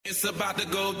It's about to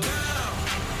go down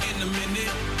in a minute.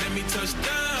 Let me touch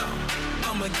down.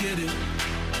 I'ma get it.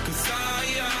 'Cause I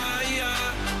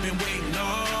been waiting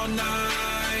all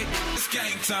night. It's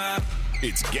game time.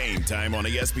 It's game time on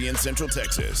ESPN Central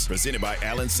Texas. Presented by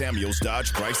Allen Samuels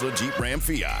Dodge Chrysler Jeep Ram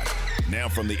Fiat. Now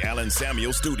from the Allen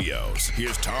Samuels Studios,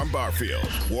 here's Tom Barfield,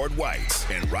 Ward White,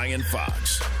 and Ryan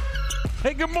Fox.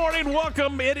 Hey, good morning.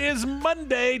 Welcome. It is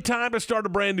Monday. Time to start a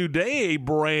brand new day, a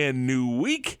brand new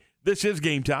week. This is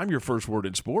Game Time, your first word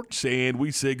in sports, and we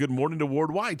say good morning to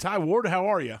Ward White. Hi, Ward. How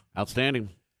are you?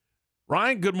 Outstanding.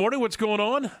 Ryan, good morning. What's going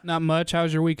on? Not much. How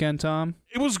was your weekend, Tom?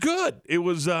 It was good. It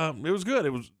was good.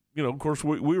 It was, of course,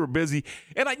 we were busy.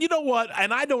 And you know what?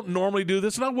 And I don't normally do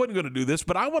this, and I wasn't going to do this,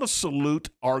 but I want to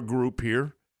salute our group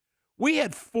here. We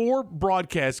had 4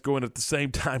 broadcasts going at the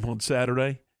same time on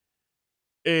Saturday,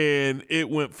 and it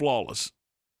went flawless.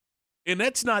 And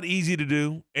that's not easy to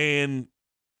do, and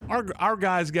our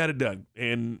guys got it done,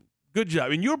 and good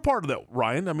job. And you're part of that,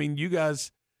 Ryan. I mean, you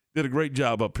guys did a great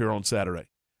job up here on Saturday.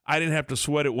 I didn't have to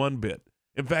sweat it one bit.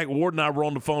 In fact, Ward and I were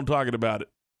on the phone talking about it.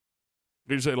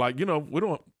 They say, we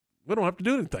don't have to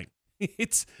do anything.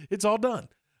 It's all done.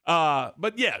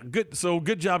 But yeah, good. So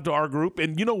good job to our group.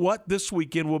 And you know what? This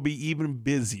weekend will be even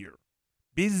busier.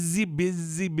 Busy.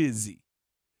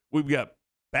 We've got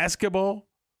basketball.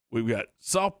 We've got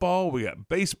softball. We got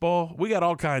baseball. We got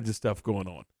all kinds of stuff going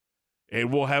on.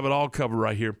 And we'll have it all covered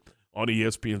right here on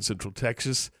ESPN Central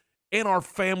Texas and our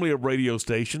family of radio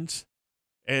stations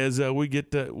as we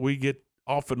get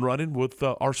off and running with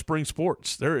our spring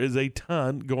sports. There is a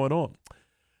ton going on.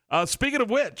 Speaking of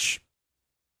which,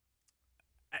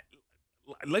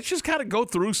 let's just kind of go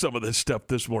through some of this stuff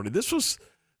this morning. This was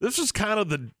kind of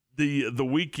the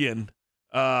weekend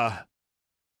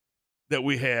that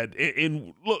we had.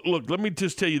 And look, let me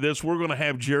just tell you this. We're going to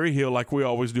have Jerry Hill like we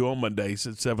always do on Mondays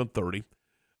at 7:30.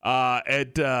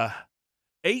 At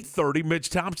 8:30, Mitch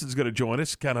Thompson's going to join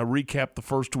us, kind of recap the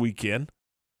first weekend.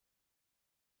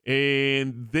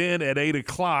 And then at 8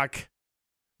 o'clock,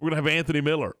 we're going to have Anthony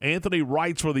Miller. Anthony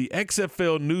writes for the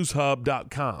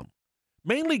XFLNewsHub.com.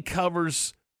 Mainly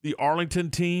covers the Arlington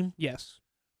team. Yes.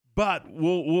 But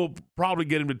we'll probably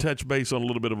get him to touch base on a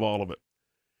little bit of all of it.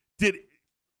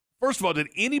 First of all, did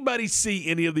anybody see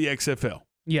any of the XFL?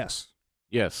 Yes.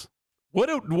 Yes. What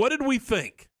did we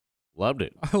think? Loved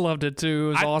it. I loved it too. It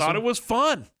was awesome. I thought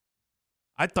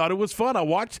it was fun. I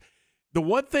watched. The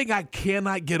one thing I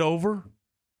cannot get over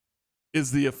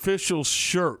is the official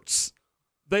shirts.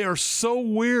 They are so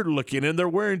weird looking, and they're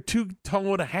wearing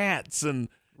two-tone hats and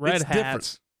red hats.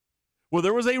 Different. Well,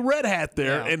 there was a red hat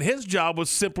there, yeah. And his job was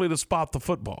simply to spot the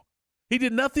football. He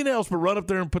did nothing else but run up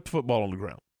there and put the football on the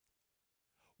ground.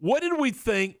 What did we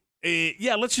think?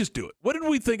 Let's just do it. What did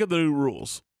we think of the new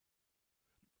rules?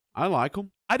 I like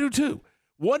them. I do too.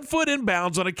 1 foot in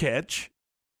bounds on a catch.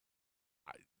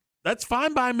 That's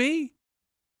fine by me.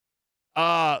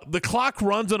 The clock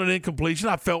runs on an incompletion.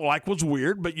 I felt like was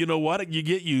weird, but you know what? You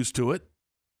get used to it.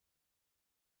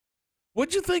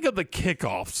 What'd you think of the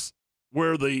kickoffs?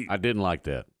 I didn't like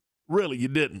that. Really, you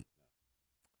didn't?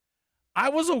 I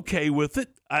was okay with it.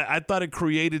 I thought it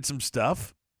created some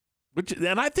stuff.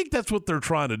 And I think that's what they're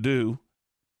trying to do.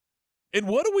 And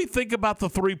what do we think about the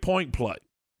 3-point play?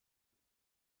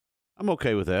 I'm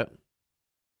okay with that.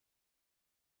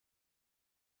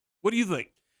 What do you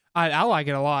think? I like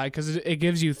it a lot because it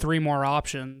gives you 3 more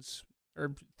options,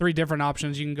 or 3 different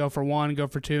options. You can go for 1, go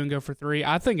for 2, and go for 3.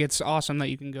 I think it's awesome that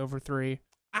you can go for 3.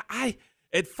 I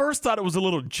at first thought it was a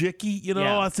little jicky,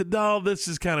 Yeah. I said, no, this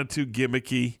is kind of too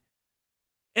gimmicky.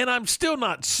 And I'm still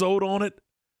not sold on it.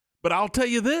 But I'll tell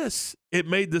you this, it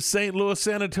made the St.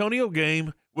 Louis-San Antonio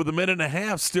game with a minute and a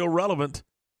half still relevant.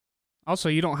 Also,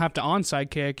 you don't have to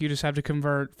onside kick. You just have to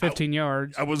convert 15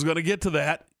 yards. I was going to get to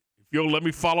that. If you'll let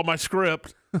me follow my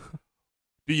script. Do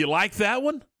you like that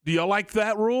one? Do y'all like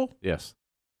that rule? Yes.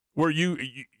 Where you're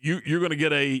going to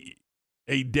get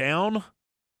a down,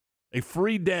 a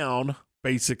free down,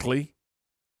 basically.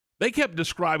 They kept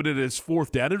describing it as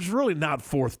 4th down. It's really not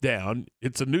 4th down.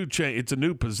 It's a new It's a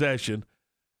new possession.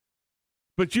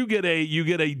 But you get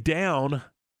a down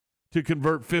to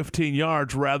convert 15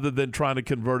 yards rather than trying to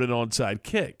convert an onside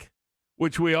kick,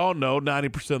 which we all know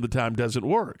 90% of the time doesn't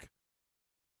work.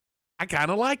 I kind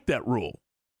of like that rule.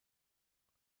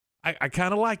 I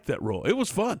kind of like that rule. It was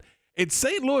fun. And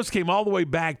St. Louis came all the way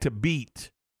back to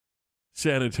beat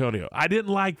San Antonio. I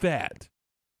didn't like that.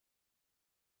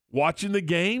 Watching the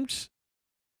games,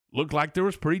 looked like there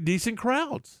was pretty decent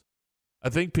crowds. I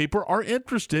think people are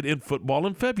interested in football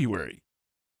in February.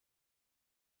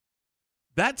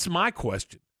 That's my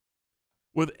question.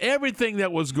 With everything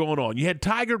that was going on, you had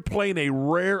Tiger playing a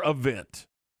rare event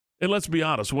And let's be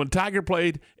honest, when Tiger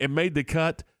played and made the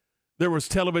cut, there was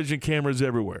television cameras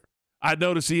everywhere. I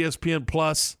noticed ESPN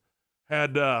Plus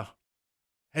had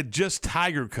just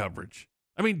Tiger coverage.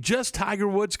 I mean, just Tiger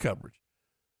Woods coverage.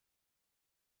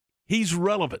 He's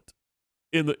relevant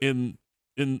in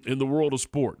the world of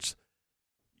sports.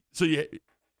 So you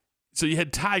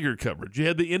had Tiger coverage. You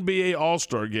had the NBA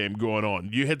All-Star game going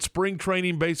on. You had spring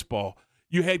training baseball.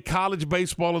 You had college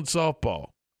baseball and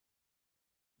softball.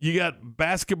 You got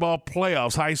basketball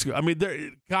playoffs, high school. I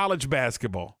mean, college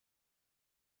basketball.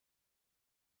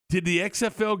 Did the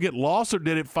XFL get lost or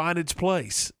did it find its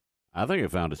place? I think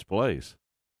it found its place.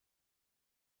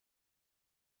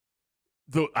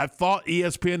 I thought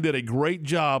ESPN did a great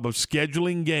job of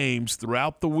scheduling games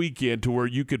throughout the weekend to where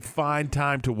you could find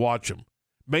time to watch them.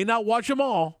 May not watch them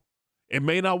all, and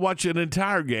may not watch an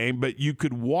entire game, but you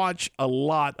could watch a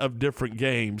lot of different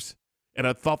games. And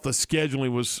I thought the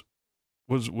scheduling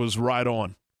was right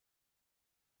on.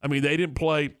 I mean, they didn't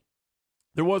play.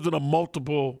 There wasn't a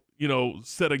multiple,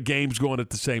 set of games going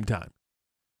at the same time.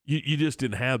 You just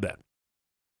didn't have that.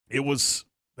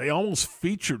 They almost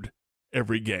featured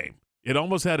every game. It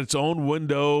almost had its own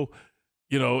window,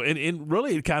 and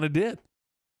really it kind of did.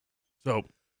 So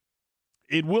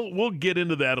we'll get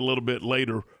into that a little bit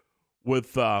later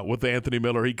with Anthony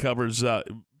Miller. He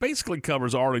basically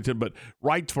covers Arlington, but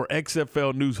writes for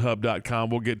XFLNewsHub.com.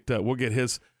 We'll get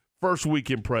his first week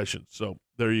impressions. So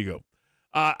there you go.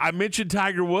 I mentioned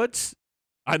Tiger Woods.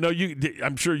 I know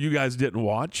I'm sure you guys didn't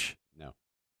watch. No.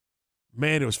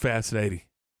 Man, it was fascinating.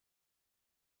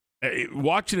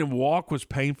 Watching him walk was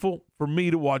painful for me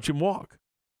to watch him walk.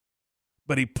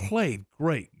 But he played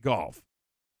great golf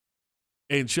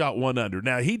and shot 1 under.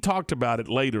 Now, he talked about it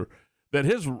later that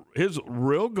his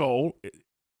real goal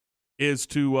is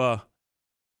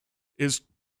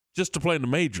just to play in the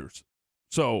majors.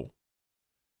 So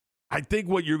I think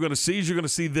what you're going to see is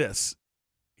this.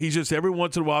 He's just every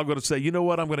once in a while going to say, you know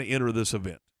what, I'm going to enter this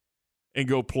event and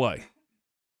go play.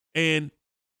 And,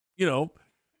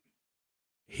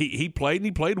 he played and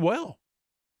he played well.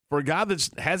 For a guy that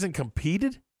hasn't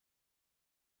competed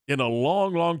in a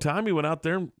long, long time, he went out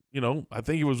there and, I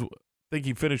think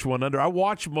he finished 1 under. I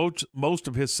watched most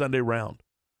of his Sunday round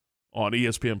on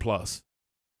ESPN Plus.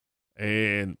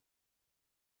 And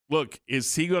look,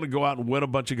 is he going to go out and win a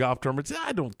bunch of golf tournaments?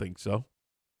 I don't think so.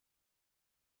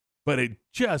 But it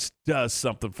just does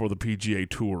something for the PGA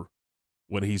Tour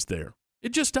when he's there. It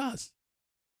just does.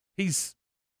 He's,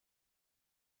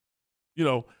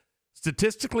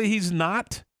 statistically, he's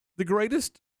not the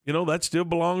greatest. That still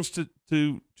belongs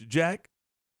to Jack.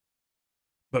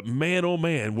 But man, oh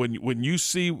man, when you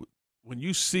see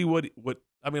what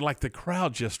I mean, like the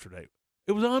crowds yesterday,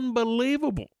 it was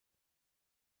unbelievable.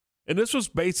 And this was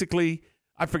basically,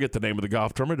 I forget the name of the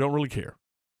golf tournament, I don't really care.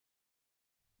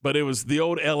 But it was the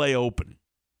old LA Open.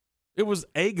 It was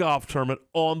a golf tournament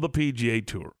on the PGA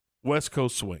Tour, West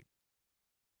Coast Swing.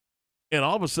 And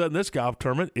all of a sudden, this golf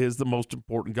tournament is the most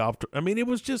important golf tournament. I mean, it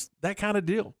was just that kind of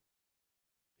deal.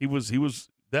 He was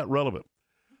that relevant.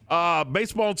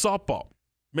 Baseball and softball.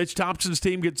 Mitch Thompson's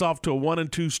team gets off to a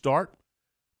 1-2 start.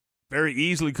 Very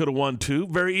easily could have won 2.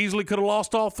 Very easily could have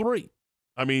lost all 3.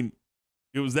 I mean,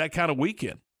 it was that kind of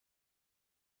weekend.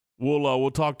 We'll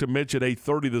talk to Mitch at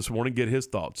 8:30 this morning, get his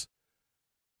thoughts.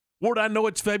 Ward, I know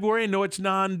it's February. I know it's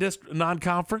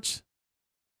non-conference.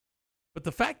 But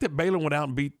the fact that Baylor went out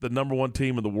and beat the number 1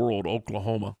 team in the world,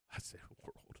 Oklahoma, I say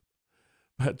world.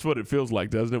 That's what it feels like,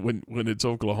 doesn't it, when it's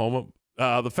Oklahoma?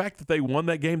 The fact that they won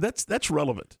that game, that's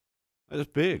relevant. That's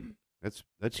big.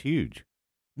 That's huge.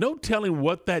 No telling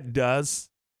what that does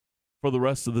for the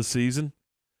rest of the season.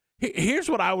 Here's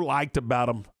what I liked about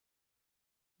them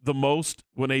the most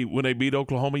when they beat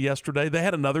Oklahoma yesterday. They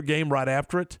had another game right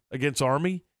after it against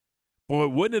Army. Boy,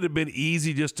 wouldn't it have been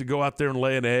easy just to go out there and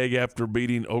lay an egg after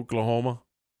beating Oklahoma?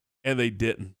 And they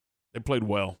didn't. They played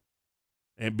well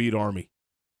and beat Army.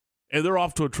 And they're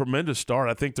off to a tremendous start.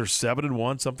 I think they're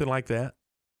 7-1, something like that.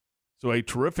 So a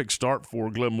terrific start for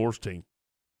Glenn Moore's team.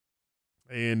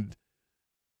 And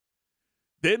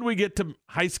then we get to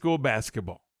high school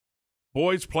basketball.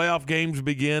 Boys' playoff games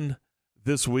begin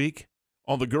this week.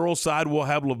 On the girls' side, we'll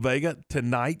have La Vega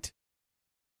tonight.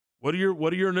 What are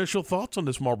your initial thoughts on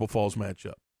this Marble Falls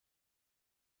matchup?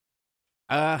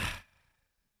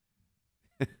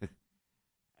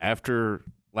 After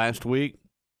last week,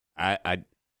 I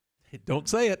don't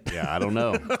say it. Yeah, I don't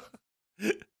know.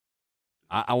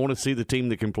 I want to see the team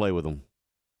that can play with them.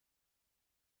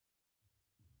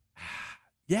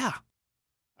 Yeah.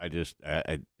 They're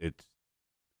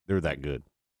that good.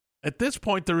 At this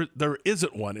point, there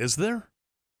isn't one, is there?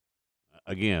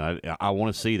 Again, I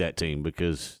want to see that team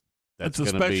because It's a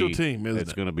special team, isn't it?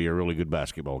 It's going to be a really good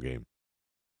basketball game.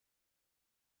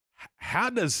 How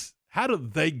do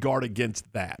they guard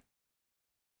against that?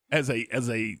 As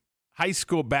a high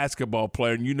school basketball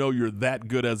player, and you know you're that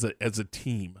good as a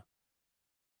team.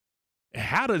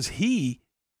 How does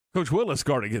Coach Willis,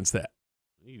 guard against that?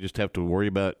 You just have to worry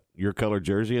about your color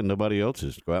jersey and nobody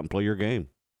else's. Go out and play your game.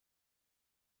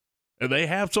 And they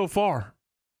have so far.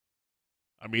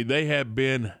 I mean, they have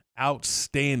been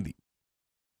outstanding.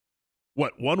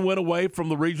 What, one win away from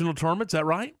the regional tournament? Is that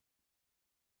right?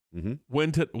 Mm-hmm.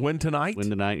 Win tonight? Win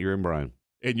tonight, you're in Bryan.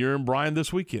 And you're in Bryan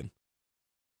this weekend.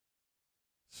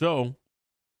 So,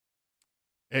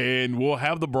 and we'll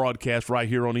have the broadcast right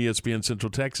here on ESPN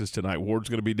Central Texas tonight. Ward's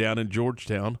going to be down in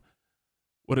Georgetown.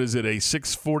 What is it, a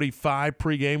 6:45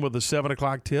 pregame with a 7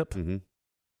 o'clock tip? Mm-hmm.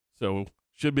 So,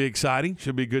 should be exciting.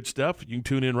 Should be good stuff. You can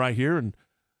tune in right here and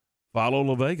follow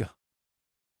La Vega.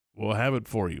 We'll have it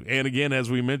for you. And again, as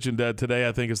we mentioned today,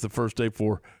 I think it's the first day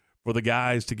for the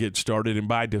guys to get started in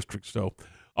by district. So,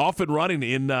 off and running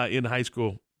in high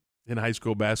school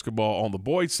basketball on the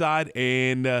boys' side,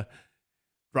 and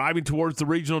driving towards the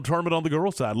regional tournament on the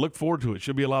girls' side. Look forward to it.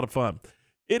 Should be a lot of fun.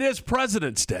 It is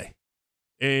President's Day,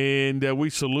 and we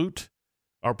salute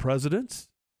our presidents.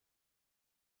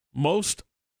 Most,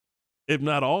 if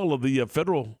not all, of the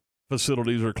federal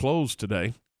facilities are closed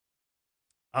today.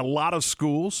 A lot of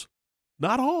schools,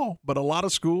 not all, but a lot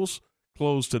of schools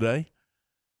closed today.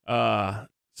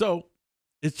 So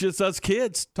it's just us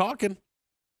kids talking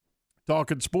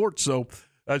sports. So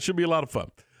that should be a lot of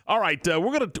fun. All right,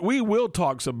 we will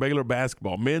talk some Baylor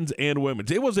basketball, men's and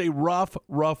women's. It was a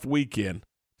rough weekend,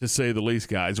 to say the least,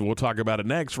 guys. And we'll talk about it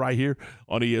next right here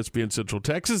on ESPN Central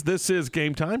Texas. This is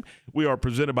Game Time. We are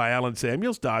presented by Allen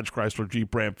Samuels, Dodge, Chrysler,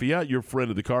 Jeep, Ram, Fiat, your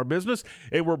friend of the car business.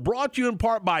 And we're brought to you in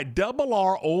part by Double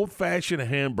R Old-Fashioned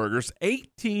Hamburgers,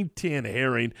 1810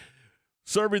 Herring,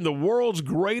 serving the world's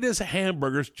greatest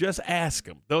hamburgers. Just ask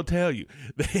them. They'll tell you.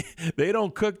 They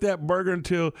don't cook that burger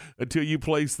until you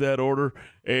place that order,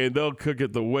 and they'll cook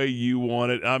it the way you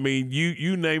want it. I mean,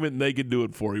 you name it, and they can do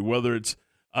it for you, whether it's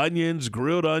onions,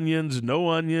 grilled onions, no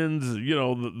onions,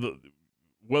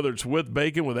 whether it's with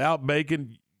bacon, without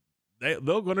bacon, they're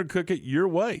going to cook it your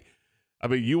way. I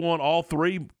mean, you want all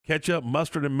three, ketchup,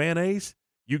 mustard, and mayonnaise,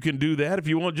 you can do that. If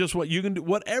you want just what you can do,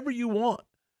 whatever you want.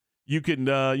 You can,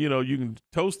 you can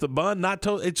toast the bun, not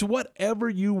toast. It's whatever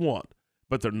you want,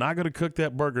 but they're not going to cook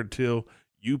that burger until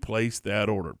you place that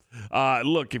order.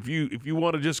 Look, if you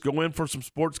want to just go in for some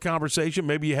sports conversation,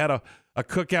 maybe you had a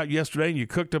cookout yesterday and you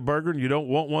cooked a burger and you don't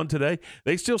want one today,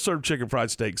 they still serve chicken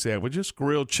fried steak sandwiches,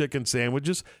 grilled chicken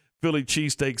sandwiches, Philly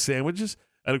cheesesteak sandwiches,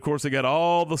 and of course they got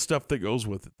all the stuff that goes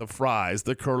with it, the fries,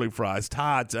 the curly fries,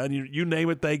 tots, and you name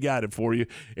it, they got it for you,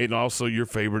 and also your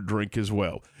favorite drink as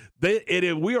well.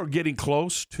 We are getting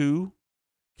close to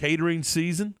catering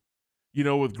season,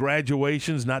 with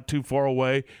graduations not too far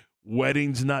away,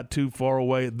 weddings not too far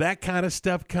away, that kind of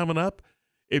stuff coming up.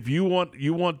 If you want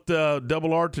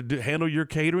Double R to handle your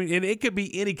catering, and it could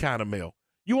be any kind of meal.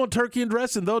 You want turkey and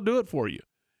dressing, they'll do it for you.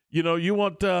 You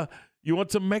want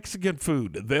some Mexican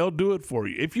food, they'll do it for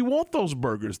you. If you want those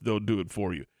burgers, they'll do it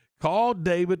for you. Call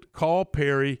David, call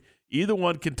Perry. Either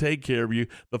one can take care of you.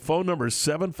 The phone number is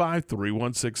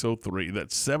 753-1603.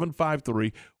 That's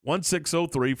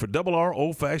 753-1603 for Double R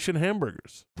Old-Fashioned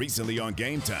Hamburgers. Recently on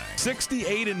Game Time.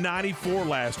 68-94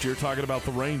 last year, talking about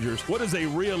the Rangers. What is a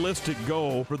realistic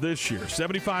goal for this year?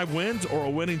 75 wins or a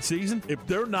winning season? If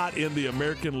they're not in the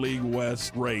American League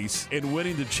West race and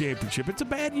winning the championship, it's a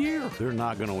bad year. They're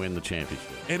not going to win the championship.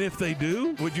 And if they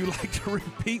do, would you like to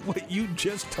repeat what you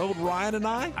just told Ryan and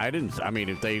I? I mean,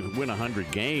 if they win 100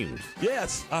 games.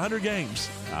 Yes, 100 games.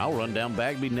 I'll run down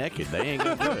Bagby naked. They ain't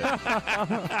going to do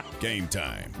it. Game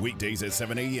Time, weekdays at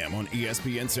 7 a.m. on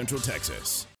ESPN Central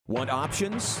Texas. Want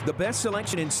options? The best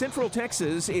selection in Central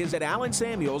Texas is at Allen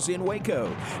Samuels in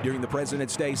Waco. During the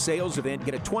President's Day sales event,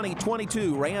 get a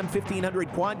 2022 Ram 1500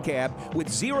 Quad Cab with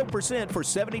 0% for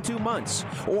 72 months,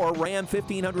 or Ram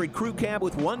 1500 Crew Cab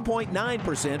with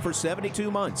 1.9% for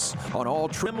 72 months on all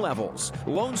trim levels.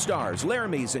 Lone Stars,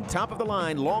 Laramies, and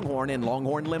top-of-the-line Longhorn and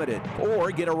Longhorn Limited.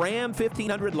 Or get a Ram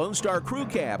 1500 Lone Star Crew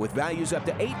Cab with values up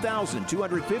to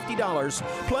 $8,250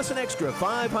 plus an extra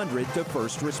 $500 to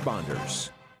first responders.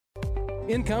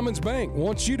 InCommons Bank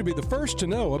wants you to be the first to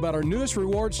know about our newest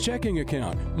rewards checking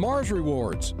account, Mars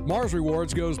Rewards. Mars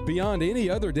Rewards goes beyond any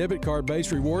other debit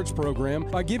card-based rewards program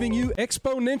by giving you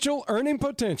exponential earning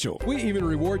potential. We even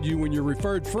reward you when your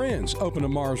referred friends open a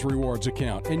Mars Rewards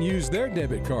account and use their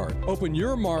debit card. Open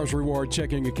your Mars Reward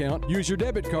checking account, use your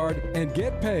debit card, and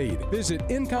get paid. Visit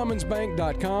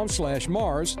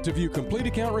incommonsbank.com/Mars to view complete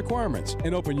account requirements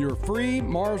and open your free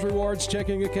Mars Rewards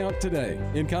checking account today.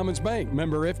 InCommons Bank,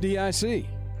 member FDIC.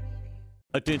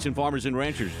 Attention farmers and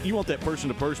ranchers, you want that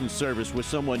person-to-person service with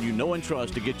someone you know and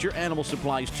trust to get your animal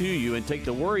supplies to you and take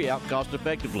the worry out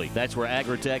cost-effectively. That's where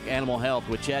Agritech Animal Health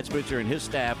with Chad Spitzer and his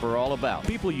staff are all about.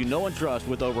 People you know and trust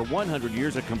with over 100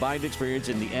 years of combined experience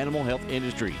in the animal health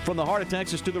industry. From the heart of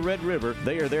Texas to the Red River,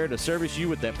 they are there to service you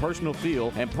with that personal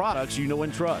feel and products you know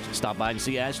and trust. Stop by and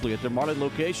see Ashley at their Marlin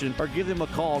location or give them a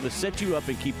call to set you up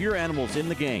and keep your animals in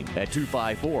the game at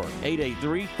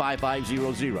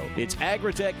 254-883-5500. It's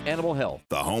Agritech Animal Health.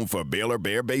 The home for Baylor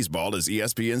Bear Baseball is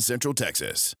ESPN Central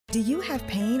Texas. Do you have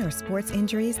pain or sports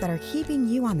injuries that are keeping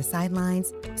you on the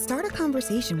sidelines? Start a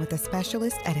conversation with a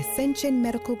specialist at Ascension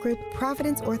Medical Group,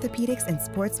 Providence Orthopedics and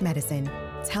Sports Medicine.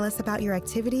 Tell us about your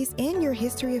activities and your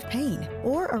history of pain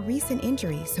or a recent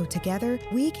injury so together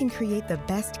we can create the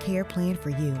best care plan for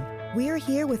you. We are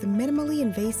here with minimally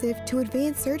invasive to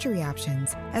advanced surgery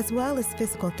options, as well as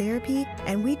physical therapy,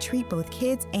 and we treat both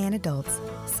kids and adults.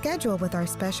 Schedule with our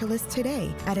specialist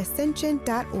today at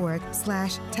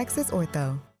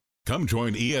ascension.org/TexasOrtho. Come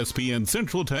join ESPN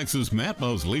Central Texas Matt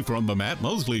Mosley from The Matt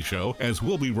Mosley Show as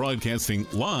we'll be broadcasting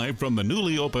live from the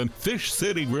newly opened Fish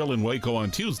City Grill in Waco on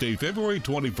Tuesday, February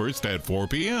 21st at 4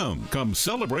 p.m. Come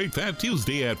celebrate that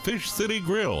Tuesday at Fish City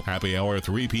Grill. Happy hour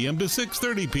 3 p.m. to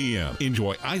 6:30 p.m.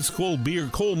 Enjoy ice-cold beer,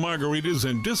 cold margaritas,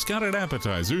 and discounted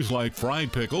appetizers like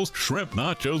fried pickles, shrimp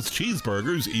nachos,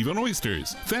 cheeseburgers, even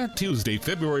oysters. That Tuesday,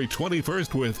 February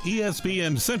 21st with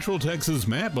ESPN Central Texas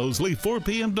Matt Mosley, 4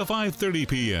 p.m. to 5:30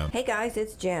 p.m. Hey guys,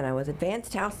 it's Jana with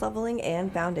Advanced House Leveling and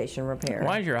Foundation Repair.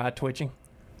 Why is your eye twitching?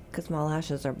 Because my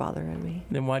lashes are bothering me.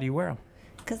 Then why do you wear them?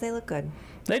 Because they look good.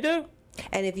 They do.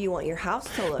 And if you want your house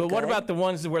to look good. But what about the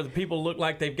ones where the people look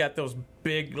like they've got those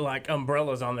big, like,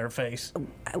 umbrellas on their face?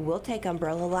 We'll take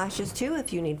umbrella lashes too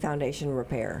if you need foundation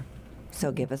repair.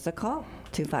 So give us a call.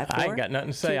 254. I ain't got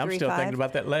nothing to say. I'm still thinking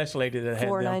about that last lady that had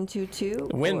 4922.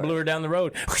 The wind blew her down the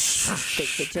road.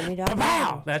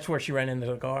 Wow. That's where she ran into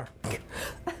the car.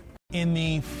 In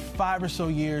the 5 or so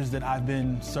years that I've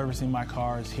been servicing my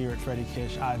cars here at Freddie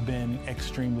Kish, I've been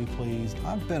extremely pleased.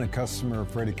 I've been a customer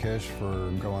of Freddie Kish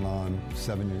for going on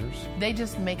 7 years. They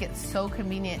just make it so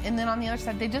convenient. And then on the other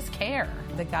side, they just care.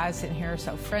 The guys sitting here are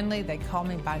so friendly. They call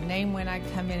me by name when I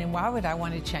come in, and why would I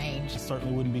want to change? I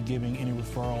certainly wouldn't be giving any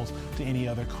referrals to any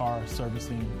other car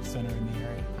servicing center in the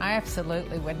area. I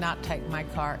absolutely would not take my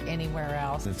car anywhere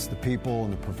else. It's the people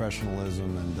and the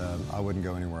professionalism, and I wouldn't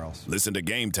go anywhere else. Listen to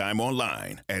Game Time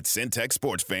online at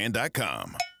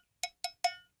centexsportsfan.com.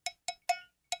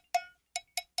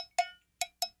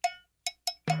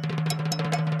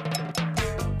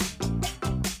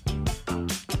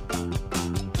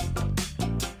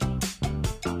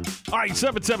 All right,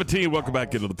 7:17. Welcome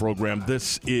back into the program.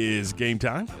 This is Game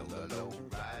Time.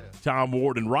 Tom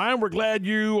Ward and Ryan, we're glad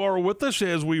you are with us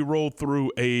as we roll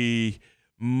through a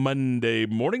Monday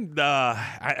morning.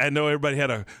 I know everybody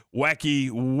had a wacky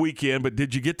weekend, but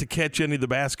did you get to catch any of the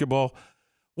basketball?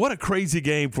 What a crazy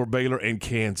game for Baylor and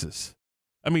Kansas.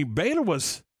 I mean,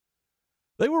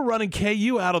 they were running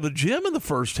KU out of the gym in the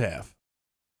first half.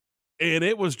 And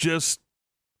it was just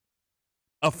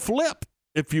a flip,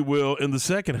 if you will, in the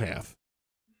second half.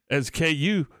 As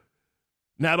KU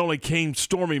not only came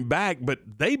storming back, but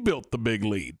they built the big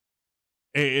lead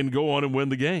and go on and win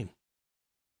the game.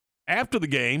 After the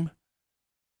game,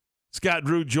 Scott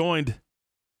Drew joined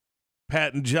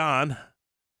Pat and John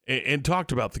and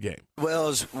talked about the game. Well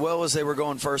as they were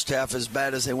going first half, as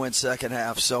bad as they went second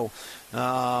half. So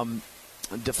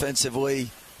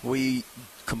defensively, we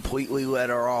completely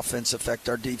let our offense affect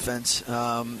our defense.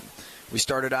 We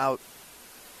started out,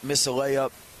 miss a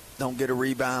layup, don't get a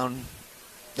rebound,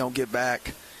 don't get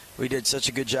back. We did such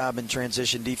a good job in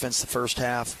transition defense the first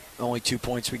half. Only 2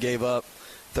 points we gave up.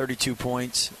 32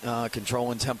 points,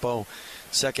 controlling tempo.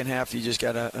 Second half, you just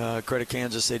got to credit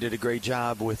Kansas. They did a great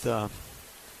job with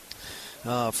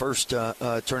first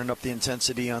turning up the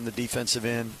intensity on the defensive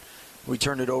end. We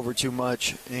turned it over too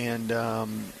much, and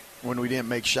when we didn't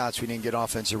make shots, we didn't get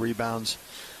offensive rebounds.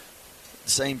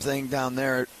 Same thing down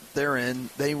there. They're in.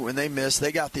 When they miss,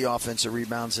 they got the offensive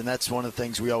rebounds, and that's one of the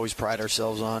things we always pride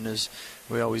ourselves on is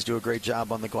we always do a great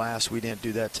job on the glass. We didn't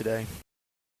do that today.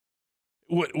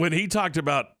 When he talked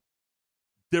about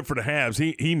different halves.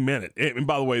 He meant it. And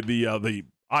by the way, the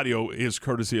audio is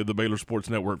courtesy of the Baylor Sports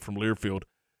Network from Learfield.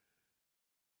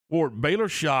 Ward, Baylor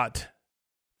shot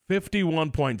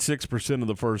 51.6% in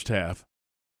the first half.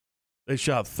 They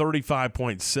shot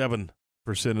 35.7%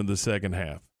 in the second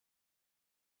half.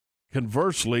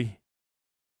 Conversely,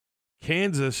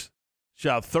 Kansas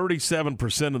shot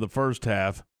 37% in the first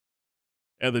half,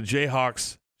 and the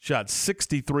Jayhawks shot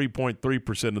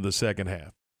 63.3% in the second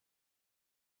half.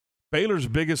 Baylor's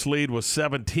biggest lead was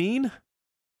 17.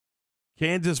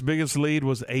 Kansas' biggest lead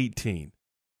was 18.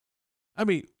 I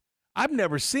mean, I've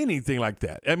never seen anything like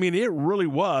that. I mean, it really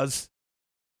was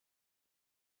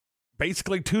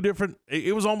basically two different –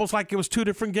 it was almost like it was two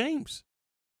different games.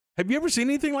 Have you ever seen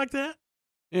anything like that?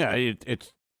 Yeah,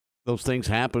 it's those things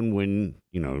happen when,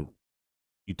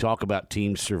 you talk about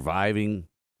teams surviving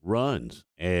runs,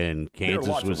 and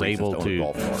Kansas was able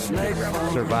to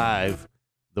survive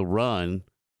the run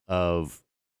of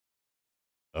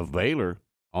Baylor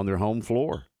on their home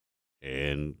floor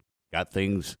and got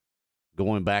things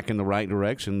going back in the right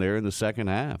direction there in the second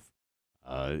half.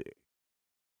 And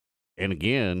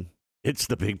again, it's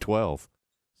the Big 12.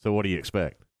 So what do you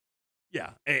expect?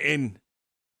 Yeah, and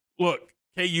look,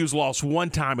 KU's lost one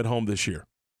time at home this year.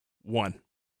 One.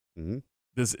 Mm-hmm.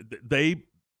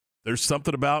 There's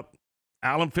something about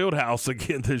Allen Fieldhouse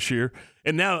again this year.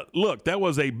 And now, look, that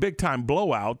was a big-time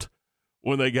blowout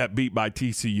when they got beat by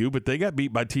TCU, but they got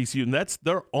beat by TCU, and that's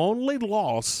their only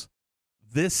loss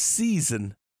this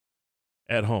season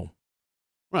at home.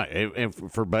 Right, and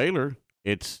for Baylor,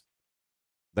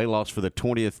 they lost for the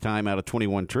 20th time out of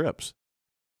 21 trips.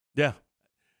 Yeah.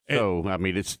 So, I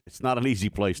mean, it's not an easy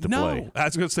place to play. No, I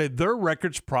was going to say their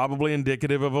record's probably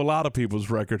indicative of a lot of people's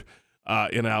record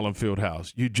in Allen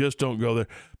Fieldhouse. You just don't go there.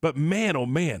 But, man, oh,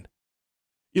 man,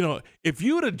 if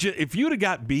you would have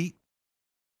got beat,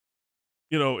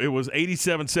 it was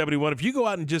 87-71. If you go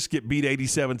out and just get beat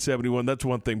 87-71, that's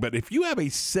one thing. But if you have a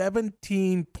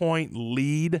 17-point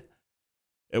lead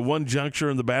at one juncture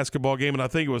in the basketball game, and I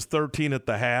think it was 13 at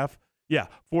the half,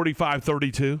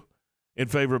 45-32 in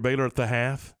favor of Baylor at the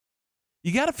half,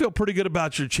 you got to feel pretty good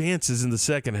about your chances in the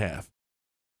second half.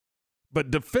 But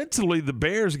defensively, the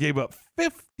Bears gave up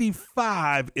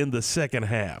 55 in the second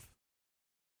half.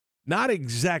 Not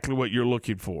exactly what you're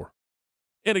looking for.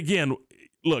 And again,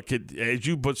 look, as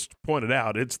you pointed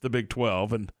out, it's the Big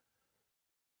 12, and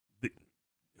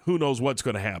who knows what's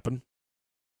going to happen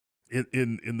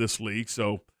in this league.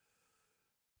 So,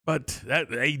 but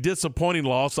a disappointing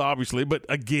loss, obviously. But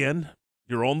again,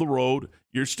 you're on the road.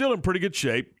 You're still in pretty good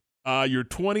shape. You're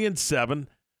 20-7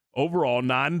 overall,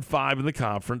 9-5 in the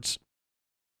conference.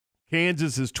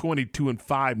 Kansas is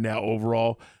 22-5 now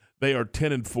overall. They are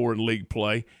 10-4 in league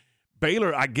play.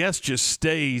 Baylor, I guess, just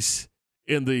stays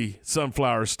in the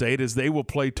Sunflower State as they will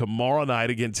play tomorrow night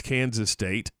against Kansas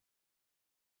State.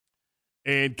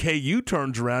 And KU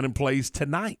turns around and plays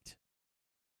tonight.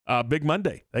 Big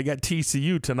Monday. They got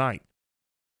TCU tonight.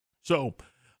 So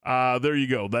there you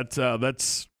go. That's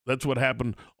what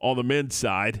happened on the men's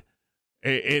side.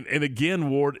 And again,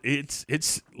 Ward, it's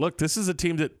look, this is a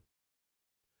team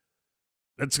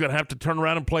that's going to have to turn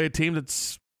around and play a team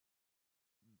that's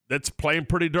playing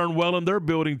pretty darn well in their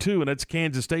building too, and that's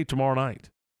Kansas State tomorrow night.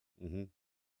 Mm-hmm.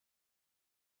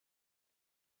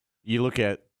 You look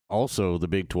at also the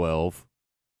Big 12.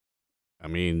 I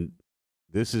mean,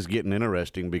 this is getting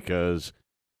interesting because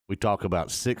we talk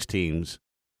about 6 teams.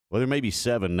 Well, there may be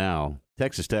 7 now.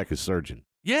 Texas Tech is surging.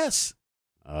 Yes.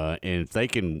 And if they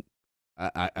can,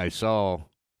 I saw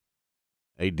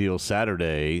a deal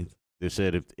Saturday that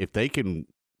said if they can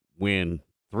win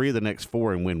 3 of the next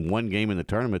 4 and win 1 game in the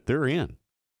tournament, they're in.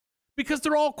 Because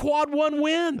they're all quad 1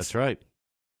 wins. That's right.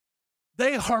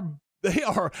 They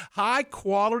are high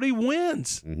quality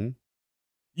wins. Mm-hmm.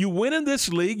 You win in this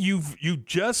league, you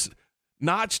just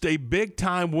notched a big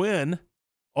time win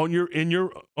on your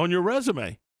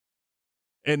resume.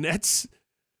 And that's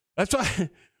why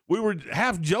we were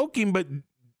half joking, but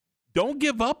don't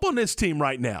give up on this team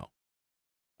right now.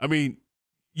 I mean,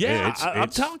 I'm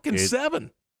talking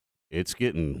 7. It's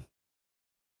getting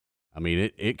 – I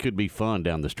mean, it could be fun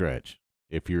down the stretch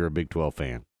if you're a Big 12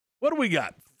 fan. What do we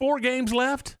got? 4 games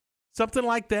left? Something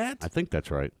like that? I think that's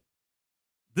right.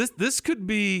 This could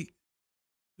be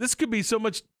so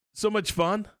much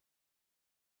fun.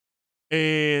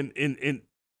 And in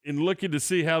looking to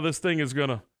see how this thing is going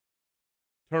to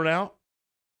turn out.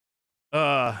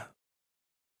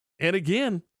 And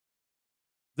again,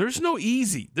 there's no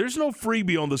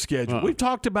freebie on the schedule. We've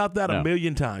talked about that a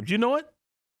million times. You know it?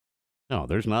 No,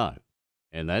 there's not.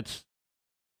 And that's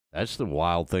the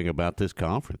wild thing about this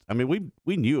conference. I mean,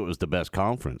 we knew it was the best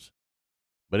conference,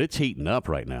 but it's heating up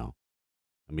right now.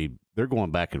 I mean, they're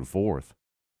going back and forth,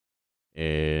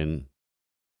 and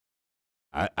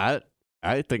I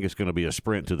think it's going to be a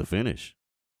sprint to the finish.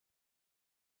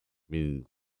 I mean,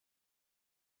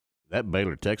 that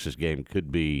Baylor-Texas game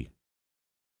could be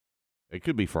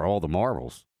for all the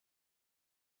marbles.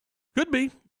 Could be.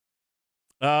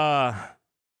 So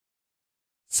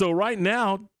right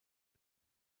now,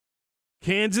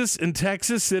 Kansas and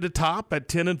Texas sit atop at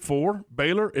 10-4.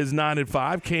 Baylor is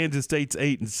 9-5. Kansas State's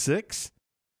 8-6.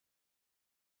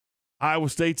 Iowa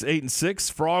State's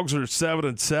 8-6. Frogs are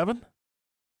 7-7.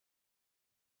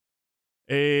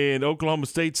 And Oklahoma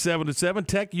State 7-7.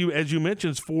 Tech, as you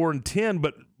mentioned, is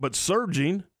 4-10, but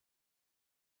surging.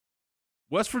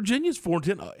 West Virginia's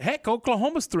 4-10. Heck,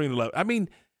 Oklahoma's 3-11. I mean,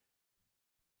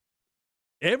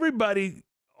 everybody.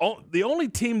 The only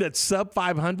team that's sub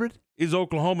 500 is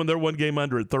Oklahoma, and they're one game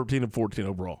under at 13-14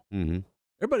 overall. Mm-hmm.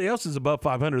 Everybody else is above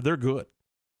 500. They're good.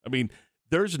 I mean,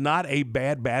 there's not a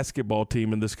bad basketball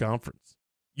team in this conference.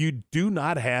 You do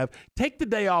not have – take the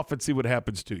day off and see what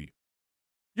happens to you.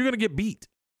 You're going to get beat.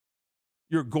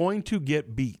 You're going to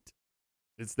get beat.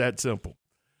 It's that simple.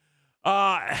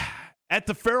 At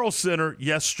the Farrell Center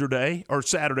yesterday, or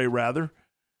Saturday rather,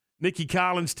 Nikki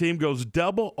Collins' team goes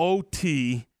double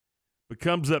OT, but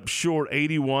comes up short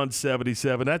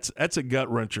 81-77. That's a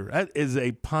gut-wrencher. That is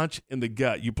a punch in the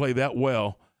gut. You play that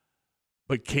well,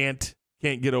 but can't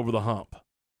get over the hump.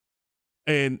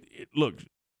 And, look,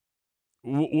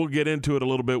 we'll get into it a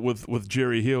little bit with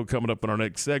Jerry Hill coming up in our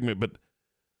next segment, but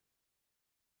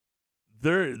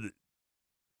they're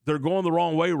going the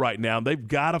wrong way right now. They've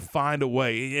got to find a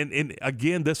way. And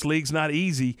again, this league's not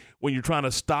easy when you're trying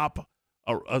to stop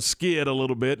a skid a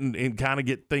little bit and kind of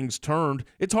get things turned.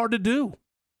 It's hard to do.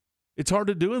 It's hard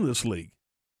to do in this league.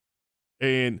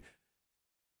 But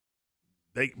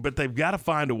they've got to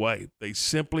find a way. They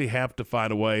simply have to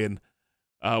find a way. And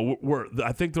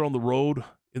I think they're on the road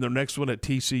in their next one at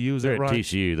TCU. Is that right? They're at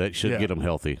TCU. That should get them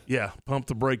healthy. Yeah, pump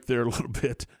the brake there a little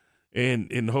bit.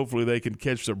 And hopefully they can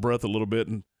catch their breath a little bit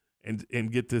and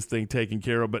get this thing taken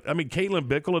care of. But, I mean, Caitlin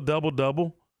Bickle, a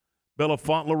double-double. Bella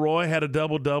Fauntleroy had a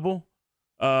double-double.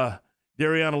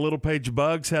 Dariana Littlepage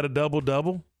Buggs had a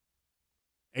double-double.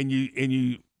 And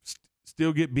you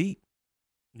still get beat.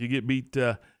 You get beat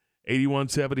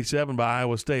 81-77 by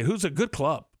Iowa State, who's a good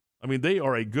club. I mean, they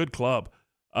are a good club.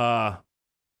 17-7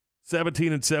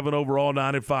 overall,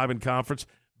 9-5 in conference.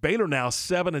 Baylor now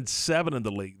 7-7 in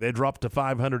the league. They dropped to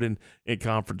 500 in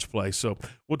conference play. So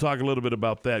we'll talk a little bit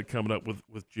about that coming up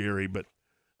with Jerry. But,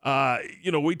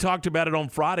 we talked about it on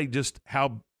Friday, just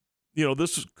how,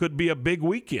 this could be a big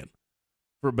weekend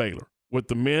for Baylor with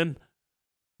the men,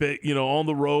 on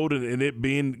the road and it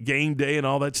being game day and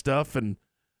all that stuff. And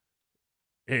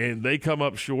they come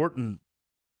up short and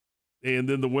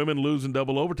then the women lose in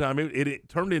double overtime. It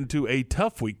turned into a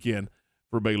tough weekend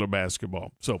for Baylor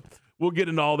basketball. So we'll get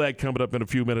into all that coming up in a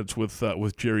few minutes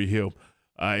with Jerry Hill,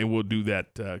 and we'll do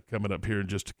that coming up here in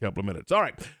just a couple of minutes. All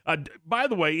right. By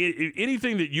the way,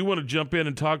 anything that you want to jump in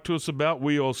and talk to us about,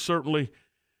 we'll certainly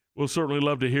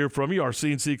love to hear from you. Our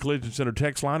CNC Collision Center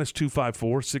text line is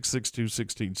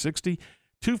 254-662-1660,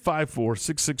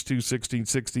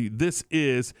 254-662-1660. This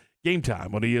is Game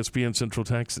Time on ESPN Central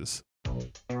Texas.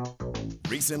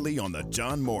 Recently on the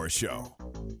John Moore Show.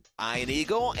 Ian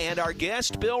Eagle and our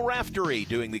guest, Bill Raftery,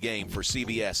 doing the game for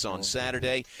CBS on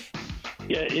Saturday.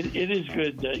 Yeah, it is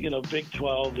good. Big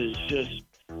 12 is just,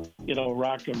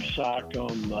 rock'em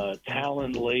sock'em,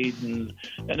 talent-laden,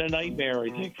 and a nightmare, I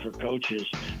think, for coaches.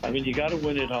 I mean, you got to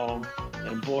win at home,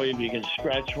 and boy, if you can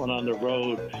scratch one on the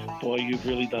road, boy, you've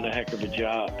really done a heck of a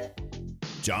job.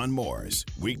 John Moore's,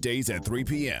 weekdays at 3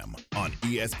 p.m. on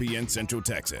ESPN Central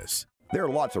Texas. There are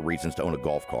lots of reasons to own a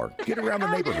golf cart. Get around the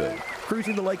neighborhood,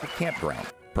 cruising the lake or campground.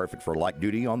 Perfect for light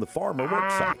duty on the farm or work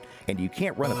site. And you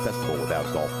can't run a festival without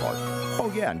a golf cart.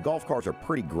 Oh yeah, and golf carts are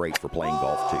pretty great for playing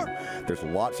golf too. There's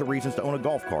lots of reasons to own a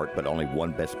golf cart, but only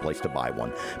one best place to buy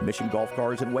one. Mission Golf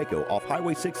Cars in Waco off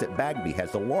Highway 6 at Bagby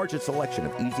has the largest selection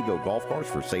of easy-go golf cars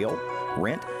for sale,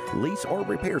 rent, lease, or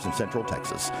repairs in Central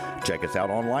Texas. Check us out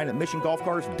online at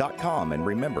missiongolfcars.com, and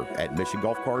remember, at Mission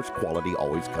Golf Cars, quality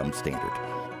always comes standard.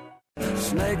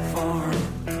 Snake Farm.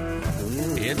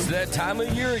 It's that time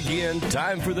of year again.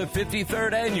 Time for the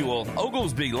 53rd annual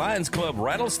Oglesby Lions Club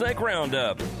Rattlesnake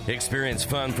Roundup. Experience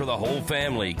fun for the whole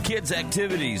family, kids'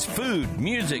 activities, food,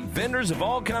 music, vendors of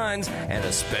all kinds, and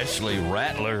especially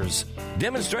rattlers.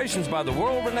 Demonstrations by the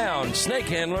world-renowned snake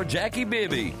handler Jackie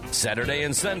Bibby. Saturday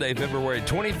and Sunday, February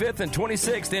 25th and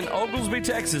 26th in Oglesby,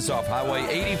 Texas, off Highway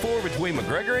 84 between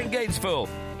McGregor and Gatesville.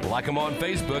 Like them on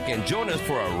Facebook and join us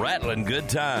for a rattling good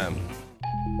time.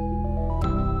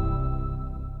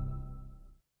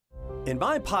 In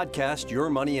my podcast, Your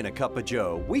Money in a Cup of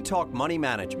Joe, we talk money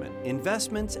management,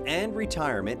 investments, and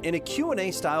retirement in a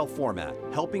Q&A style format,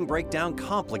 helping break down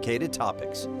complicated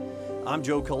topics. I'm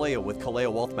Joe Kaleo with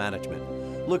Kaleo Wealth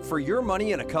Management. Look for Your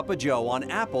Money in a Cup of Joe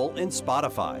on Apple and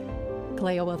Spotify.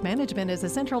 Kaleo Wealth Management is a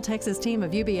Central Texas team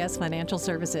of UBS Financial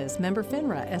Services, member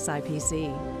FINRA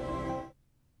SIPC.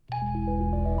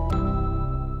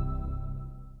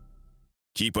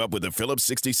 Keep up with the Phillips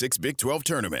 66 Big 12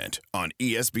 Tournament on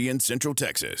ESPN Central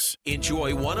Texas.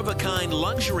 Enjoy one-of-a-kind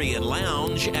luxury and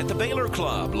lounge at the Baylor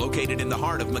Club, located in the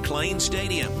heart of McLean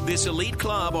Stadium. This elite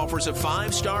club offers a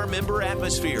 5-star member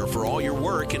atmosphere for all your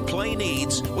work and play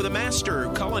needs, with a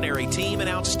master culinary team and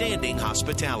outstanding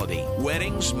hospitality.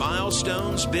 Weddings,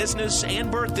 milestones, business, and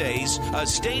birthdays. A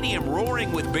stadium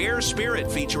roaring with Bear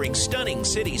spirit featuring stunning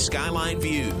city skyline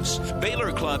views.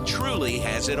 Baylor Club truly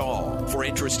has it all. For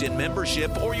interest in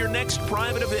membership or your next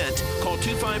private event, call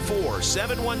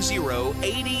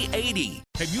 254-710-8080.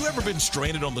 Have you ever been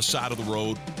stranded on the side of the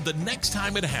road? The next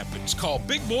time it happens, call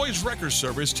Big Boys Wrecker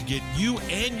Service to get you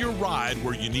and your ride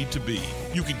where you need to be.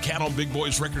 You can count on Big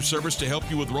Boys Wrecker Service to help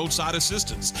you with roadside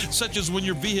assistance, such as when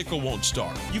your vehicle won't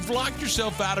start, you've locked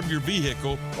yourself out of your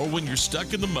vehicle, or when you're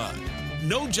stuck in the mud.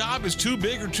 No job is too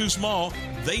big or too small.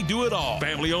 They do it all.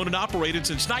 Family owned and operated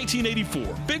since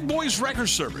 1984. Big Boys Wrecker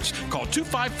Service. Call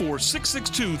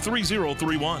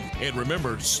 254-662-3031. And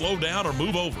remember, slow down or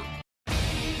move over.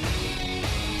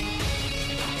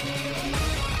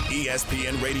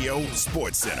 ESPN Radio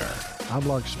Sports Center. I'm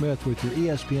Lark Smith with your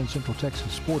ESPN Central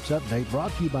Texas Sports Update,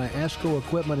 brought to you by ASCO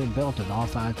Equipment in Belton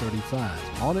off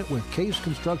I-35. On it with Case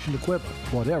Construction Equipment,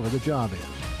 whatever the job is.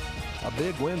 A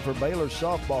big win for Baylor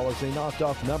softball as they knocked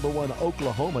off number 1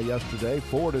 Oklahoma yesterday,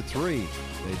 4-3.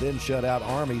 They then shut out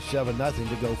Army 7-0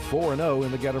 to go 4-0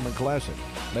 in the Getterman Classic.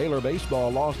 Baylor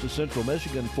baseball lost to Central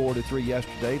Michigan 4-3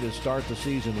 yesterday to start the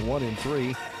season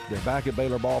 1-3. They're back at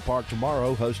Baylor Ballpark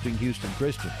tomorrow hosting Houston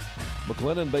Christian.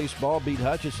 McLennan baseball beat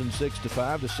Hutchinson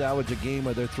 6-5 to salvage a game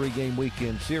of their 3-game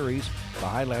weekend series. The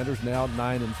Highlanders now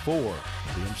 9-4.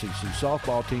 The MCC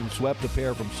softball team swept a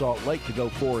pair from Salt Lake to go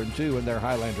 4-2 in their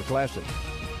Highlander Classic.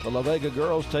 The La Vega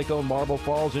girls take on Marble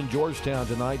Falls in Georgetown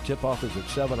tonight. Tip-off is at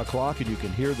 7 o'clock, and you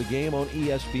can hear the game on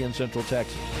ESPN Central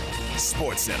Texas.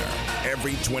 Sports Center,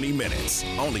 every 20 minutes,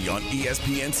 only on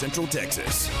ESPN Central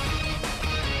Texas.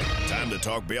 Time to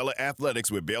talk Baylor athletics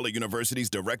with Baylor University's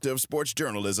Director of Sports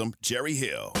Journalism, Jerry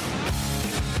Hill.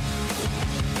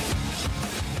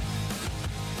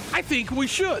 I think we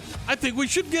should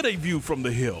get a view from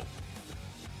the Hill.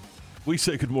 We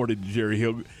say good morning to Jerry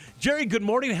Hill. Jerry, good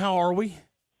morning. How are we?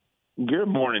 Good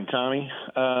morning, Tommy.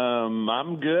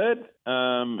 I'm good.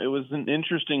 It was an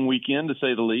interesting weekend, to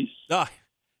say the least.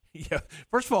 Yeah.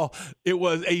 First of all, it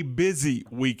was a busy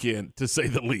weekend, to say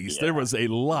the least. Yeah. There was a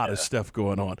lot of stuff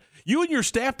going on. You and your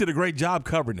staff did a great job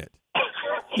covering it.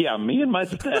 Yeah, me and my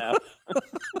staff.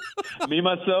 Me,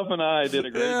 myself, and I did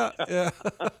a great job. Yeah.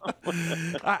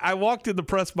 I walked in the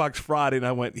press box Friday, and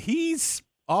I went, he's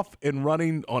off and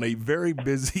running on a very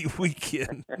busy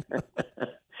weekend.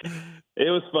 It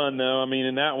was fun, though. I mean,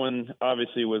 and that one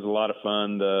obviously was a lot of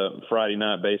fun. The Friday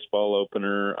night baseball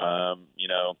opener,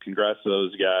 congrats to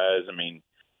those guys. I mean,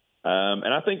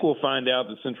 and I think we'll find out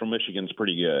that Central Michigan's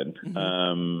pretty good.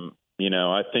 Mm-hmm.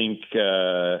 I think,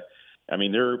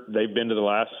 they've been to the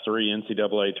last 3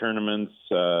 NCAA tournaments,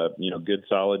 good,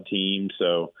 solid team.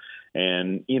 So,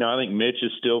 and, I think Mitch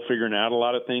is still figuring out a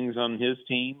lot of things on his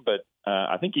team, but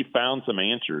I think he found some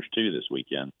answers, too, this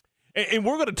weekend. And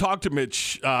we're going to talk to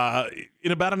Mitch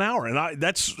in about an hour, and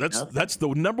that's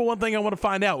the number one thing I want to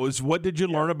find out was what did you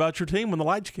learn about your team when the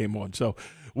lights came on. So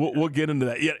we'll get into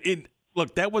that. Yeah,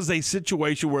 look, that was a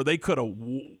situation where they could have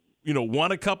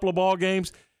won a couple of ball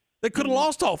games. They could have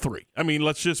lost all 3. I mean,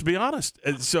 let's just be honest.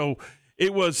 And so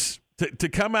it was to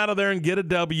come out of there and get a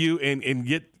W and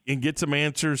get some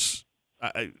answers.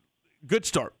 Good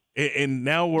start, and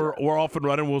now we're off and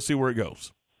running. We'll see where it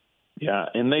goes. Yeah,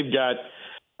 and they've got.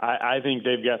 I think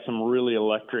they've got some really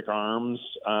electric arms.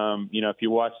 If you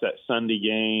watch that Sunday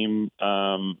game,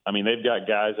 they've got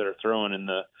guys that are throwing in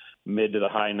the mid to the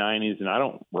high 90s, and I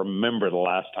don't remember the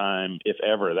last time, if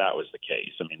ever, that was the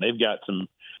case. I mean, they've got some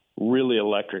really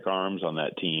electric arms on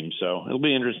that team, so it'll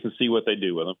be interesting to see what they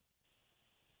do with them.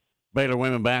 Baylor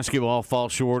women basketball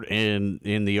falls short in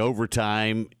the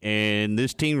overtime, and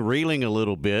this team reeling a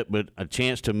little bit, but a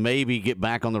chance to maybe get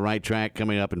back on the right track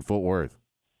coming up in Fort Worth.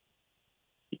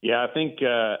 Yeah, I think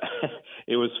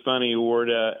it was funny, Ward.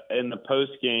 In the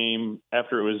post game,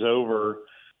 after it was over,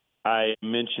 I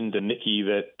mentioned to Nikki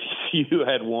that TCU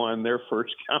had won their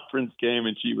first conference game,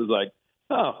 and she was like,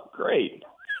 "Oh, great!"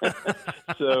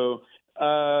 So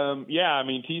Yeah, I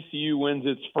mean, TCU wins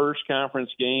its first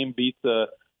conference game, beats a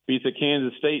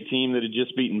Kansas State team that had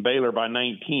just beaten Baylor by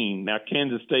 19. Now,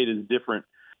 Kansas State is different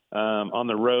on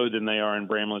the road than they are in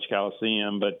Bramlage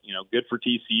Coliseum, but, good for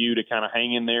TCU to kind of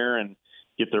hang in there and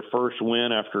get their first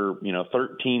win after,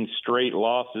 13 straight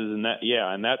losses.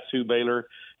 And that's who Baylor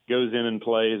goes in and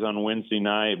plays on Wednesday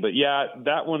night. But, yeah,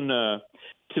 that one,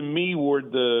 to me,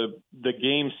 Ward, the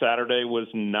game Saturday was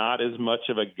not as much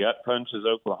of a gut punch as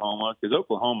Oklahoma, because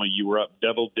Oklahoma, you were up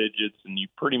double digits and you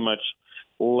pretty much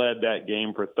led that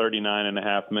game for 39 and a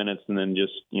half minutes and then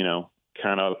just,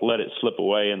 kind of let it slip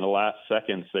away in the last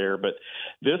seconds there. But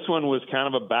this one was kind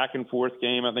of a back and forth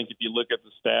game. I think if you look at the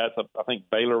stats, I think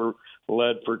Baylor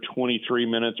led for 23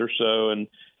 minutes or so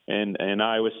and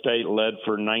Iowa State led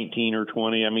for 19 or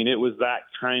 20. I mean, it was that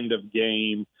kind of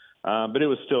game, but it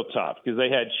was still tough because they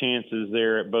had chances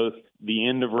there at both the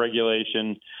end of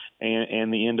regulation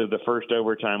and the end of the first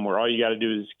overtime where all you got to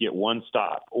do is get one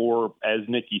stop or, as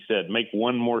Nikki said, make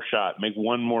one more shot, make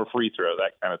one more free throw,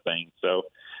 that kind of thing. So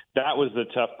that was the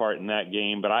tough part in that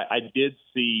game. But I did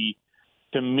see,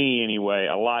 to me anyway,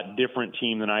 a lot different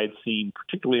team than I had seen,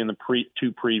 particularly in the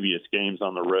two previous games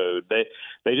on the road.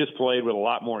 They just played with a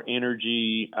lot more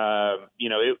energy.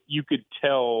 You could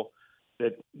tell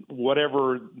that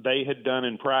whatever they had done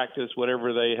in practice,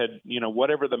 whatever they had,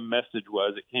 whatever the message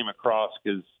was, it came across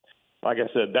because, like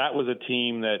I said, that was a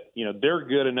team that, they're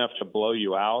good enough to blow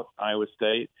you out, Iowa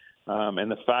State.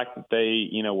 And the fact that they,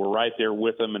 were right there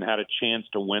with them and had a chance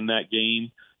to win that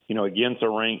game, against a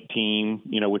ranked team,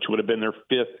 which would have been their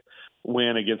fifth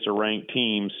win against a ranked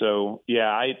team. So, yeah,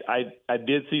 I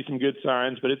did see some good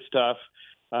signs, but it's tough.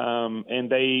 And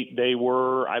they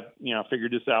were, I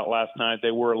figured this out last night,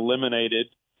 they were eliminated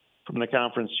from the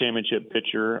conference championship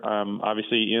picture.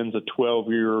 Obviously ends a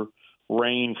 12-year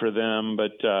reign for them,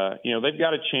 but, they've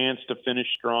got a chance to finish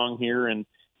strong here and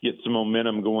get some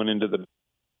momentum going into the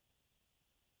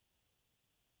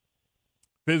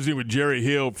Visiting with Jerry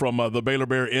Hill from the Baylor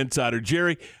Bear Insider.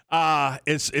 Jerry,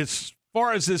 as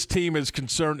far as this team is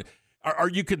concerned, are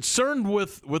you concerned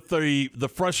with the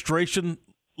frustration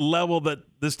level that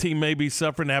this team may be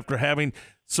suffering after having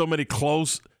so many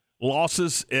close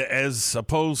losses as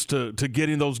opposed to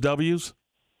getting those W's?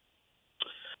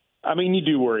 I mean, you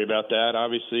do worry about that,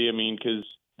 obviously. I mean, because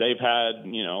they've had,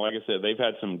 like I said, they've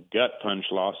had some gut punch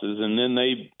losses, and then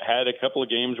they had a couple of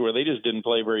games where they just didn't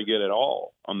play very good at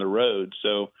all on the road.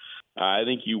 So I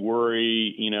think you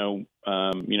worry,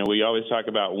 we always talk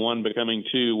about one becoming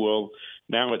two. Well,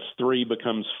 now it's three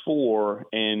becomes four,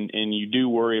 and you do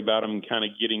worry about them kind of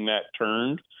getting that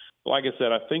turned. Like I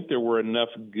said, I think there were enough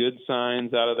good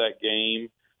signs out of that game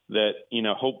that,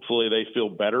 hopefully they feel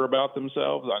better about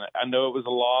themselves. I know it was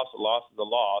a loss. A loss is a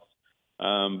loss.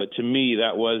 But to me,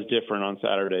 that was different on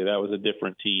Saturday. That was a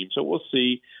different team. So we'll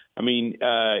see. I mean,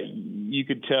 you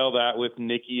could tell that with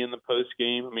Nikki in the post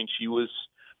game. I mean, she was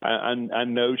I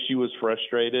know she was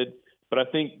frustrated, but I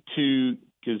think too,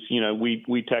 because,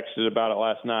 we texted about it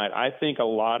last night. I think a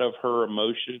lot of her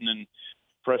emotion and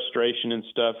frustration and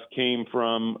stuff came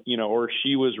from, or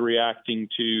she was reacting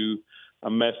to a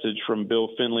message from Bill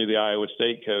Finley, the Iowa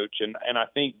State coach. And I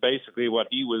think basically what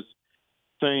he was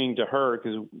saying to her,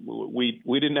 because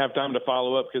we didn't have time to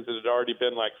follow up because it had already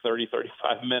been like 30,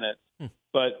 35 minutes.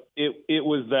 But it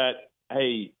was that,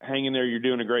 hey, hang in there, you're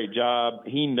doing a great job.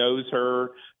 He knows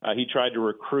her. He tried to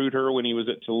recruit her when he was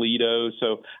at Toledo.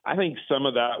 So I think some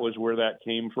of that was where that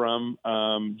came from,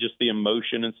 just the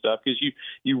emotion and stuff, because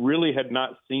you really had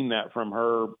not seen that from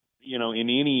her, in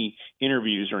any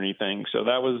interviews or anything. So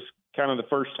that was kind of the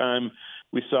first time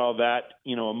we saw that,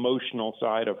 emotional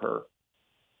side of her.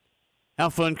 How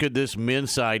fun could this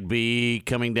men's side be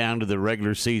coming down to the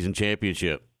regular season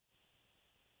championship?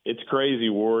 It's crazy,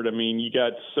 Ward. I mean, you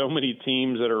got so many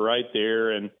teams that are right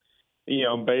there, and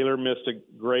Baylor missed a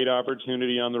great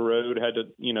opportunity on the road, had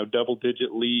to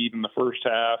double-digit lead in the first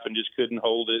half and just couldn't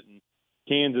hold it. And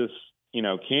Kansas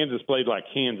played like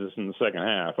Kansas in the second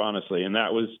half, honestly, and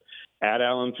that was at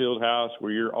Allen Fieldhouse,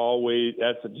 where you're always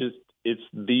it's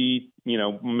the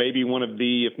maybe one of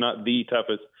the, if not the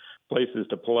toughest places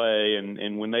to play,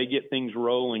 and when they get things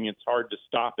rolling, it's hard to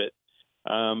stop it.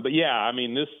 But yeah, I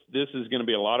mean, this is going to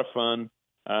be a lot of fun.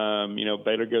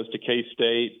 Baylor goes to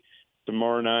K-State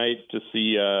tomorrow night to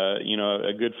see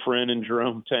a good friend in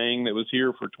Jerome Tang that was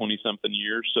here for 20-something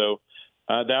years. So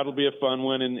that'll be a fun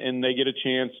one, and they get a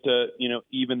chance to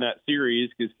even that series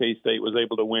because K-State was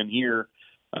able to win here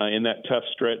in that tough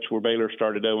stretch where Baylor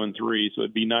started 0-3. So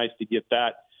it'd be nice to get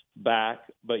that back.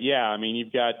 But yeah, I mean,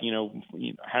 you've got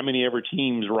how many ever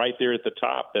teams right there at the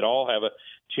top that all have a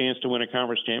chance to win a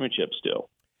conference championship still.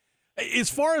 As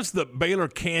far as the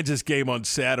Baylor-Kansas game on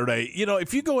Saturday,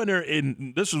 if you go in there,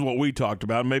 and this is what we talked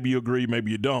about, maybe you agree,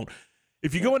 maybe you don't.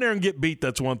 If you go in there and get beat,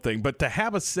 that's one thing. But to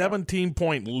have a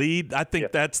 17-point lead, I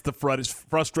think that's the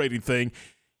frustrating thing,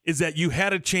 is that you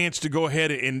had a chance to go ahead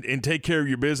and take care of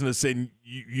your business, and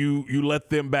you let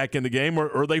them back in the game,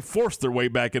 or they forced their way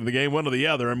back into the game, one or the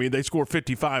other. I mean, they scored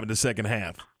 55 in the second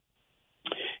half.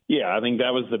 Yeah, I think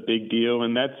that was the big deal,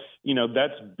 and that's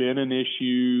been an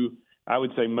issue. I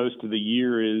would say most of the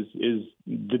year is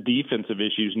the defensive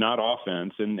issues, not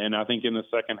offense. And I think in the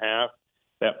second half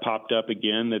that popped up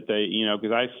again, that they,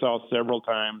 because I saw several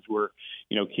times where,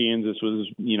 Kansas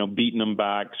was, beating them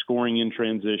back, scoring in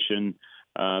transition,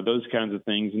 those kinds of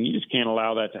things. And you just can't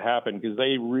allow that to happen, because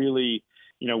they really,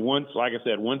 once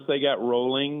they got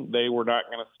rolling, they were not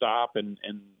going to stop. And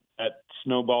that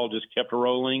snowball just kept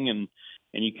rolling, and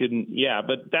you couldn't,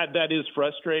 but that is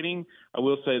frustrating. I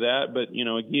will say that, but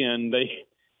again,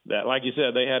 like you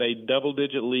said, they had a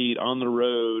double-digit lead on the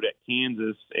road at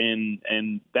Kansas,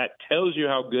 and that tells you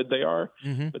how good they are.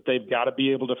 Mm-hmm. But they've got to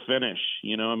be able to finish.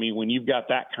 When you've got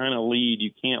that kind of lead,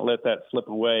 you can't let that slip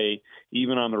away,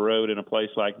 even on the road in a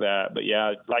place like that. But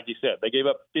yeah, like you said, they gave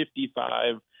up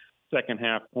 55 second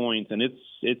half points, and it's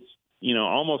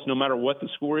almost no matter what the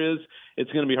score is,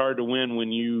 it's going to be hard to win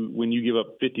when you give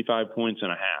up 55 points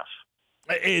and a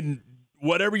half. And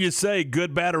whatever you say,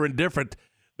 good, bad, or indifferent,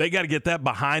 they got to get that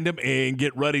behind them and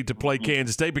get ready to play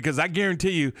Kansas State, because I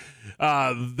guarantee you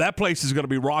that place is going to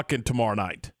be rocking tomorrow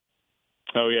night.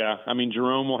 Oh yeah,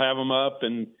 Jerome will have them up,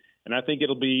 and I think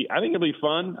it'll be fun. I think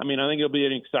it'll be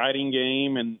an exciting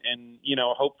game, and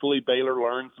hopefully Baylor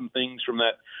learned some things from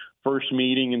that first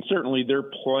meeting, and certainly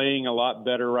they're playing a lot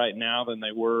better right now than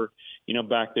they were,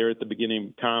 back there at the beginning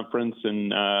of the conference.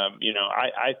 And,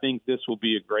 I think this will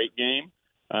be a great game,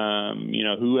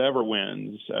 whoever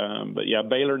wins. But yeah,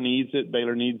 Baylor needs it.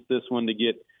 Baylor needs this one to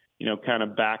get, kind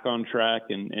of back on track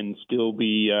and still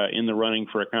be in the running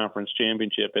for a conference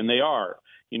championship. And they are,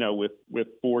 with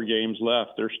 4 games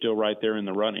left, they're still right there in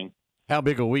the running. How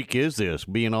big a week is this,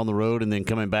 being on the road and then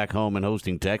coming back home and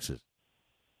hosting Texas?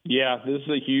 Yeah, this is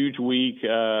a huge week.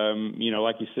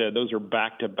 Like you said, those are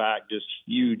back-to-back, just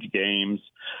huge games.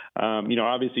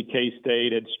 Obviously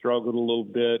K-State had struggled a little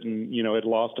bit and, had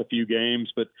lost a few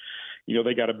games, but,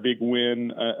 they got a big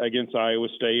win against Iowa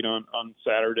State on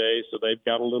Saturday. So they've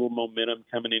got a little momentum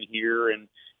coming in here. And,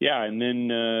 and then,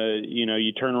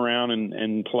 you turn around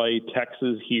and play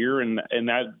Texas here, and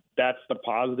that's the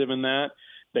positive in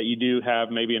that you do have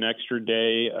maybe an extra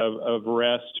day of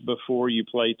rest before you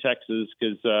play Texas,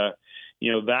 because,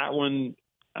 that one,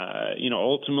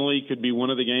 ultimately could be one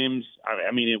of the games.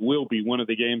 It will be one of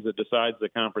the games that decides the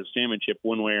conference championship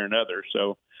one way or another.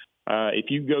 So if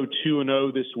you go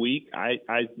 2-0 this week, I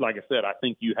like I said, I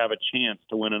think you have a chance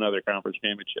to win another conference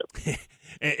championship.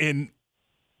 and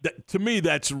to me,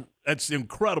 that's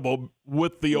incredible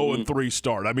with the 0-3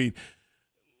 start.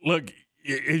 Look,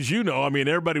 as you know,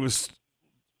 everybody was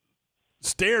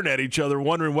staring at each other,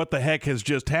 wondering what the heck has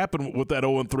just happened with that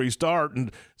 0-3 start.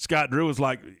 And Scott Drew was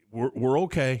like, "We're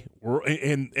okay."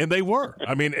 And they were.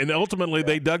 And ultimately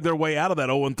they dug their way out of that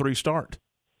 0-3 start.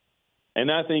 And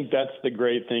I think that's the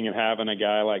great thing of having a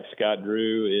guy like Scott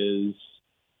Drew is,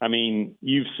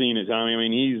 you've seen it, Tommy.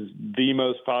 He's the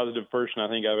most positive person I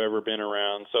think I've ever been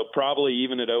around. So probably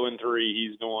even at 0-3,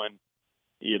 he's going,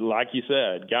 like you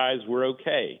said, guys, we're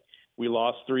okay. We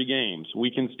lost 3 games. We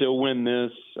can still win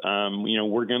this.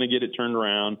 We're going to get it turned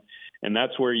around. And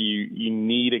that's where you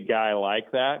need a guy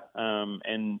like that.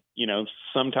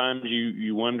 Sometimes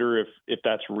you wonder if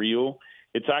that's real.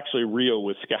 It's actually real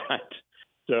with Scott.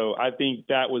 So I think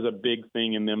that was a big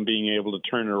thing in them being able to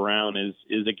turn it around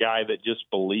is a guy that just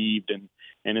believed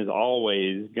and is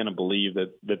always going to believe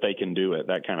that they can do it,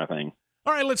 that kind of thing.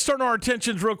 All right, let's turn our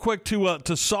attentions real quick to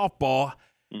softball.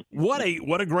 What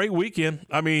a great weekend.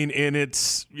 And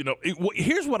it's,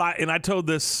 here's what I told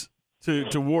this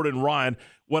to Ward and Ryan.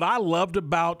 What I loved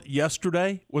about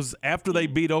yesterday was after they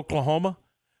beat Oklahoma,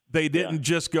 they didn't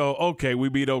just go, okay, we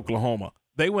beat Oklahoma.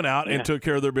 They went out and took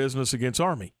care of their business against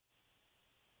Army.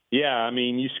 Yeah,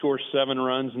 you score 7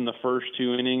 runs in the first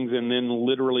 2 innings, and then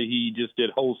literally he just did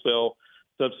wholesale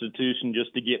substitution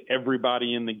just to get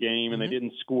everybody in the game, and they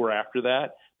didn't score after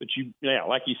that. But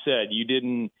like you said, you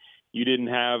didn't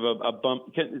have a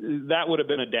bump. That would have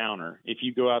been a downer if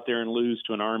you go out there and lose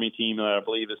to an Army team that I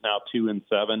believe is now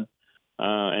 2-7,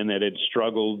 and that had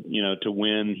struggled, to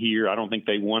win here. I don't think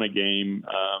they won a game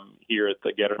here at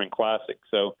the Getterman Classic.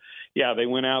 So, yeah, they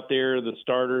went out there. The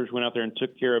starters went out there and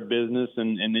took care of business,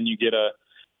 and then you get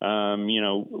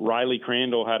Riley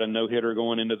Crandall had a no-hitter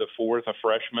going into the 4th, a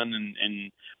freshman,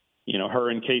 and her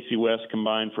and Casey West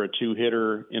combined for a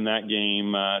 2-hitter in that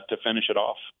game to finish it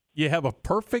off. You have a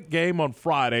perfect game on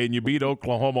Friday, and you beat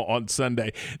Oklahoma on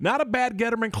Sunday. Not a bad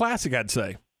Getterman Classic, I'd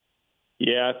say.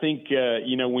 Yeah, I think,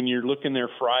 when you're looking there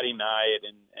Friday night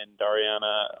and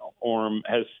Dariana Orm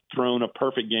has thrown a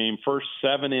perfect game, first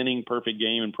 7-inning perfect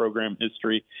game in program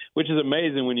history, which is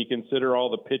amazing when you consider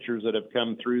all the pitchers that have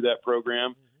come through that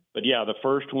program. But, yeah, the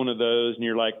first one of those, and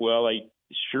you're like, well,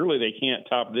 surely they can't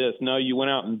top this. No, you went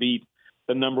out and beat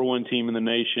the number one team in the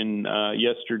nation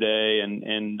yesterday,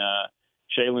 and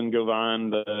Shaylin Govan,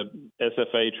 the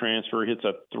SFA transfer, hits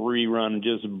a 3-run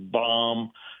just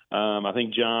bomb. I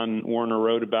think John Warner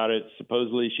wrote about it.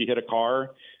 Supposedly she hit a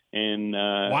car. And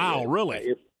wow,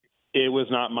 really? It was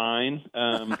not mine,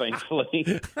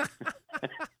 thankfully.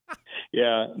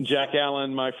 Yeah, Jack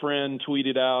Allen, my friend,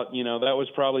 tweeted out, that was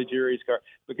probably Jerry's car.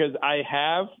 Because I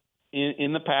have,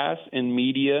 in the past, in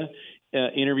media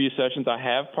interview sessions, I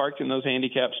have parked in those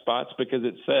handicap spots because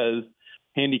it says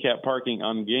handicap parking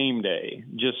on game day,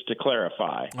 just to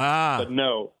clarify. But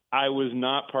no, I was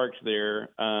not parked there.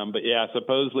 But yeah,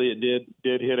 supposedly it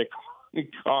did hit a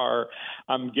car.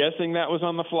 I'm guessing that was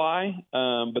on the fly.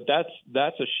 But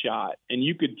that's a shot, and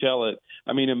you could tell it.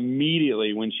 I mean,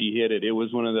 immediately when she hit it, it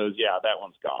was one of those. Yeah, that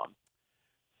one's gone.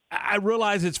 I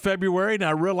realize it's February, and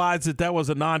I realize that was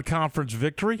a non-conference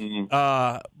victory.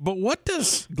 Mm-hmm. But what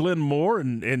does Glenn Moore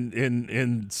and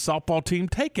softball team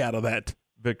take out of that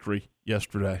victory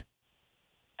yesterday?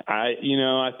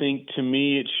 I think to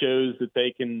me it shows that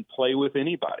they can play with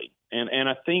anybody. And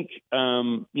I think,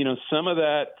 some of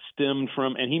that stemmed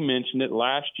from, and he mentioned it,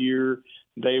 last year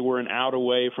they were an out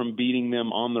away from beating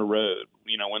them on the road,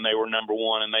 when they were number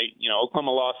one. And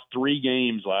Oklahoma lost 3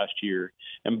 games last year,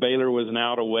 and Baylor was an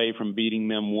out away from beating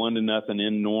them 1-0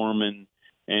 in Norman.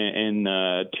 And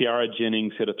Tiara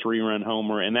Jennings hit a 3-run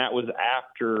homer. And that was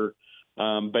after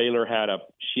Baylor had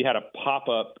a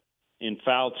pop-up in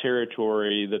foul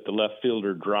territory that the left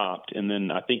fielder dropped. And then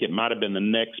I think it might have been the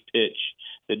next pitch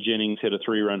that Jennings hit a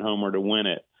 3-run homer to win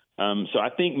it. So I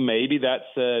think maybe that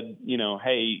said,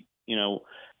 hey,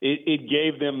 it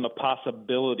gave them the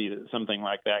possibility that something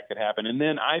like that could happen. And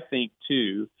then I think,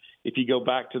 too, if you go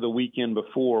back to the weekend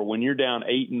before, when you're down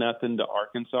 8-0 to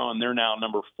Arkansas, and they're now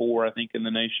number 4, I think, in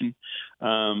the nation,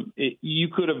 you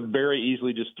could have very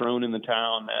easily just thrown in the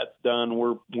towel. And that's done.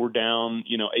 We're down,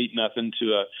 8-0 to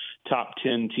a top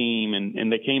 10 team,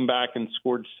 and they came back and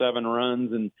scored 7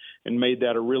 runs and made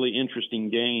that a really interesting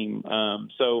game.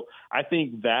 So I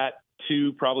think that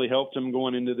too probably helped them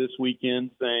going into this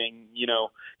weekend, saying,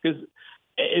 because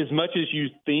as much as you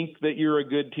think that you're a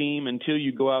good team, until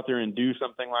you go out there and do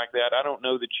something like that, I don't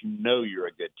know that you're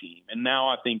a good team. And now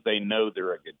I think they know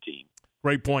they're a good team.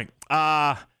 Great point.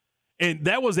 And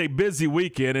that was a busy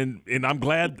weekend, and I'm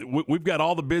glad we've got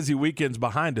all the busy weekends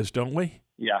behind us, don't we?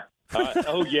 Yeah.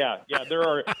 Yeah.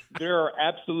 There are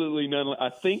absolutely none. I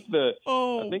think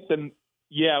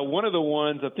one of the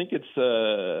ones, I think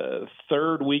it's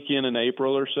third weekend in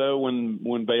April or so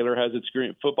when Baylor has its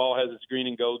football has its green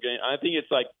and gold game. I think it's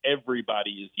like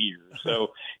everybody is here. So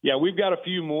yeah, we've got a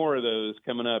few more of those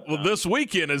coming up. Well, this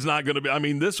weekend is not going to be. I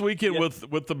mean, this weekend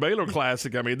with the Baylor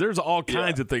Classic. I mean, there's all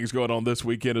kinds of things going on this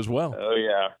weekend as well. Oh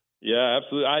yeah,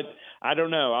 absolutely. I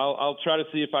don't know. I'll try to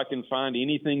see if I can find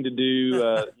anything to do.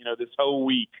 This whole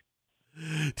week.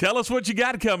 Tell us what you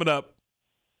got coming up.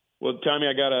 Well, Tommy,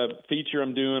 I got a feature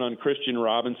I'm doing on Christian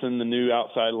Robinson, the new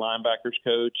outside linebackers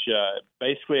coach.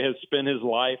 Basically has spent his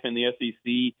life in the SEC.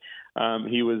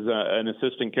 He was an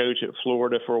assistant coach at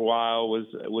Florida for a while,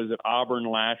 was at Auburn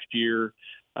last year,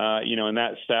 and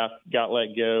that staff got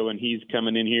let go, and he's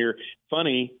coming in here.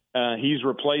 Funny, he's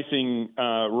replacing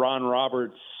Ron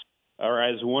Roberts, or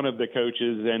as one of the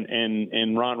coaches,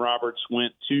 and Ron Roberts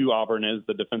went to Auburn as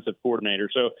the defensive coordinator.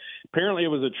 So apparently it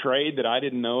was a trade that I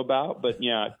didn't know about. But,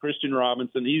 yeah, Christian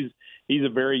Robinson, he's a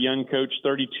very young coach,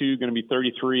 32, going to be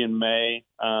 33 in May.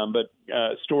 But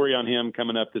story on him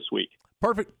coming up this week.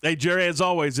 Perfect. Hey, Jerry, as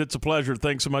always, it's a pleasure.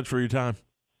 Thanks so much for your time.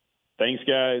 Thanks,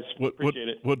 guys. Appreciate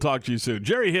it. We'll talk to you soon.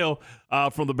 Jerry Hill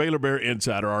from the Baylor Bear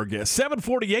Insider, our guest.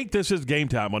 7:48, this is Game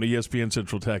Time on ESPN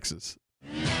Central Texas.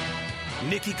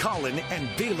 Nikki Collin and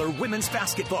Baylor women's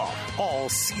basketball all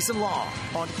season long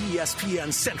on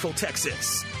ESPN Central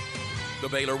Texas. The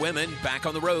Baylor women back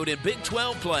on the road in Big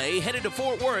 12 play, headed to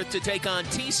Fort Worth to take on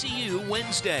TCU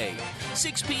Wednesday.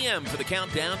 6 p.m. for the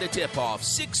countdown to tip-off.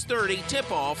 6:30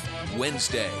 tip-off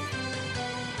Wednesday.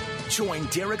 Join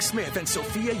Derek Smith and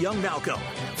Sophia Young-Malcolm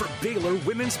for Baylor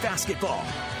women's basketball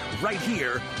right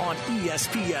here on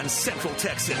ESPN Central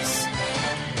Texas.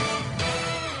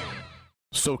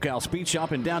 SoCal Speed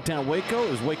Shop in downtown Waco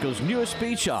is Waco's newest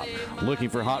speed shop. Looking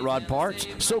for hot rod parts?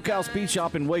 SoCal Speed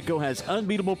Shop in Waco has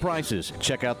unbeatable prices.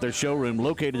 Check out their showroom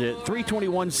located at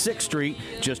 321 6th Street,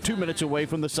 just 2 minutes away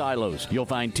from the silos. You'll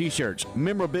find t-shirts,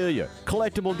 memorabilia,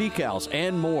 collectible decals,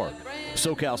 and more.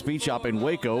 SoCal Speed Shop in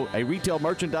Waco, a retail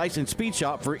merchandise and speed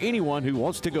shop for anyone who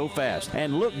wants to go fast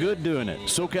and look good doing it.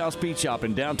 SoCal Speed Shop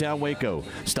in downtown Waco.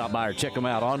 Stop by or check them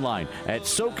out online at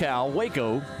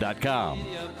SoCalWaco.com.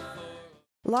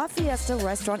 La Fiesta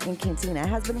Restaurant and Cantina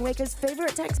has been Waco's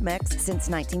favorite Tex-Mex since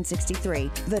 1963.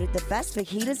 Voted the best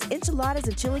fajitas, enchiladas,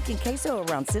 and chili con queso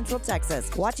around Central Texas.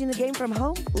 Watching the game from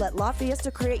home? Let La Fiesta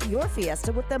create your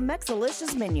fiesta with the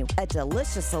Mexalicious menu, a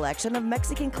delicious selection of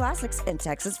Mexican classics and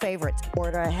Texas favorites.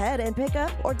 Order ahead and pick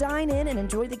up, or dine in and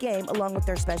enjoy the game along with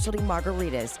their specialty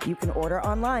margaritas. You can order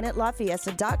online at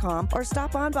LaFiesta.com or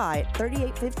stop on by at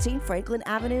 3815 Franklin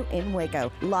Avenue in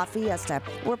Waco. La Fiesta,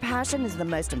 where passion is the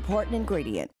most important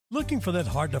ingredient. Looking for that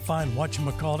hard-to-find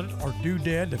whatchamacallit or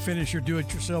doodad to finish your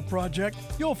do-it-yourself project?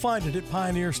 You'll find it at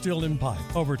Pioneer Steel and Pipe.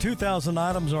 Over 2,000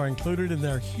 items are included in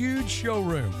their huge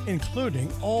showroom, including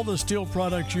all the steel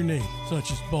products you need, such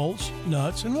as bolts,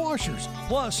 nuts, and washers.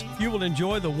 Plus, you will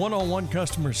enjoy the one-on-one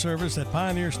customer service that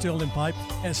Pioneer Steel and Pipe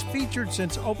has featured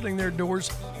since opening their doors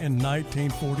in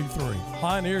 1943.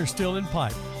 Pioneer Steel and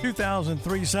Pipe,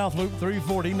 2003 South Loop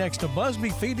 340 next to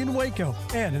Busby Feed in Waco,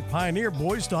 and at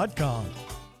pioneerboys.com.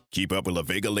 Keep up with La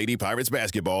Vega Lady Pirates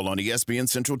basketball on ESPN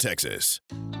Central Texas.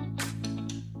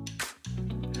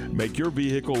 Make your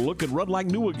vehicle look and run like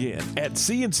new again at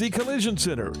CNC Collision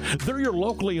Center. They're your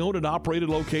locally owned and operated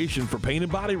location for paint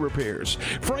and body repairs,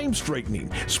 frame straightening,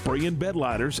 spray and bed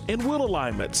liners, and wheel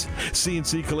alignments.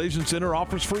 CNC Collision Center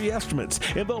offers free estimates,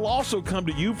 and they'll also come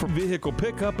to you for vehicle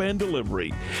pickup and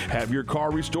delivery. Have your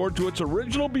car restored to its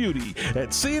original beauty at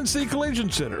CNC Collision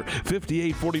Center,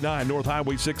 5849 North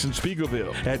Highway 6 in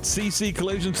Spiegelville, at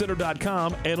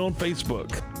cccollisioncenter.com and on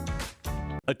Facebook.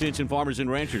 Attention farmers and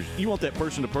ranchers, you want that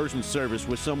person-to-person service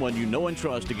with someone you know and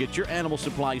trust to get your animal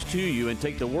supplies to you and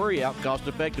take the worry out cost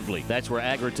effectively. That's where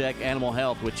Agritech Animal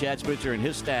Health with Chad Spitzer and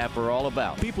his staff are all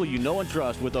about. People you know and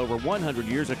trust with over 100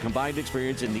 years of combined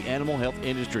experience in the animal health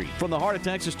industry. From the heart of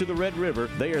Texas to the Red River,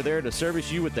 they are there to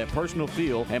service you with that personal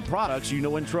feel and products you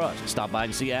know and trust. Stop by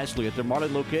and see Ashley at their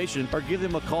Marlin location or give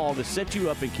them a call to set you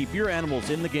up and keep your animals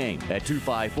in the game at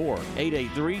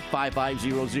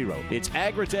 254-883-5500. It's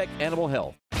Agritech Animal Health.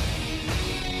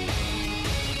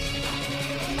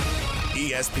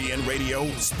 ESPN Radio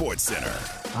Sports Center.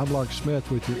 I'm Lark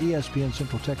Smith with your ESPN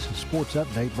Central Texas Sports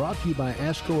Update, brought to you by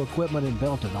ASCO Equipment in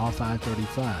Belton off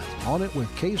I-35. On it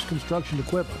with Case Construction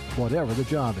Equipment, whatever the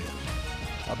job is.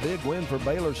 A big win for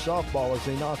Baylor softball as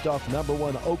they knocked off number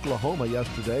 1 Oklahoma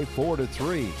yesterday,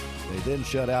 4-3. They then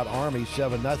shut out Army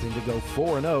 7-0 to go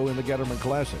 4-0 in the Getterman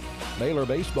Classic. Baylor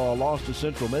baseball lost to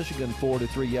Central Michigan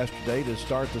 4-3 yesterday to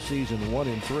start the season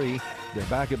 1-3. They're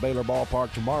back at Baylor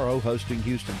Ballpark tomorrow hosting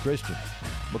Houston Christian.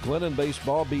 McLennan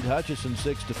baseball beat Hutchinson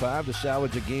 6-5 to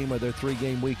salvage a game of their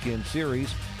 3-game weekend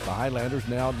series. The Highlanders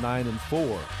now 9-4.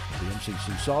 The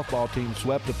MCC softball team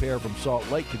swept a pair from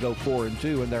Salt Lake to go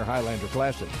 4-2 in their Highlander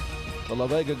Classic. The La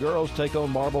Vega girls take on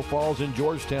Marble Falls in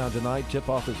Georgetown tonight.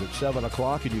 Tip-off is at 7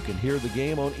 o'clock, and you can hear the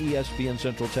game on ESPN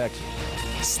Central Texas.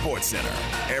 Sports Center,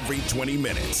 every 20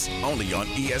 minutes, only on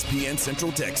ESPN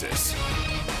Central Texas.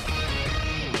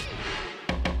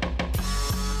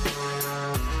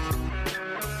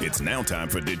 It's now time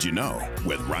for Did You Know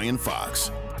with Ryan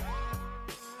Fox.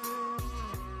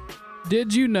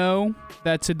 Did you know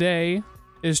that today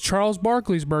is Charles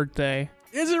Barkley's birthday?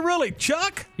 Is it really,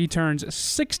 Chuck? He turns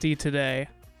 60 today.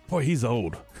 Boy, he's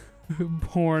old.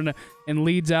 Born in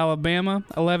Leeds, Alabama,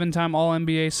 11-time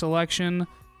All-NBA selection,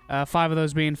 5 of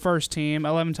those being first team,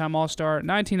 11-time All-Star,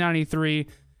 1993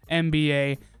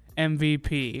 NBA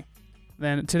MVP.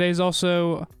 Then today's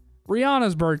also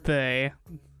Rihanna's birthday.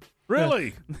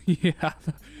 Really? Yeah.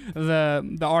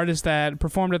 The artist that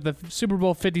performed at the Super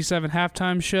Bowl 57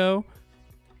 halftime show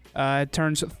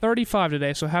turns 35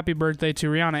 today, so happy birthday to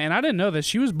Rihanna. And I didn't know this.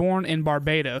 She was born in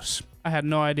Barbados. I had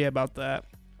no idea about that.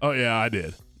 Oh, yeah, I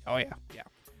did. Oh, yeah.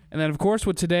 And then, of course,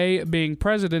 with today being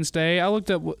President's Day, I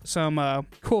looked up some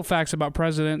cool facts about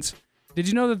presidents. Did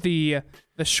you know that the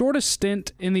shortest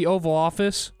stint in the Oval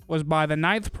Office was by the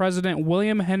 9th President,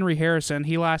 William Henry Harrison?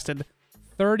 He lasted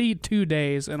 32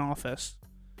 days in office.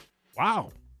 Wow.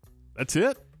 That's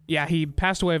it? Yeah, he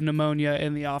passed away of pneumonia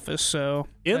in the office, so...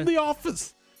 In the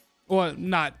office? Well,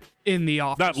 not in the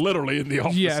office. Not literally in the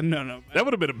office. Yeah, no. That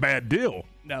would have been a bad deal.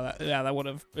 No, that would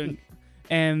have been...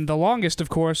 And the longest, of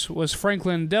course, was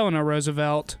Franklin Delano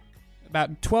Roosevelt.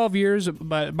 About 12 years,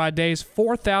 but by days,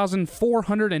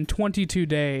 4,422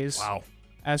 days. Wow.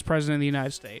 as president of the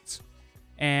United States.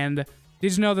 And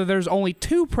did you know that there's only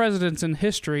 2 presidents in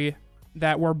history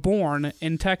that were born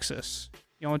in Texas?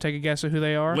 You want to take a guess at who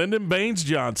they are? Lyndon Baines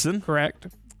Johnson. Correct.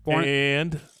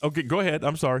 Okay, go ahead.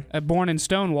 I'm sorry. Born in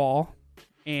Stonewall.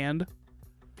 And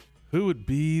who would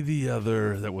be the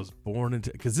other that was born in?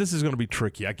 Because this is going to be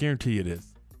tricky. I guarantee it is.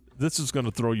 This is going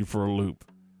to throw you for a loop.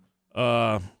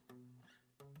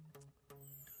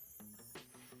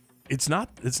 It's not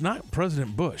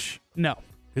President Bush. No,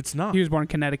 it's not. He was born in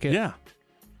Connecticut. Yeah.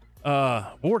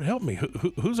 Ward, help me.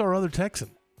 Who's our other Texan?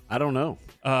 I don't know.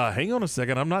 Hang on a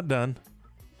second. I'm not done.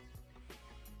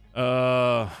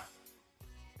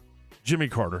 Jimmy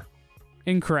Carter.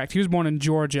 Incorrect. He was born in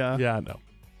Georgia. Yeah, I know.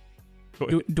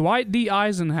 Dwight D.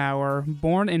 Eisenhower,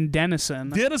 born in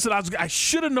Denison. I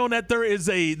should have known that there's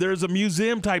a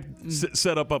museum type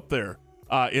setup up there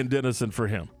in Denison for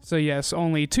him. So yes,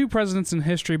 only 2 presidents in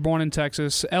history born in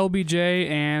Texas: LBJ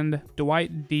and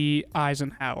Dwight D.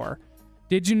 Eisenhower.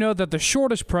 Did you know that the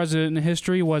shortest president in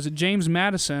history was James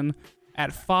Madison at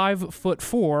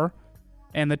 5'4",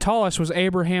 and the tallest was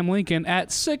Abraham Lincoln at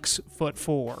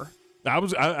 6'4"?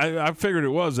 I figured it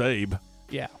was Abe.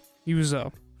 Yeah, he was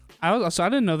I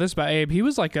didn't know this about Abe. He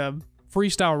was like a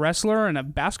freestyle wrestler and a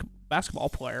basketball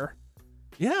player.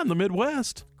 Yeah, in the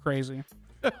Midwest. Crazy.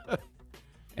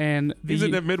 And he's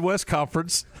in the Midwest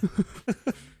Conference.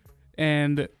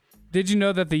 And did you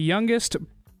know that the youngest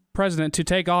president to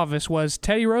take office was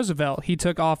Teddy Roosevelt? He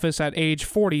took office at age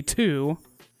 42.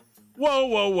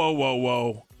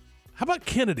 Whoa. How about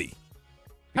Kennedy?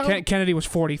 Kennedy was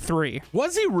 43.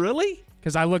 Was he really?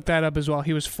 Because I looked that up as well.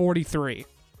 He was 43.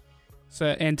 So,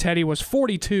 and Teddy was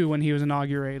 42 when he was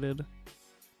inaugurated.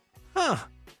 Huh.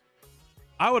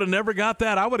 I would have never got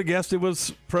that. I would have guessed it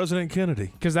was President Kennedy.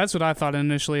 Because that's what I thought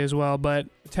initially as well. But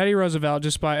Teddy Roosevelt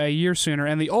just by a year sooner.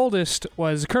 And the oldest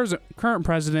was current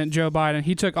President Joe Biden.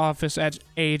 He took office at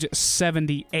age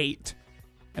 78.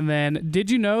 And then,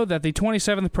 did you know that the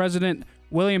 27th President,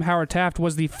 William Howard Taft,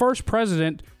 was the first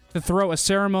president to throw a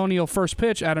ceremonial first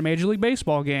pitch at a Major League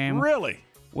Baseball game? Really?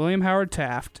 William Howard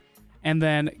Taft. And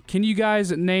then, can you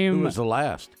guys name... Who was the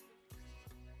last?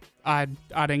 I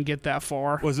didn't get that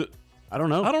far. Was it... I don't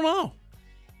know. I don't know.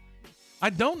 I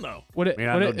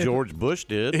know George Bush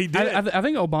did. He did. I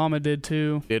think Obama did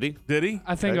too. Did he? Did he?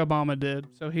 I think Obama did.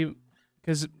 So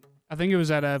because I think it was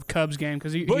at a Cubs game.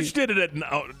 Because Bush did it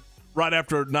right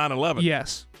after 9/11.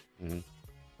 Yes. Mm-hmm.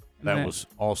 That was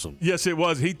awesome. Yes, it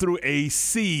was. He threw a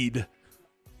seed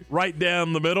right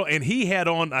down the middle, and he had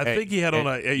on. I think he had on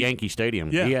a Yankee Stadium.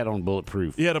 Yeah. He had on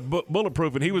bulletproof. He had a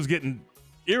bulletproof, and he was getting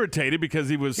irritated because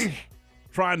he was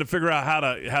trying to figure out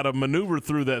how to maneuver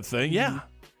through that thing. Yeah.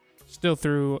 Still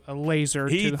threw a laser.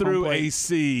 He to the threw home plate. a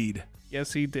seed.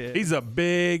 Yes, he did. He's a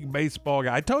big baseball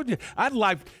guy. I told you, I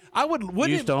would.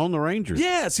 He used to own the Rangers.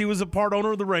 Yes, he was a part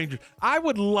owner of the Rangers. I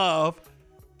would love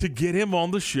to get him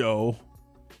on the show.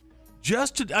 I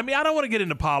don't want to get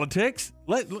into politics.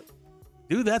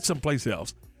 Do that someplace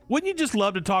else. Wouldn't you just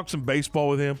love to talk some baseball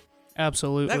with him?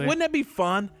 Absolutely. Wouldn't that be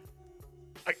fun?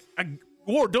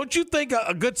 Or don't you think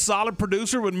a good solid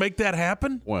producer would make that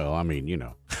happen? Well, I mean, you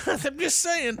know. I'm just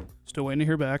saying. Still waiting to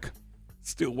hear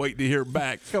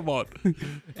back. Come on.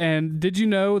 And did you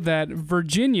know that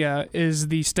Virginia is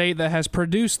the state that has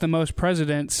produced the most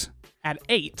presidents at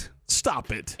 8?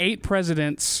 Stop it. 8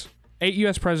 presidents, 8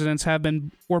 U.S. presidents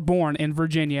were born in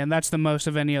Virginia, and that's the most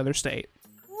of any other state.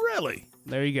 Really?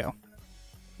 There you go.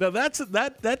 Now that's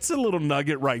a little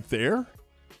nugget right there.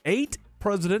 8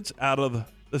 presidents out of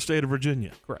the state of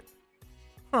Virginia. Correct.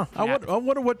 Huh. I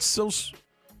wonder what's so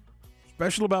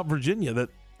special about Virginia that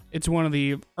it's one of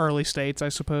the early states, I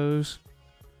suppose.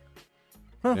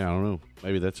 Huh. Yeah, I don't know.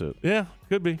 Maybe that's it. Yeah,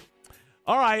 could be.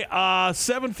 All right,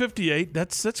 7:58.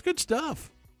 That's good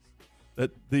stuff.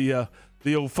 That the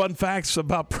old fun facts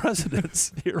about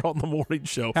presidents here on the morning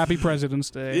show. Happy President's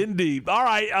Day. Indeed. All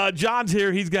right, John's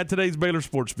here. He's got today's Baylor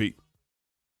Sports Beat.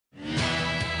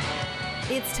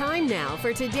 It's time now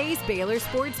for today's Baylor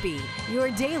Sports Beat, your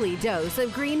daily dose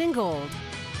of green and gold.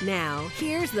 Now,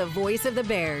 here's the voice of the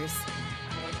Bears.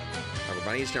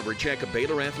 Everybody, it's time for a check of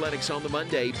Baylor Athletics on the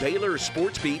Monday Baylor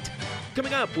Sports Beat.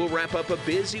 Coming up, we'll wrap up a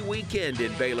busy weekend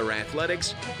in Baylor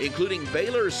Athletics, including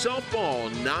Baylor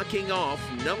softball knocking off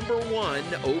number 1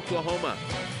 Oklahoma.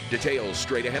 Details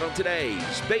straight ahead on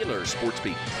today's Baylor Sports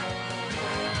Beat.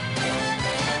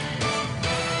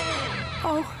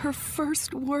 Oh, her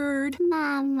first word.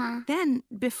 Mama. Then,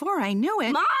 before I knew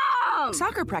it... Mom!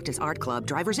 Soccer practice, art club,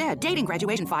 driver's ed, dating,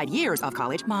 graduation, 5 years of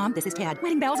college. Mom, this is Ted.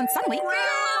 Wedding bells, and suddenly...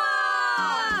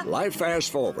 Life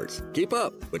fast forwards. Keep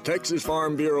up with Texas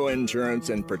Farm Bureau insurance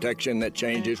and protection that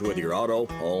changes with your auto,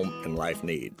 home, and life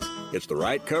needs. It's the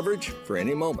right coverage for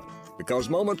any moment, because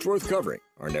moments worth covering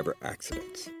are never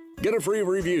accidents. Get a free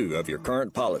review of your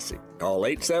current policy. Call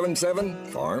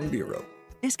 877-FARM Bureau.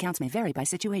 Discounts may vary by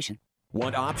situation.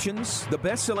 Want options? The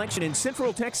best selection in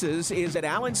Central Texas is at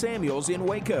Allen Samuels in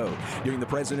Waco. During the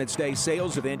President's Day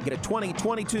sales event, get a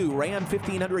 2022 Ram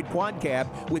 1500 Quad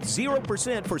Cab with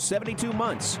 0% for 72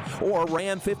 months, or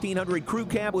Ram 1500 Crew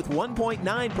Cab with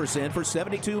 1.9% for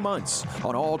 72 months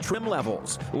on all trim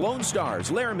levels, Lone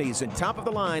Stars, Laramies, and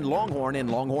top-of-the-line Longhorn and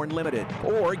Longhorn Limited.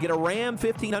 Or get a Ram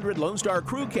 1500 Lone Star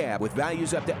Crew Cab with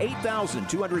values up to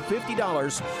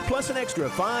 $8,250 plus an extra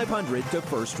 $500 to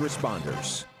first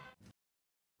responders.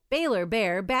 Baylor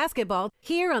Bear Basketball,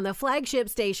 here on the flagship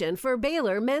station for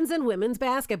Baylor men's and women's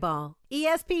basketball,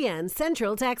 ESPN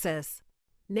Central Texas.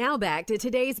 Now back to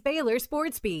today's Baylor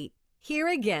Sports Beat. Here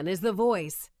again is the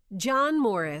voice, John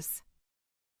Morris.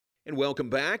 And welcome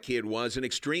back. It was an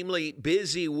extremely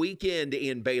busy weekend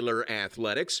in Baylor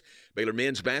athletics. Baylor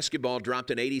men's basketball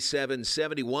dropped an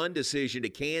 87-71 decision to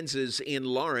Kansas in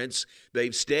Lawrence.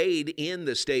 They've stayed in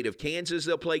the state of Kansas.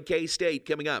 They'll play K-State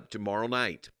coming up tomorrow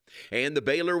night. And the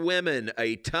Baylor women,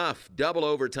 a tough double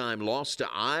overtime loss to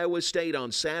Iowa State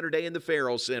on Saturday in the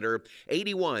Farrell Center,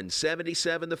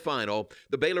 81-77 the final.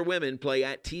 The Baylor women play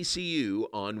at TCU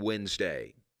on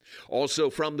Wednesday. Also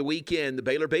from the weekend, the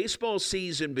Baylor baseball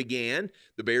season began.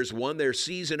 The Bears won their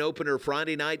season opener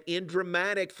Friday night in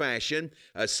dramatic fashion,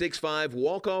 a 6-5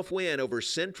 walk-off win over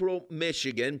Central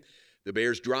Michigan. The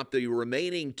Bears dropped the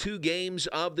remaining two games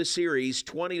of the series,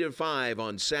 20-5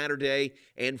 on Saturday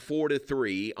and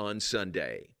 4-3 on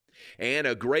Sunday. And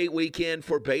a great weekend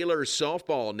for Baylor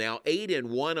softball, now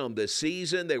 8-1 on the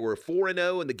season. They were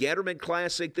 4-0 in the Getterman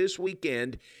Classic this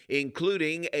weekend,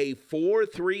 including a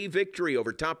 4-3 victory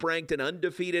over top-ranked and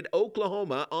undefeated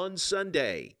Oklahoma on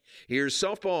Sunday. Here's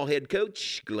softball head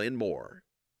coach Glenn Moore.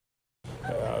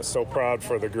 So proud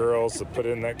for the girls to put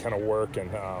in that kind of work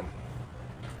and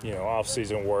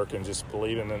off-season work and just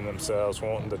believing in themselves,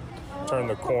 wanting to turn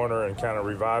the corner and kind of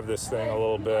revive this thing a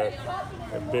little bit.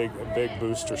 A big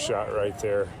booster shot right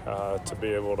there to be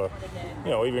able to,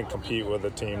 even compete with a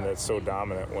team that's so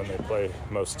dominant when they play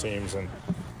most teams. And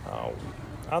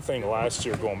I think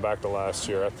going back to last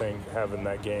year, I think having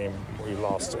that game we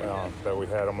lost, that we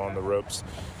had them on the ropes,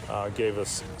 gave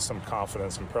us some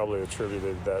confidence and probably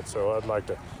attributed that. So I'd like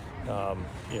to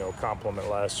compliment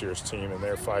last year's team and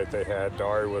their fight they had.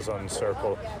 Dari was on the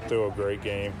circle, threw a great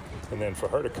game, and then for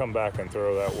her to come back and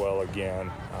throw that well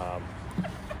again.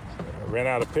 Ran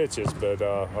out of pitches, but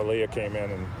Aaliyah came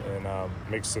in and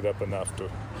mixed it up enough to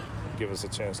give us a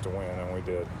chance to win, and we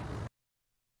did.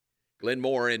 Glenn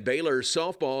Moore and Baylor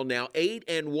softball now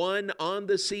 8-1 on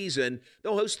the season.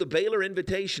 They'll host the Baylor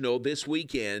Invitational this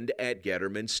weekend at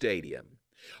Getterman Stadium.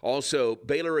 Also,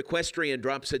 Baylor Equestrian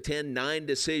drops a 10-9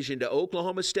 decision to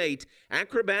Oklahoma State.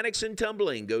 Acrobatics and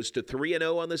tumbling goes to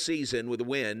 3-0 on the season with a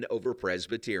win over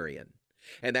Presbyterian.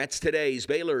 And that's today's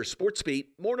Baylor Sports Beat.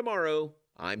 More tomorrow.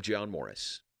 I'm John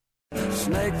Morris.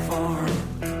 Snake Farm.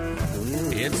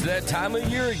 It's that time of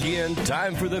year again.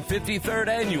 Time for the 53rd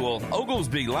annual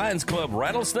Oglesby Lions Club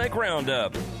Rattlesnake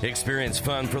Roundup. Experience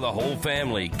fun for the whole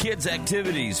family. Kids'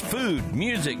 activities, food,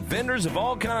 music, vendors of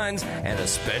all kinds, and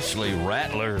especially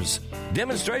rattlers.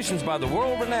 Demonstrations by the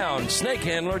world-renowned snake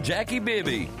handler Jackie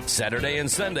Bibby. Saturday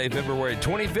and Sunday, February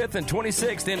 25th and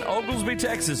 26th in Oglesby,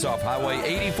 Texas, off Highway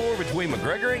 84 between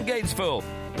McGregor and Gatesville.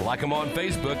 Like them on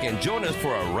Facebook and join us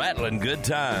for a rattling good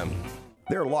time.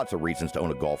 There are lots of reasons to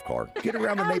own a golf car. Get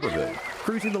around the neighborhood,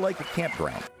 cruising the lake or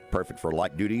campground. Perfect for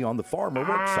light duty on the farm or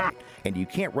work site. And you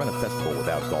can't run a festival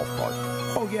without a golf cart.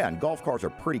 Oh yeah, and golf cars are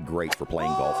pretty great for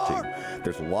playing golf too.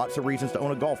 There's lots of reasons to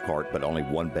own a golf cart, but only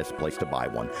one best place to buy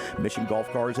one. Mission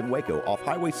Golf Cars in Waco off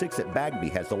Highway 6 at Bagby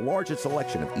has the largest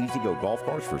selection of easy-go golf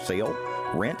cars for sale,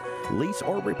 rent, lease,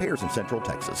 or repairs in Central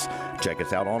Texas. Check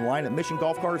us out online at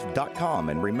missiongolfcars.com.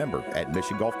 And remember, at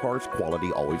Mission Golf Cars,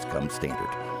 quality always comes standard.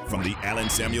 From the Allen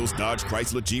Samuels Dodge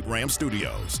Chrysler Jeep Ram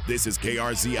Studios, this is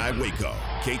KRZI Waco,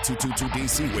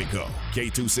 K222DC Waco,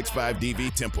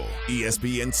 K265DV Temple,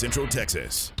 ESPN Central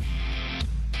Texas.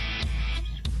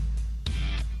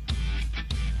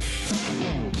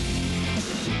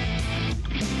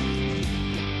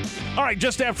 All right,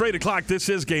 just after 8 o'clock, this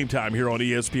is Game Time here on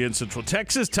ESPN Central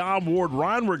Texas. Tom, Ward,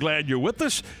 Ryan, we're glad you're with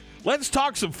us. Let's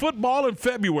talk some football in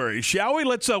February, shall we?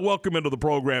 Let's welcome into the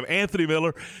program Anthony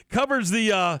Miller, covers the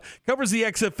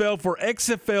XFL for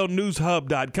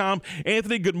XFLNewsHub.com.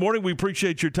 Anthony, good morning. We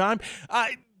appreciate your time.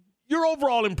 Your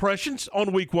overall impressions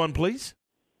on Week 1, please.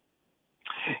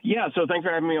 Yeah, so thanks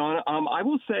for having me on. I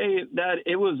will say that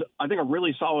it was, I think, a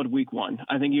really solid Week 1.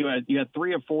 I think you had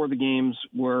 3 of 4 of the games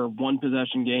were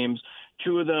one-possession games.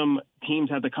 2 of them, teams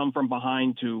had to come from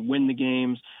behind to win the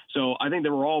games. So I think they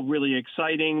were all really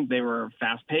exciting. They were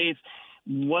fast-paced.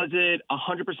 Was it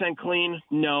 100% clean?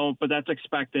 No, but that's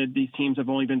expected. These teams have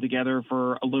only been together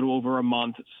for a little over a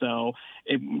month. So,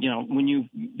 when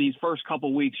these first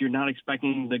couple weeks, you're not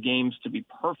expecting the games to be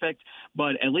perfect,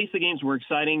 but at least the games were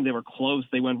exciting. They were close.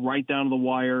 They went right down to the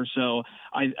wire. So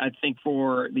I think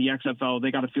for the XFL, they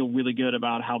got to feel really good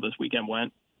about how this weekend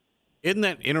went. Isn't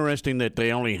that interesting that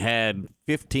they only had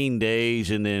 15 days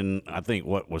and then I think,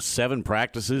 7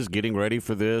 practices getting ready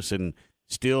for this, and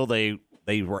still they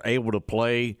were able to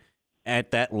play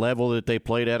at that level that they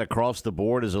played at across the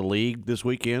board as a league this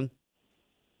weekend?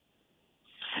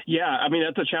 Yeah, I mean,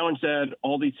 that's a challenge that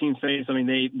all these teams face. I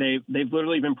mean, they've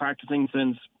literally been practicing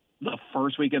since the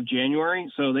first week of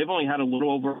January, so they've only had a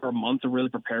little over a month to really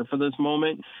prepare for this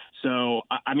moment. So,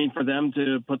 I mean, for them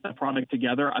to put that product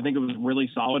together, I think it was really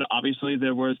solid. Obviously,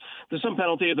 there's some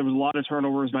penalty. There was a lot of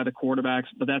turnovers by the quarterbacks,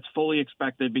 but that's fully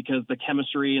expected because the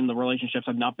chemistry and the relationships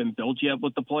have not been built yet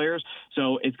with the players.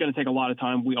 So it's going to take a lot of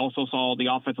time. We also saw the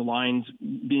offensive lines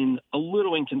being a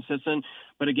little inconsistent,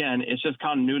 but again, it's just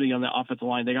continuity on the offensive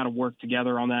line. They got to work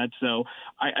together on that. So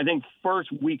I think first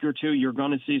week or two, you're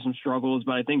going to see some struggles,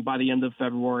 but I think by the end of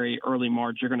February, early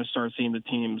March, you're going to start seeing the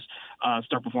teams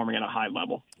start performing at a high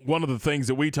level. One of the things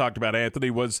that we talked about,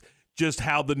 Anthony, was just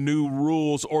how the new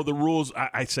rules, or the rules,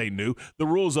 I say new, the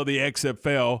rules of the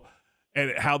XFL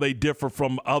and how they differ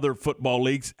from other football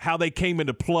leagues, how they came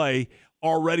into play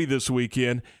already this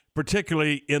weekend,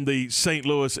 particularly in the St.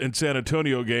 Louis and San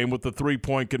Antonio game with the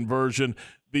 3-point conversion,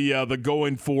 the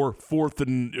going for fourth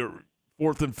and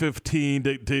 15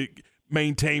 to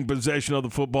maintain possession of the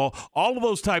football, all of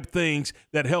those type things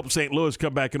that helped St. Louis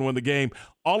come back and win the game,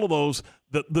 all of those,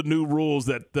 the new rules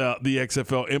that the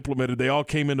XFL implemented, they all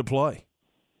came into play.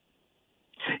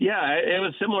 Yeah, it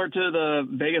was similar to the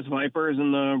Vegas Vipers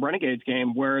and the Renegades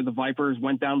game where the Vipers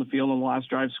went down the field on the last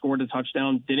drive, scored a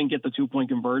touchdown, didn't get the 2-point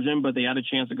conversion, but they had a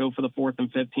chance to go for the 4th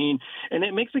and 15. And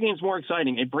it makes the games more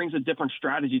exciting. It brings a different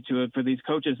strategy to it for these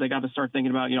coaches. They got to start thinking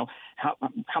about,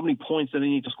 how many points do they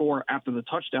need to score after the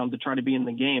touchdown to try to be in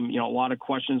the game. A lot of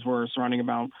questions were surrounding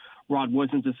about Rod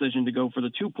Woodson's decision to go for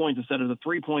the 2 points instead of the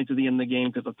 3 points at the end of the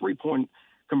game because the 3-point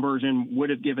conversion would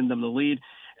have given them the lead.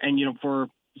 And, for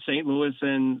St. Louis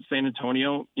and San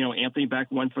Antonio, Anthony Beck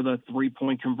went for the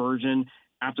 3-point conversion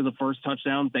after the first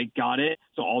touchdown. They got it.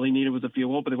 So all they needed was a field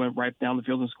goal, but they went right down the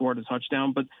field and scored a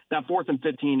touchdown. But that 4th and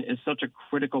 15 is such a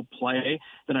critical play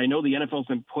that I know the NFL's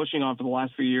been pushing on for the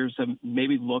last few years to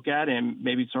maybe look at and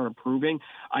maybe start improving.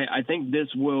 I think this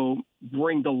will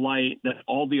bring to light that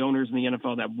all the owners in the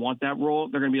NFL that want that role,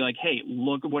 they're going to be like, hey,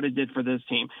 look at what it did for this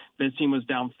team. This team was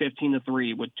down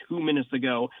 15-3 with 2 minutes to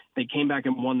go. They came back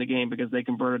and won the game because they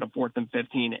converted a 4th and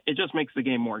 15. It just makes the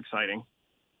game more exciting.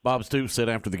 Bob Stoops said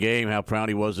after the game how proud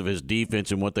he was of his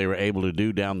defense and what they were able to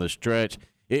do down the stretch.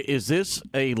 Is this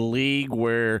a league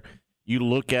where you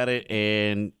look at it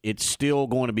and it's still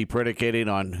going to be predicated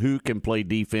on who can play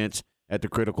defense at the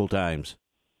critical times?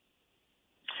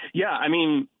 Yeah, I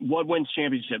mean, what wins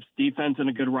championships? Defense and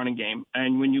a good running game.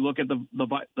 And when you look at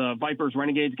the Vipers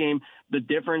Renegades game, the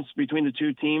difference between the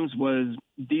two teams was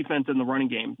defense and the running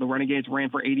game. The Renegades ran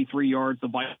for 83 yards. The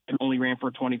Vipers only ran for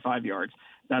 25 yards.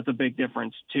 That's a big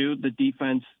difference. Two, the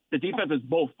defenses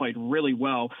both played really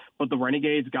well, but the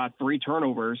Renegades got 3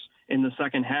 turnovers in the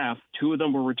second half. 2 of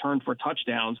them were returned for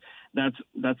touchdowns. That's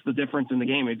the difference in the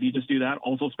game. If you just do that,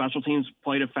 also special teams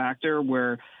played a factor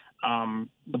where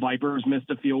the Vipers missed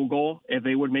a field goal. If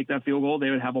they would make that field goal, they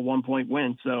would have a 1-point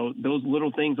win. So those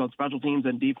little things on special teams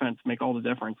and defense make all the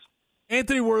difference.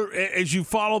 Anthony, as you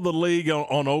follow the league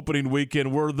on opening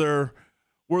weekend, were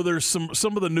there some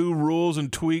of the new rules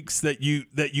and tweaks that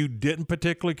you didn't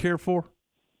particularly care for?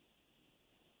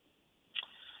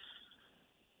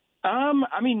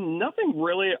 I mean, nothing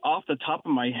really off the top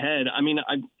of my head. I mean,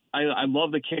 I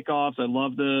love the kickoffs. I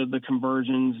love the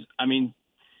conversions. I mean,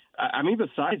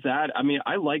 besides that, I mean,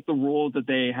 I like the rules that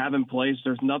they have in place.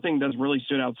 There's nothing that's really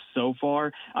stood out so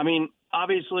far. I mean,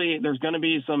 obviously, there's going to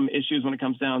be some issues when it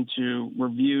comes down to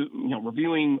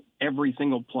reviewing every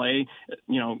single play.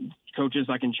 Coaches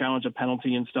that can challenge a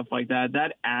penalty and stuff like that.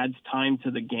 That adds time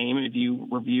to the game if you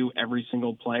review every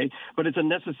single play. But it's a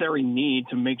necessary need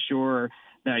to make sure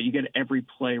that you get every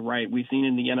play right. We've seen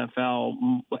in the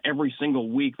NFL every single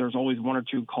week there's always 1 or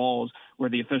 2 calls where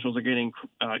the officials are getting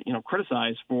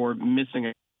criticized for missing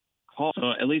a call.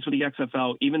 So at least with the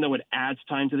XFL, even though it adds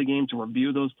time to the game to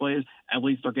review those plays, at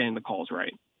least they're getting the calls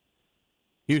right.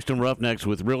 Houston Roughnecks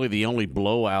with really the only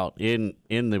blowout in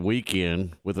the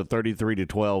weekend with a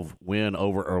 33-12 win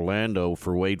over Orlando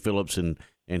for Wade Phillips and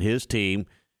his team.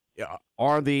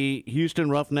 are the Houston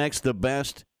Roughnecks the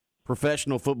best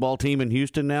professional football team in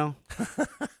Houston now?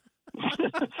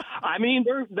 I mean,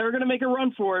 they're going to make a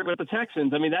run for it with the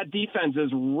Texans. I mean, that defense is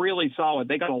really solid.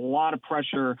 They got a lot of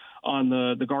pressure on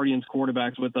the Guardians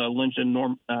quarterbacks with Lynch and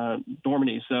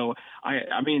Dormany. So,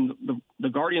 I mean, the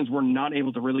Guardians were not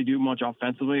able to really do much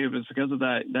offensively. It was because of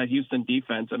that Houston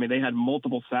defense. I mean, they had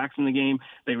multiple sacks in the game.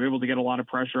 They were able to get a lot of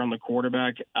pressure on the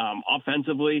quarterback.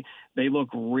 Offensively, they look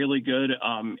really good.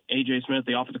 A.J. Smith,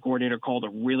 the offensive coordinator, called a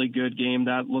really good game.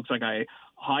 That looks like a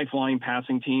high-flying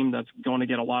passing team that's going to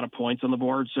get a lot of points on the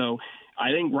board. So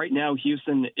I think right now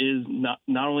Houston is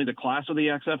not only the class of the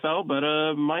XFL, but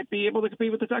might be able to compete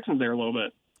with the Texans there a little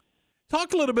bit.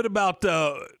 Talk a little bit about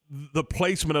the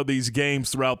placement of these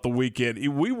games throughout the weekend.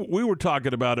 We were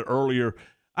talking about it earlier.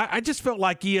 I just felt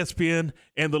like ESPN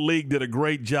and the league did a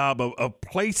great job of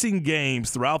placing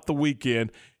games throughout the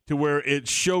weekend to where it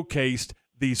showcased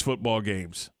these football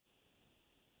games.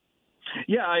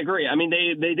 Yeah, I agree. I mean,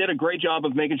 they did a great job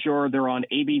of making sure they're on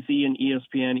ABC and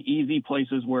ESPN, easy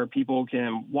places where people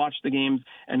can watch the games.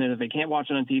 And then if they can't watch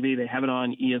it on TV, they have it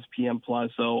on ESPN Plus.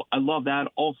 So I love that.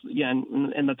 Also, yeah,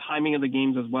 and the timing of the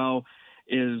games as well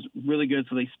is really good.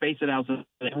 So they space it out so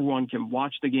that everyone can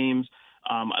watch the games.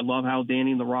 I love how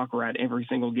Danny and The Rock were at every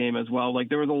single game as well. Like,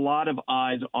 there was a lot of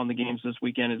eyes on the games this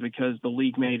weekend is because the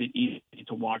league made it easy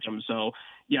to watch them. So,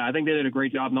 yeah, I think they did a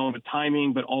great job knowing the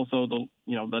timing, but also the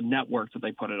networks that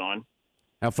they put it on.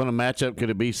 How fun a matchup could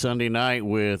it be Sunday night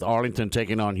with Arlington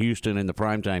taking on Houston in the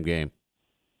primetime game?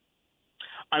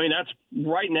 I mean, that's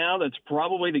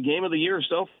probably the game of the year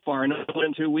so far. I know it's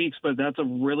in 2 weeks, but that's a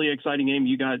really exciting game.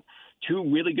 You got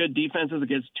two really good defenses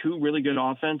against two really good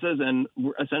offenses, and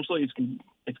essentially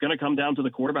it's going to come down to the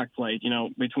quarterback play,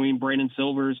 between Brandon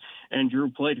Silvers and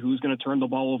Drew Plitt, who's going to turn the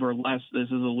ball over less. This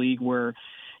is a league where,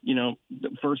 the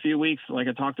first few weeks, like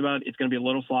I talked about, it's going to be a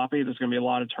little sloppy. There's going to be a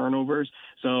lot of turnovers.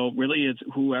 So really it's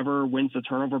whoever wins the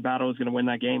turnover battle is going to win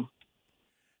that game.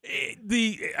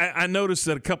 I noticed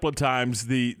that a couple of times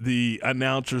the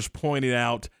announcers pointed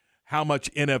out how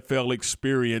much NFL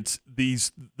experience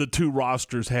the two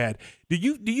rosters had. Do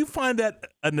you find that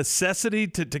a necessity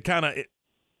to kind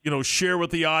of share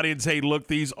with the audience, hey, look,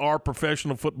 these are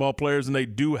professional football players and they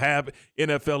do have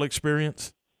NFL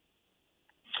experience?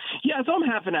 Yeah, so I'm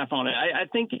half and half on it. I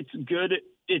think it's good.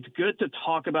 It's good to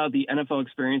talk about the NFL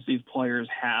experience these players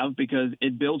have because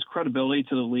it builds credibility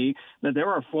to the league that there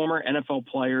are former NFL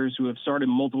players who have started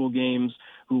multiple games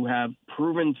who have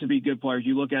proven to be good players.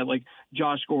 You look at like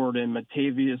Josh Gordon,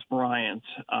 Matavius Bryant,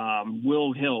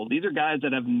 Will Hill. These are guys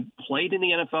that have played in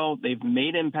the NFL. They've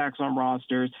made impacts on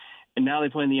rosters, and now they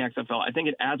play in the XFL. I think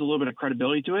it adds a little bit of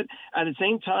credibility to it. At the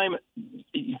same time,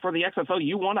 for the XFL,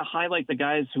 you want to highlight the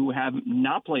guys who have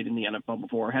not played in the NFL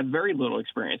before, have very little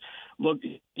experience. You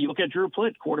look at Drew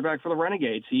Plitt, quarterback for the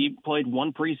Renegades. He played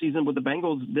one preseason with the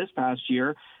Bengals this past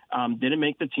year, didn't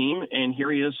make the team, and here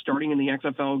he is starting in the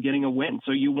XFL getting a win.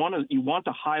 So you want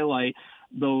to highlight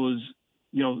those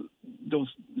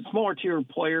smaller tier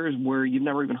players where you've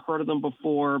never even heard of them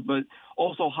before, but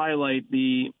also highlight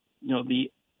the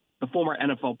former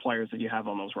NFL players that you have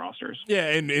on those rosters. Yeah,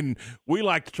 and we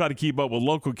like to try to keep up with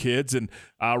local kids, and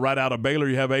right out of Baylor,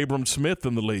 you have Abram Smith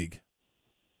in the league.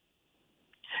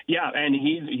 Yeah, and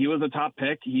he was a top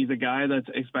pick. He's a guy that's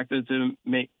expected to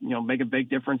make a big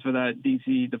difference for that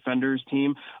DC Defenders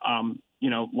team.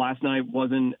 Last night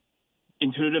wasn't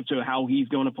intuitive to how he's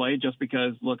going to play just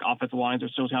because, look, offensive lines are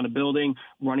still kind of building.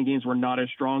 Running games were not as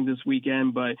strong this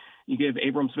weekend, but you give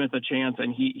Abram Smith a chance,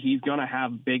 and he's going to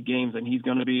have big games, and he's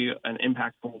going to be an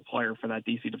impactful player for that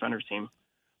DC Defenders team.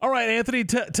 All right, Anthony,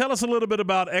 tell us a little bit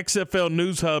about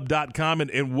XFLNewsHub.com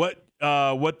and what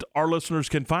our listeners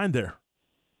can find there.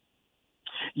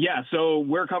 Yeah, so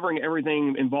we're covering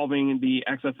everything involving the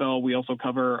XFL. We also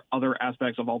cover other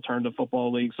aspects of alternative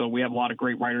football leagues. So we have a lot of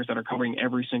great writers that are covering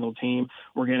every single team.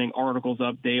 We're getting articles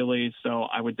up daily. So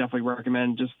I would definitely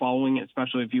recommend just following,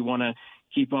 especially if you want to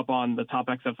keep up on the top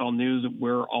XFL news.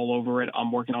 We're all over it.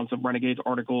 I'm working on some Renegades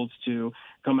articles to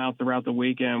come out throughout the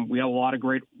week. And we have a lot of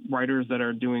great writers that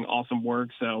are doing awesome work.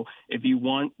 So if you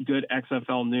want good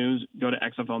XFL news, go to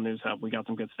XFL News Hub. We got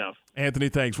some good stuff. Anthony,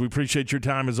 thanks. We appreciate your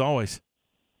time as always.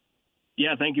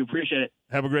 Yeah, thank you. Appreciate it.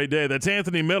 Have a great day. That's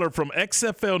Anthony Miller from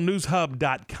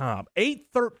XFLNewsHub.com.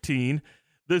 8:13.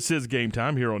 This is Game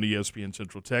Time here on ESPN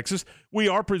Central Texas. We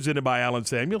are presented by Allen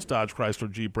Samuels, Dodge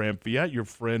Chrysler Jeep Ram Fiat, your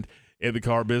friend in the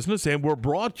car business. And we're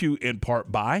brought to you in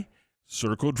part by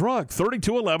Circle Drug,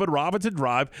 3211 Robinson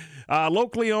Drive,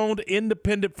 locally owned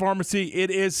independent pharmacy.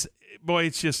 It's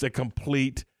just a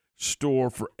complete store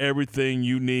for everything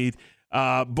you need,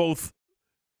 both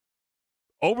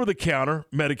over-the-counter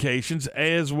medications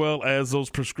as well as those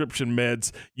prescription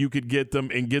meds. You could get them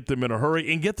in a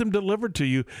hurry and get them delivered to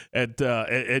you at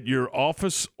your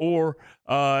office or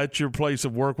at your place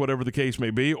of work, whatever the case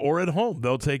may be, or at home.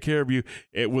 They'll take care of you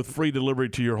with free delivery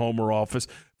to your home or office.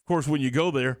 Of course, when you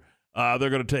go there, they're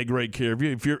going to take great care of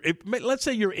you. Let's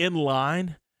say you're in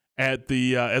line at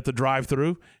the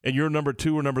drive-thru and you're number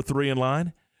 2 or number 3 in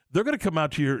line, they're going to come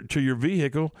out to your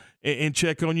vehicle and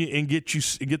check on you and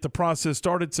get the process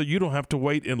started so you don't have to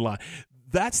wait in line.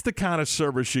 That's the kind of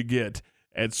service you get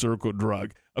at Circle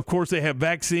Drug. Of course, they have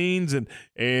vaccines and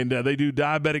they do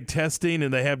diabetic testing,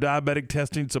 and they have diabetic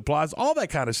testing supplies, all that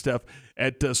kind of stuff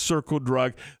at Circle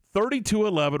Drug,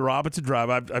 3211 Robinson Drive.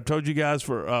 I've told you guys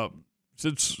for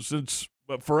since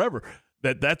forever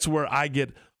that's where I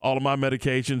get all of my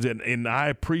medications, and I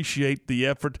appreciate the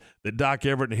effort that Doc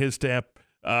Everett and his staff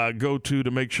go to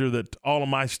make sure that all of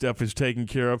my stuff is taken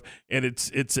care of, and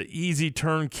it's an easy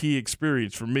turnkey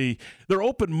experience for me. They're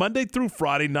open Monday through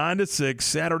Friday, 9 to 6,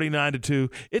 Saturday 9 to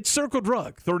 2. It's Circle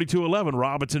Drug, 3211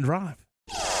 Robinson Drive.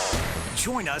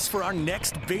 Join us for our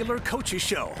next Baylor Coaches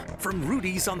Show from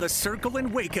Rudy's on the Circle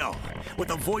in Waco with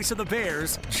the voice of the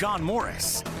Bears, John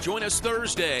Morris. Join us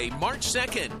Thursday, March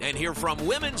 2nd, and hear from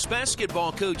women's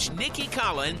basketball coach Nikki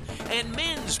Collin and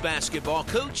men's basketball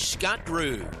coach Scott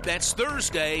Drew. That's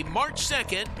Thursday, March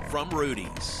 2nd from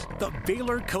Rudy's. The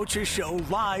Baylor Coaches Show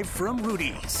live from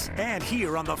Rudy's and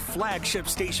here on the flagship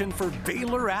station for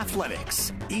Baylor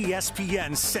Athletics,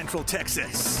 ESPN Central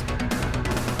Texas.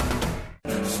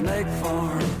 Snake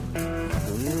Farm.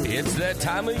 It's that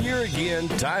time of year again.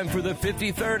 Time for the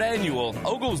 53rd annual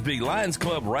Oglesby Lions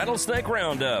Club Rattlesnake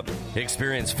Roundup.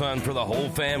 Experience fun for the whole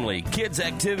family, kids'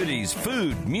 activities,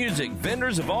 food, music,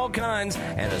 vendors of all kinds,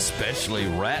 and especially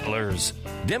rattlers.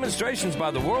 Demonstrations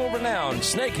by the world-renowned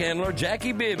snake handler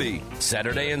Jackie Bibby.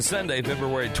 Saturday and Sunday,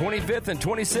 February 25th and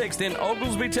 26th in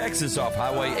Oglesby, Texas, off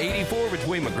Highway 84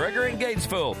 between McGregor and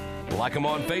Gatesville. Like them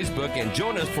on Facebook and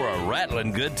join us for a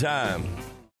rattling good time.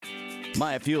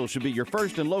 Maya Fuel should be your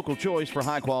first and local choice for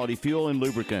high-quality fuel and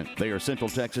lubricant. They are Central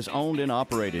Texas owned and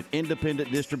operated,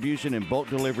 independent distribution and bulk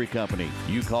delivery company.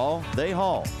 You call, they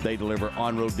haul. They deliver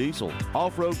on-road diesel,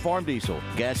 off-road farm diesel,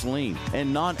 gasoline,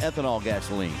 and non-ethanol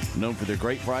gasoline. Known for their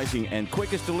great pricing and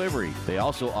quickest delivery, they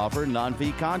also offer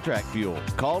non-fee contract fuel.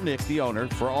 Call Nick, the owner,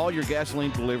 for all your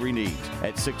gasoline delivery needs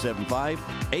at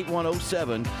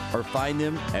 675-8107 or find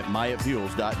them at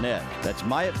MyaFuels.net. That's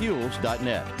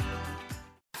MyaFuels.net.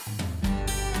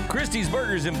 Christie's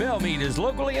Burgers in Bellmead is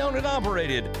locally owned and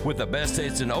operated. With the best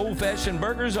tasting old-fashioned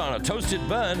burgers on a toasted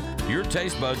bun, your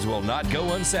taste buds will not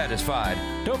go unsatisfied.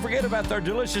 Don't forget about their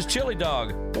delicious chili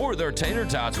dog or their tater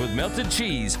tots with melted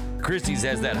cheese. Christie's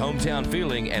has that hometown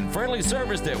feeling and friendly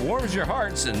service that warms your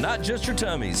hearts and not just your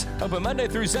tummies. Open Monday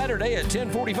through Saturday at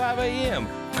 10:45 a.m.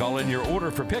 Call in your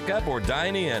order for pickup or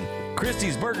dine in.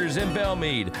 Christie's Burgers in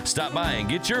Bellmead. Stop by and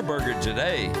get your burger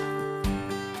today.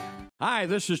 Hi,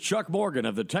 this is Chuck Morgan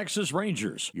of the Texas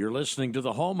Rangers. You're listening to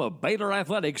the home of Baylor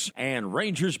Athletics and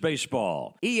Rangers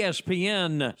Baseball,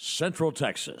 ESPN Central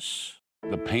Texas.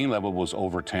 The pain level was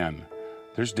over 10.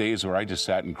 There's days where I just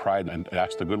sat and cried and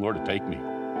asked the good Lord to take me.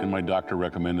 And my doctor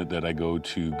recommended that I go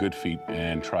to Good Feet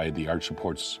and try the arch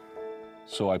supports.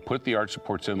 So I put the arch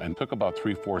supports in and took about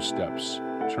 3-4 steps,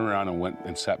 turned around and went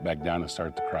and sat back down and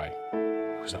started to cry.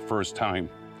 It was the first time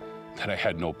that I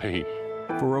had no pain.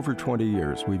 For over 20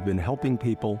 years, we've been helping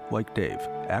people like Dave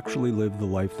actually live the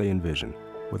life they envision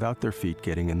without their feet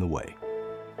getting in the way.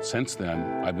 Since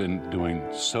then, I've been doing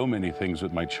so many things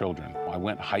with my children. I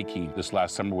went hiking this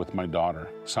last summer with my daughter,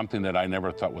 something that I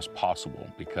never thought was possible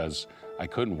because I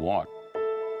couldn't walk.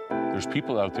 There's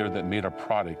people out there that made a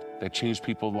product that changed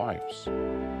people's lives.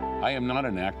 I am not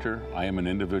an actor. I am an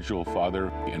individual father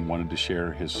and wanted to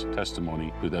share his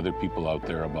testimony with other people out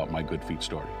there about my Good Feet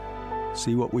story.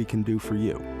 See what we can do for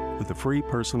you with a free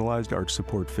personalized arch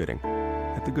support fitting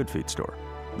at the Good Feet store.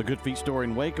 The Good Feet store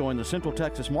in Waco in the Central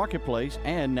Texas Marketplace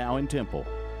and now in Temple.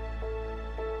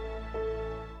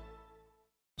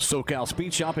 SoCal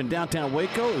Speed Shop in downtown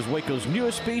Waco is Waco's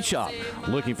newest speed shop.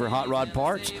 Looking for hot rod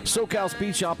parts? SoCal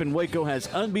Speed Shop in Waco has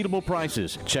unbeatable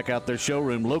prices. Check out their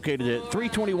showroom located at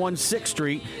 321 6th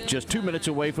Street, just 2 minutes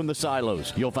away from the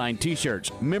silos. You'll find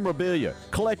t-shirts, memorabilia,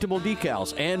 collectible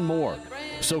decals, and more.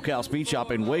 SoCal Speed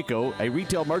Shop in Waco, a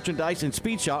retail merchandise and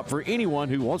speed shop for anyone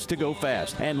who wants to go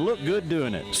fast and look good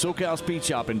doing it. SoCal Speed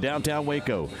Shop in downtown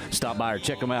Waco. Stop by or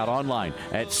check them out online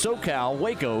at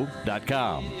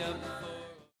SoCalWaco.com.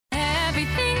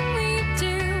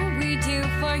 Everything we do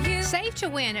for for you. Save to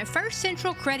win at First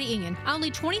Central Credit Union.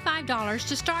 Only $25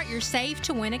 to start your Save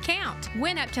to Win account.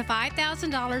 Win up to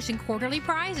 $5,000 in quarterly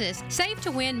prizes. Save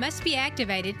to Win must be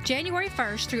activated January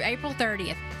 1st through April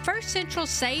 30th. First Central's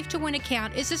Save to Win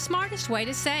account is the smartest way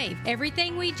to save.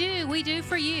 Everything we do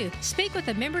for you. Speak with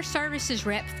a member services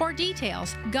rep for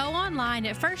details. Go online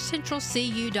at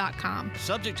firstcentralcu.com.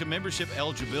 Subject to membership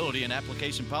eligibility and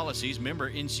application policies, member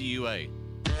NCUA.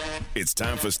 It's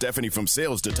time for Stephanie from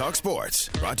Sales to talk sports.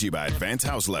 Brought to you by Advanced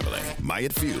House Leveling,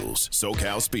 Myatt Fuels,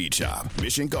 SoCal Speed Shop,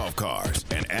 Mission Golf Cars,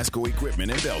 and ASCO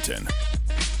Equipment in Belton.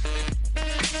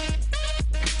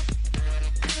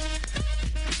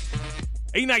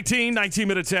 $8:19, 19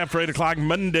 minutes after 8 o'clock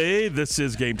Monday. This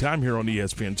is Game Time here on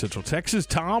ESPN Central Texas.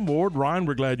 Tom, Ward, Ryan,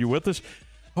 we're glad you're with us.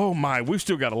 Oh, my, we've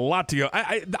still got a lot to go.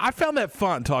 I found that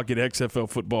fun talking XFL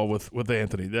football with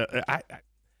Anthony.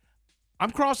 I'm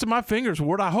crossing my fingers,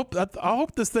 Ward. I hope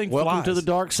this thing flies. Welcome to the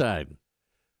dark side.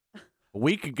 A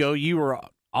week ago, you were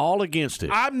all against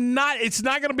it. I'm not. It's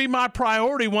not going to be my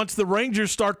priority once the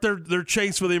Rangers start their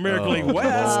chase for the American League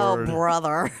West. Oh,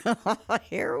 brother.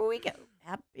 Here we go.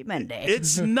 Happy Monday.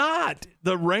 It's not.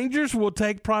 The Rangers will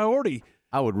take priority.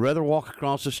 I would rather walk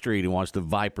across the street and watch the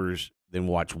Vipers than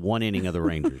watch one inning of the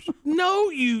Rangers.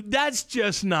 No, that's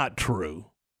just not true.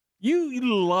 You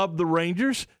love the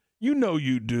Rangers. You know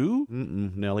you do.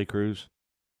 Nelly Cruz.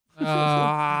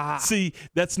 See,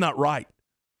 that's not right.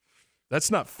 That's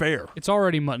not fair. It's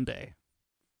already Monday.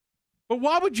 But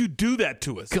why would you do that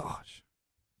to us? Gosh.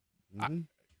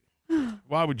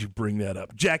 Why would you bring that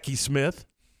up? Jackie Smith.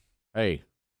 Hey.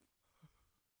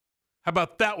 How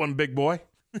about that one, big boy?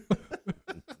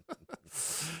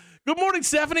 Good morning,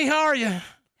 Stephanie. How are you?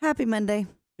 Happy Monday.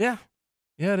 Yeah.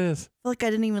 Yeah, it is. I feel like I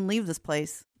didn't even leave this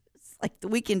place. It's like the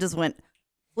weekend just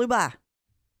flew by.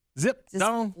 Zip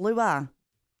down. Flew by.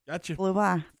 Gotcha. Flew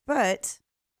by. But,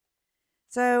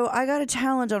 so I got a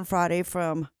challenge on Friday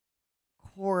from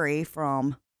Corey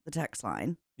from the text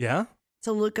line. Yeah?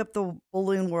 To look up the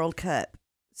Balloon World Cup.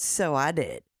 So I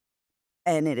did.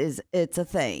 And it's a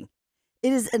thing.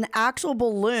 It is an actual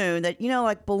balloon that,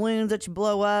 like balloons that you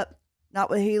blow up, not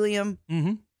with helium.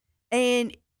 Mm-hmm.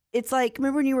 And it's like,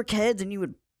 remember when you were kids and you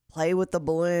would play with the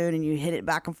balloon and you hit it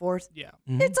back and forth? Yeah.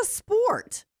 Mm-hmm. It's a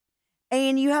sport.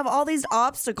 And you have all these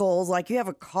obstacles, like you have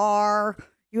a car,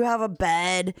 you have a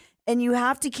bed, and you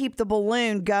have to keep the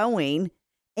balloon going.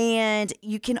 And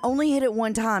you can only hit it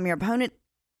one time. Your opponent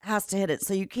has to hit it.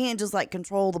 So you can't just like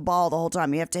control the ball the whole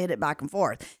time. You have to hit it back and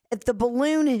forth. If the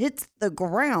balloon hits the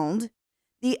ground,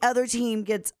 the other team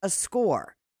gets a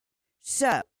score.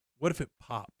 So what if it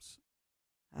pops?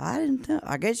 I didn't know.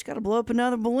 I guess you got to blow up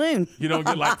another balloon. You don't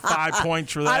get like 5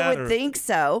 points for that? I would think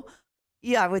so.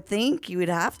 Yeah, I would think you would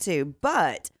have to.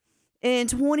 But in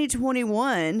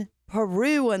 2021,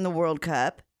 Peru won the World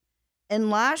Cup.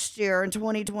 And last year in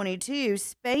 2022,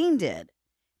 Spain did.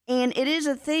 And it is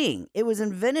a thing. It was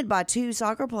invented by 2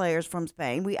 soccer players from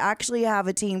Spain. We actually have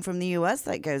a team from the U.S.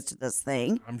 that goes to this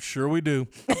thing. I'm sure we do.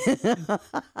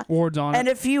 Ward's on it. And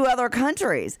a few other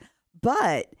countries.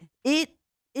 But it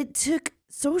took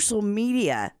social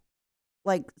media.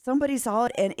 Like, somebody saw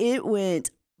it, and it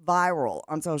went viral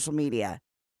on social media.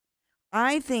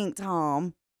 I think,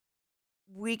 Tom,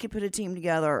 we could put a team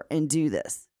together and do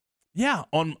this. Yeah,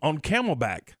 on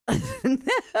Camelback.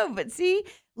 No, but see,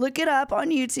 look it up on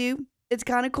YouTube. It's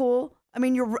kind of cool. I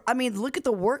mean, look at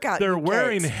the workout. They're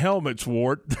wearing helmets,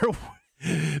 Ward.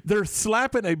 They're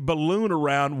slapping a balloon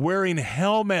around wearing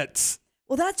helmets.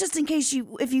 Well, that's just in case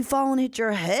if you fall and hit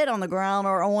your head on the ground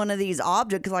or on one of these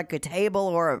objects like a table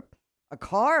or a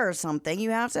car or something.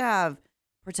 You have to have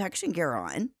protection gear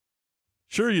on.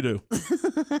 Sure you do.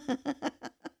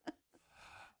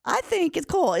 I think it's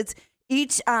cool. It's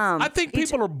each. I think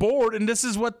people are bored, and this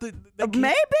is what maybe,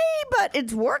 but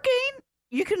it's working.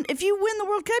 You can, if you win the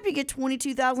World Cup, you get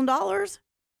 $22,000.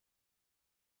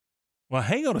 Well,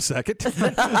 hang on a second.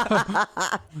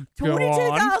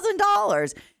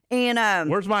 $22,000, and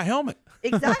where's my helmet?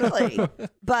 Exactly.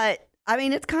 But I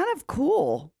mean, it's kind of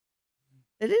cool.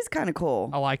 It is kind of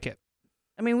cool. I like it.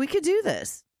 I mean, we could do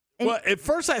this. And well, at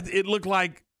first it looked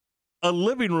like a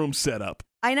living room setup.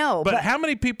 I know. But how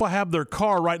many people have their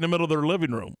car right in the middle of their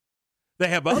living room? They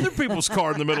have other people's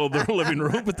car in the middle of their living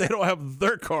room, but they don't have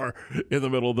their car in the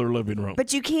middle of their living room.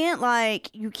 But you can't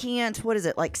what is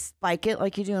it, like spike it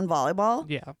like you do in volleyball?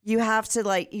 Yeah. You have to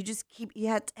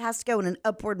it has to go in an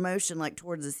upward motion like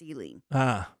towards the ceiling.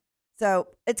 Ah. So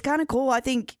it's kind of cool. I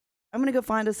think I'm going to go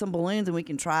find us some balloons and we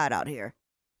can try it out here.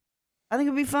 I think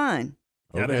it'd be fun.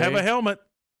 Gotta have a helmet.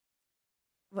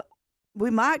 We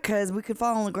might, because we could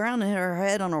fall on the ground and hit our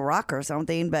head on a rock or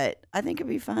something, but I think it'd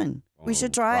be fun. We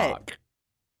should try it.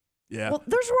 Yeah. Well,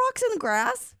 there's rocks in the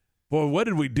grass. Boy, what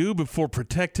did we do before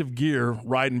protective gear,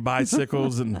 riding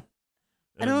bicycles and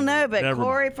I don't know, but never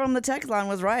Corey from the text line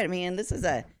was right. I mean, this is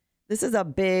a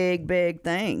big, big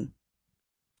thing.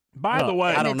 By the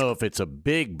way, I don't know if it's a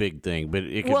big thing, but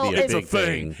it could be a it's big a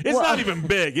thing. It's Well, not even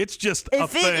big. It's just a If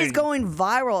thing. it is going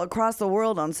viral across the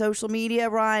world on social media,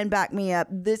 Ryan, back me up.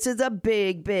 This is a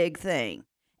big, big thing.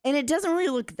 And it doesn't really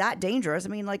look that dangerous. I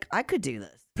mean, like, I could do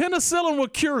this. Penicillin will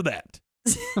cure that.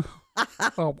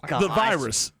 Oh my The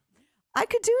virus. I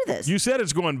could do this. You said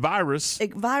it's going virus.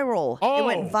 Viral. Oh. It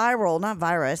went viral, not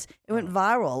virus. It went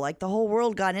viral. Like, the whole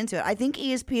world got into it. I think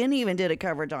ESPN even did a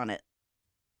coverage on it.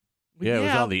 Yeah, it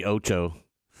was on the Ocho.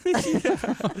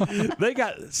 They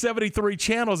got 73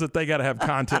 channels that they got to have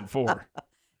content for.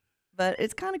 But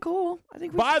it's kind of cool. I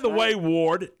think. By the way,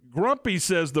 Ward, Grumpy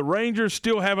says the Rangers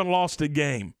still haven't lost a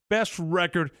game. Best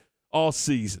record all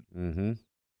season. Mm-hmm.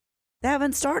 They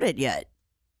haven't started yet.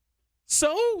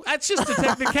 So that's just a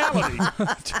technicality.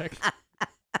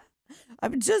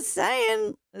 I'm just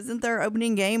saying. Isn't their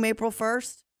opening game April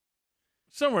 1st?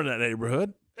 Somewhere in that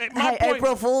neighborhood. Hey,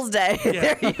 April Fool's Day.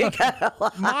 Yeah. There you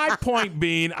go. My point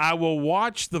being, I will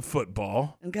watch the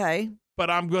football. Okay.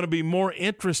 But I'm going to be more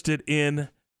interested in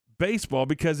baseball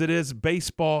because it is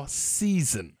baseball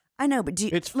season. I know, but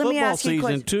It's let me football ask you a season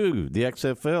question. too, the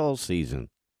XFL season,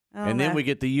 and then Okay. we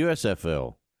get the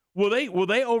USFL. Will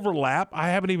they overlap? I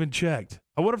haven't even checked.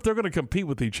 I wonder if they're going to compete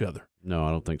with each other. No,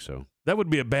 I don't think so. That would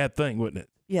be a bad thing, wouldn't it?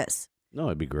 Yes. No,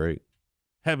 it'd be great.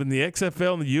 Having the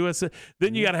XFL and the USFL,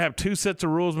 then you got to have two sets of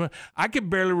rules. I can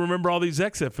barely remember all these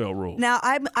XFL rules. Now,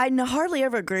 I hardly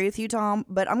ever agree with you, Tom,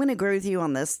 but I'm going to agree with you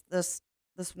on this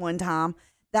one time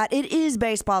that it is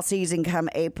baseball season come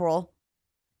April,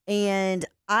 and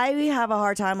I have a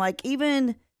hard time. Like,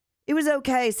 even it was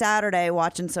okay Saturday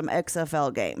watching some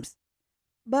XFL games,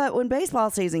 but when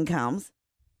baseball season comes,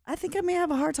 I think I may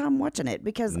have a hard time watching it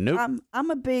because I'm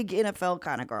a big NFL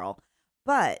kind of girl.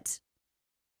 But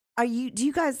do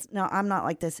you guys? No, I'm not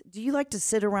like this. Do you like to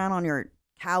sit around on your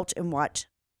couch and watch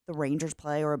the Rangers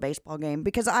play or a baseball game?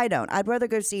 Because I don't. I'd rather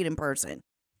go see it in person.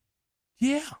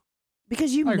 Yeah.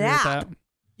 Because you I agree with nap. that.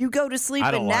 You go to sleep I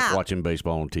don't and like nap. watching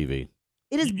baseball on TV.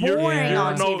 It is boring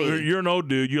on TV. You're an old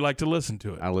dude. You like to listen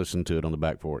to it. I listen to it on the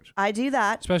back porch. I do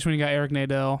that. Especially when you got Eric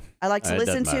Nadell. I like to It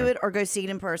listen doesn't to matter. it or go see it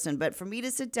in person. But for me to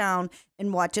sit down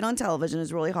and watch it on television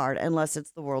is really hard unless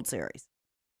it's the World Series.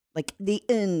 Like the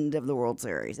end of the World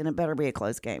Series. And it better be a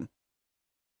close game.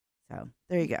 So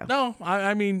there you go. No,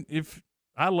 I mean, if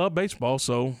I love baseball,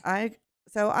 so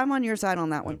I'm on your side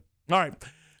on that one. all right.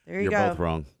 There you You're go. both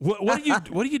wrong. What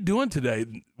are you doing today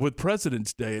with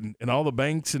President's Day and all the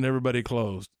banks and everybody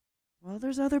closed? Well,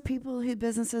 there's other people whose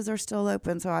businesses are still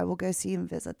open, so I will go see and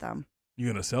visit them. You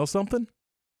gonna sell something?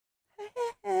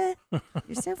 You're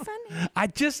so funny. I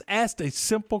just asked a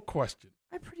simple question.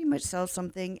 I pretty much sell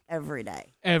something every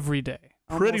day. Every day.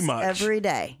 Pretty Almost much. every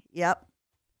day. Yep.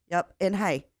 And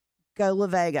hey, go La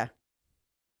Vega.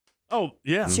 Oh,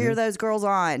 yeah. Cheer those girls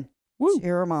on. Woo.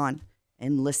 Cheer them on.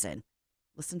 And listen.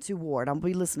 Listen to Ward. I'll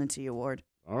be listening to you, Ward.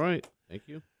 All right. Thank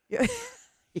you.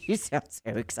 You sound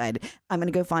so excited. I'm going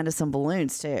to go find us some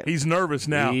balloons, too. He's nervous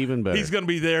now. Even better. He's going to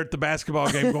be there at the basketball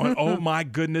game going, oh, my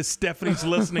goodness, Stephanie's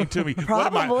listening to me.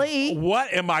 Probably.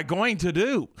 What am I going to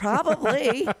do?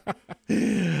 Probably. All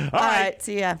right.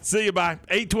 See ya. See you, bye.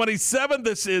 8:27.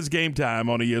 This is Game Time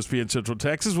on ESPN Central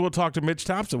Texas. We'll talk to Mitch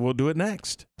Thompson. We'll do it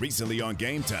next. Recently on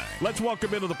Game Time. Let's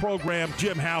welcome into the program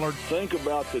Jim Hallard. Think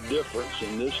about the difference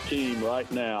in this team right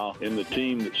now and the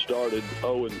team that started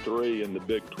 0-3 in the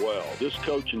Big 12. This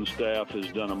coaching staff has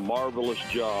done a marvelous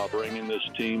job bringing this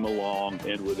team along,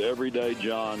 and with Everyday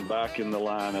John back in the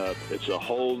lineup, it's a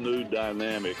whole new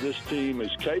dynamic. This team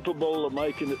is capable of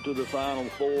making it to the Final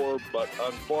Four, but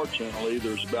unfortunately,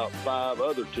 there's about 5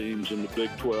 other teams in the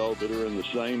Big 12 that are in the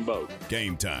same boat.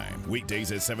 Game Time,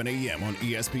 weekdays at 7 a.m. on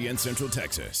ESPN Central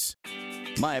Texas.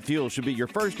 Maya Fuel should be your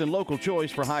first and local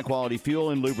choice for high-quality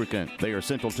fuel and lubricant. They are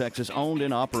Central Texas owned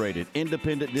and operated,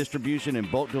 independent distribution and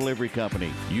bulk delivery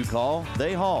company. You call,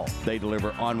 they haul. They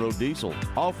deliver on-road diesel,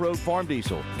 off-road farm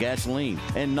diesel, gasoline,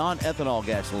 and non-ethanol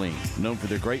gasoline. Known for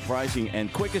their great pricing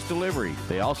and quickest delivery,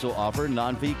 they also offer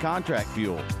non-fee contract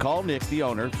fuel. Call Nick, the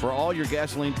owner, for all your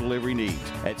gasoline delivery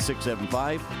needs at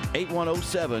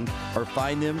 675-8107 or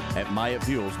find them at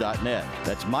MyaFuels.net.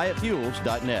 That's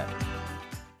MyaFuels.net.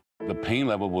 The pain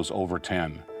level was over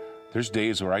 10. There's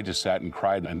days where I just sat and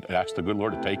cried and asked the good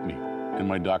Lord to take me. And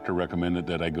my doctor recommended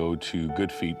that I go to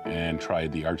Good Feet and try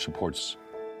the arch supports.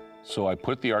 So I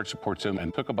put the arch supports in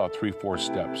and took about 3-4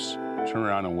 steps, turned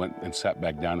around and went and sat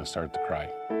back down and started to cry.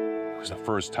 It was the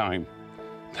first time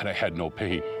that I had no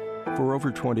pain. For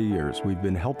over 20 years, we've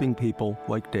been helping people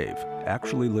like Dave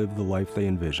actually live the life they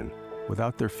envision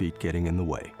without their feet getting in the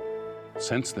way.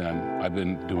 Since then, I've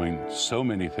been doing so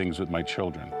many things with my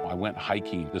children. I went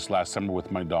hiking this last summer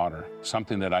with my daughter,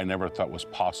 something that I never thought was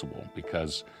possible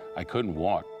because I couldn't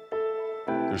walk.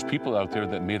 There's people out there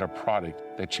that made a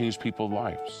product that changed people's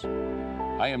lives.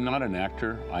 I am not an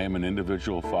actor. I am an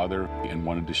individual father and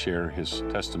wanted to share his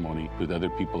testimony with other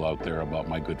people out there about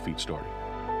my Good Feet story.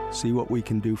 See what we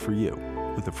can do for you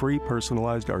with a free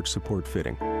personalized arch support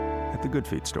fitting at the Good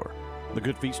Feet store. The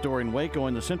Good Feet store in Waco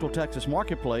in the Central Texas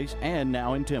Marketplace and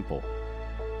now in Temple.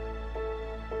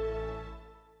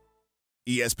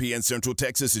 ESPN Central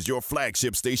Texas is your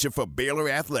flagship station for Baylor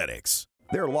Athletics.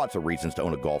 There are lots of reasons to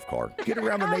own a golf cart. Get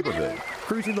around the neighborhood,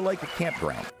 cruising the lake or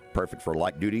campground. Perfect for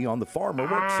light duty on the farm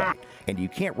or work site. And you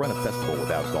can't run a festival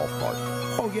without a golf cart.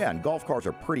 Oh yeah, and golf carts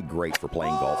are pretty great for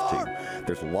playing golf too.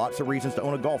 There's lots of reasons to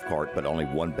own a golf cart, but only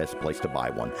one best place to buy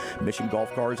one. Mission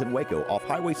Golf Cars in Waco off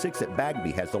Highway 6 at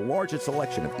Bagby has the largest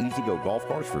selection of easy-go golf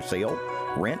cars for sale,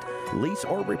 rent, lease,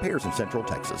 or repairs in Central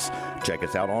Texas. Check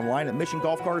us out online at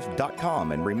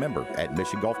missiongolfcars.com, and remember, at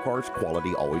Mission Golf Cars,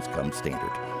 quality always comes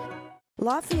standard.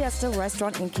 La Fiesta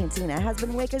Restaurant and Cantina has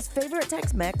been Waco's favorite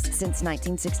Tex-Mex since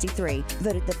 1963.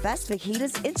 Voted the best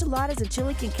fajitas, enchiladas, and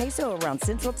chili con queso around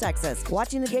Central Texas.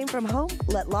 Watching the game from home?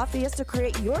 Let La Fiesta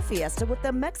create your fiesta with the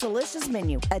Mexalicious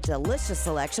menu, a delicious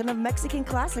selection of Mexican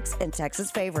classics and Texas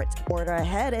favorites. Order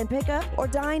ahead and pick up, or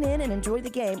dine in and enjoy the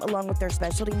game along with their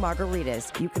specialty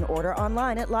margaritas. You can order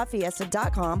online at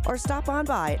lafiesta.com or stop on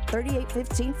by at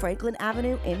 3815 Franklin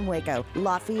Avenue in Waco.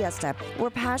 La Fiesta, where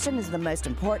passion is the most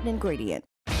important ingredient.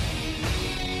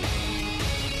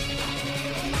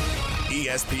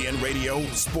 ESPN Radio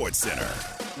Sports Center.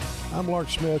 I'm Lark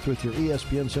Smith with your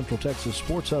ESPN Central Texas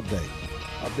Sports Update.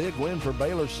 A big win for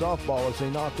Baylor softball as they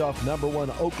knocked off number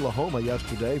 1 Oklahoma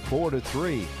yesterday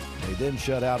 4-3. They then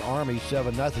shut out Army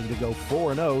 7-0 to go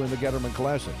 4-0 in the Getterman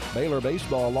Classic. Baylor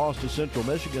baseball lost to Central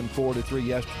Michigan 4-3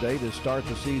 yesterday to start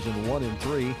the season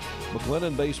 1-3.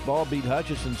 McLennan baseball beat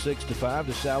Hutchinson 6-5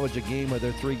 to salvage a game of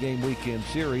their 3-game weekend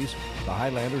series. The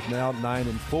Highlanders now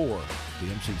 9-4. The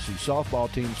MCC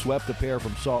softball team swept the pair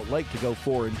from Salt Lake to go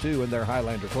 4-2 in their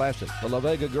Highlander Classic. The La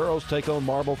Vega girls take on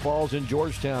Marble Falls in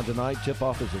Georgetown tonight.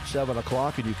 Tip-off is at 7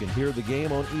 o'clock, and you can hear the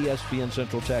game on ESPN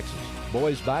Central Texas.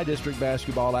 Boys bi-district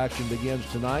basketball action begins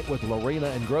tonight with Lorena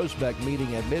and Groesbeck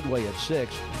meeting at Midway at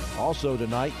 6. Also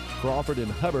tonight, Crawford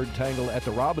and Hubbard tangle at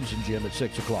the Robinson Gym at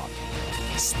 6 o'clock.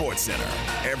 Sports Center,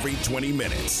 every 20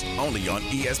 minutes, only on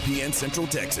ESPN Central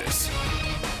Texas.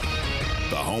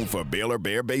 The home for Baylor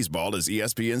Bear baseball is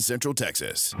ESPN Central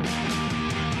Texas.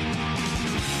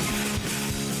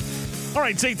 All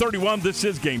right, it's 8:31. This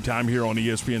is Game Time here on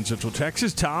ESPN Central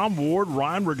Texas. Tom, Ward,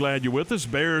 Ryan, we're glad you're with us.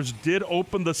 Bears did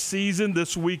open the season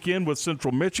this weekend with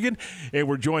Central Michigan, and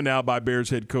we're joined now by Bears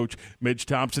head coach Mitch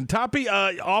Thompson. Toppy,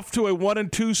 off to a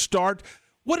 1-2 start.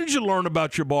 What did you learn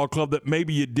about your ball club that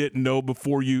maybe you didn't know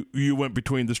before you went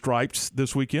between the stripes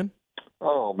this weekend?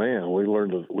 Oh man, we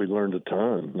learned a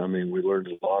ton. I mean, we learned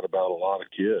a lot about a lot of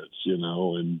kids, and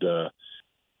and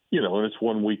it's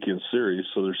 1 weekend series,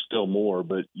 so there's still more.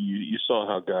 But you saw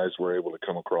how guys were able to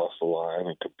come across the line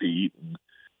and compete, and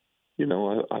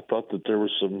I thought that there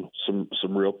was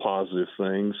some real positive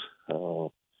things,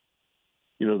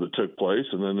 that took place,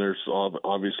 and then there's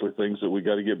obviously things that we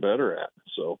got to get better at.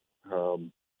 So.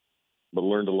 But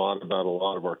learned a lot about a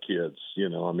lot of our kids.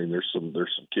 There's some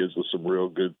kids with some real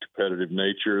good competitive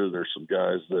nature. There's some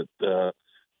guys that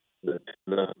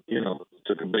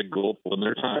took a big gulp when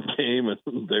their time came and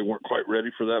they weren't quite ready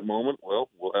for that moment. Well,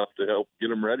 we'll have to help get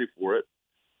them ready for it.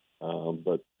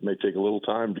 But it may take a little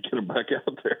time to get them back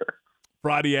out there.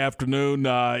 Friday afternoon,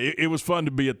 it was fun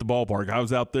to be at the ballpark. I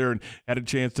was out there and had a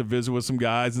chance to visit with some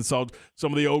guys and saw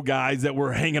some of the old guys that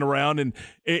were hanging around. And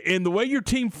the way your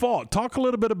team fought, talk a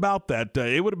little bit about that.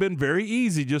 It would have been very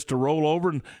easy just to roll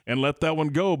over and let that one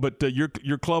go, but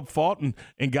your club fought and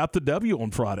got the W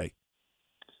on Friday.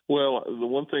 Well, the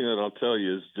one thing that I'll tell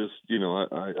you is just,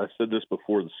 I said this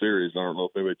before the series. I don't know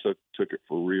if anybody took it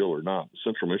for real or not.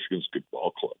 Central Michigan's a good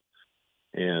ball club.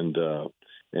 And a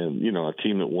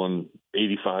team that won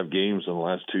 85 games in the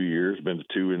last 2 years, been to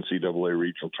 2 NCAA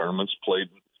regional tournaments, played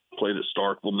at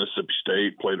Starkville, Mississippi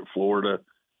State, played at Florida,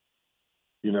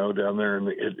 down there in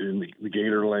the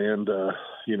Gatorland,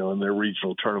 in their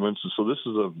regional tournaments. And so this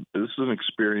is an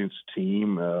experienced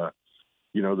team,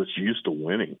 that's used to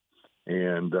winning.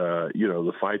 And,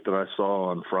 the fight that I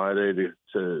saw on Friday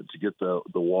to get the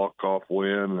walk-off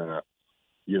win,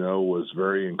 was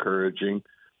very encouraging.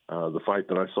 The fight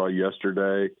that I saw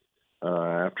yesterday,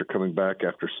 after coming back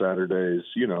after Saturday's,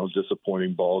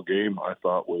 disappointing ball game, I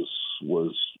thought was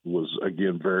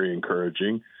again very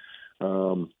encouraging.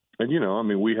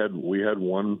 We had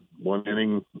one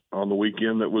inning on the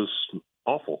weekend that was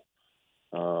awful,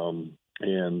 they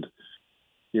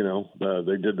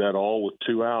did that all with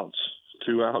two outs.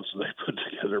 They put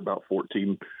together about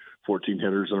 14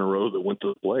 hitters in a row that went to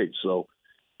the plate. So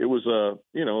it was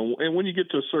and when you get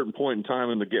to a certain point in time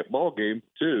in the ball game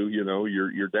too,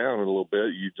 you're down a little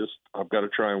bit. I've got to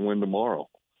try and win tomorrow,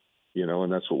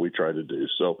 and that's what we try to do.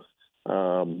 So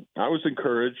I was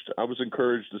encouraged. I was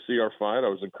encouraged to see our fight. I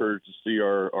was encouraged to see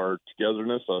our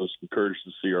togetherness. I was encouraged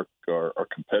to see our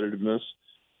competitiveness.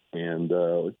 And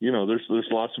there's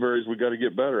lots of areas we got to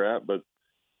get better at, but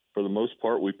for the most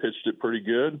part, we pitched it pretty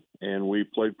good and we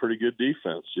played pretty good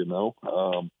defense. And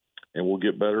we'll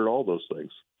get better at all those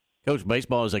things. Coach,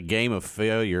 baseball is a game of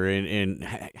failure, and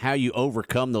how you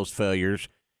overcome those failures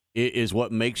is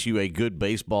what makes you a good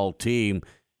baseball team.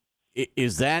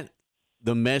 Is that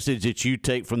the message that you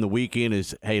take from the weekend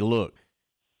is, hey, look,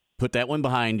 put that one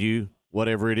behind you,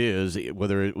 whatever it is,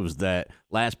 whether it was that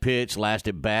last pitch, last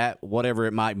at bat, whatever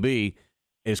it might be,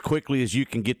 as quickly as you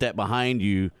can get that behind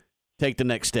you, take the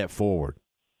next step forward?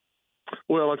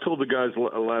 Well, I told the guys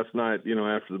last night,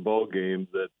 after the ball game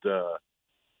that,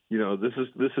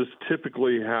 this is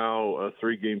typically how a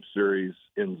 3-game series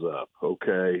ends up,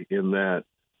 okay, in that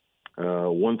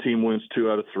one team wins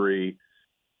 2 out of 3.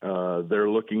 They're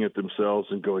looking at themselves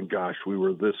and going, gosh, we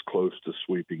were this close to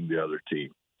sweeping the other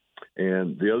team.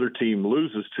 And the other team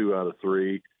loses 2 out of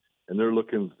 3, and they're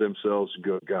looking at themselves and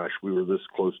go, gosh, we were this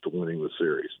close to winning the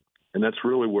series. And that's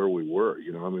really where we were.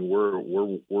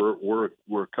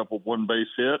 We're a couple one base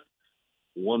hit,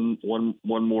 one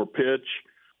more pitch,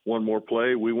 one more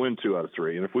play. We win 2 out of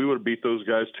 3. And if we would have beat those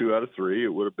guys 2 out of 3, it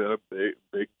would have been a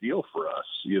big deal for us.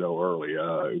 Early.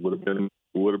 It would have been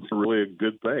really a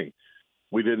good thing.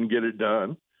 We didn't get it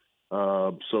done.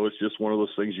 So it's just one of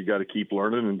those things you got to keep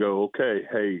learning and go, okay,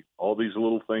 hey, all these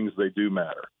little things, they do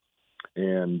matter.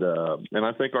 And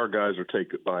I think our guys are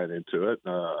buying into it.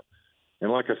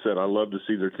 And like I said, I love to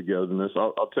see their togetherness.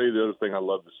 I'll tell you the other thing I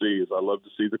love to see is I love to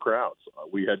see the crowds.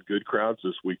 We had good crowds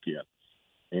this weekend,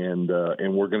 and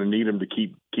we're going to need them to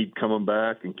keep coming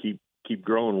back and keep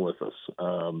growing with us.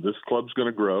 This club's going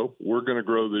to grow. We're going to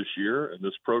grow this year, and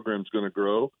this program's going to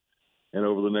grow. And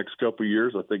over the next couple of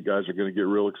years, I think guys are going to get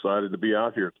real excited to be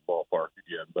out here at the ballpark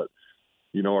again. But,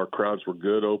 our crowds were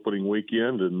good opening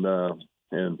weekend and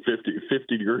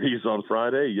 50 degrees on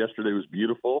Friday. Yesterday was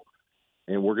beautiful.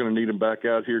 And we're going to need them back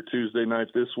out here Tuesday night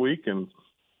this week. And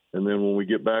then when we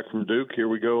get back from Duke, here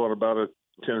we go on about a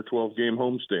 10 or 12 game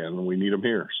homestand, and we need them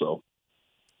here. So,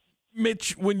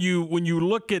 Mitch, when you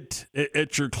look at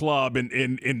your club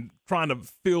and trying to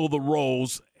fill the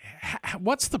roles,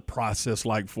 what's the process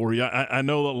like for you? I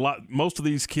know most of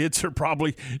these kids are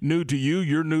probably new to you.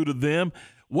 You're new to them.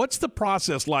 What's the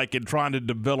process like in trying to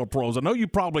develop roles? I know you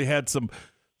probably had some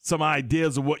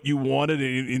ideas of what you wanted,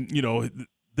 and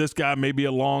this guy may be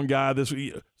a long guy.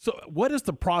 So what is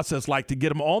the process like to get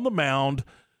them on the mound,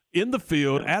 in the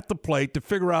field, at the plate, to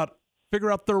figure out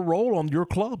their role on your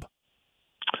club?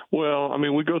 Well,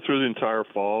 we go through the entire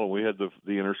fall. We had the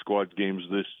inter-squad games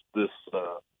this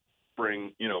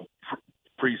spring,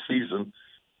 preseason,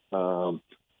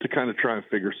 to kind of try and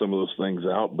figure some of those things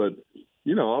out. But,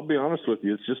 I'll be honest with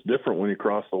you, it's just different when you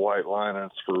cross the white line and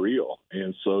it's for real.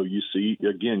 And so you see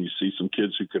some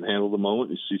kids who can handle the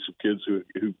moment. You see some kids who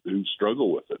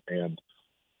struggle with it. And,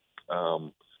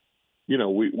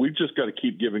 we just got to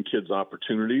keep giving kids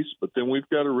opportunities, but then we've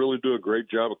got to really do a great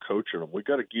job of coaching them. We've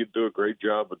got to do a great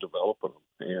job of developing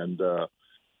them. And,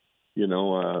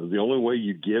 the only way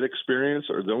you get experience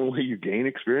or the only way you gain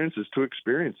experience is to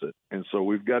experience it. And so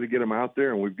we've got to get them out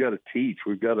there and we've got to teach.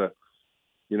 We've got to,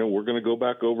 we're going to go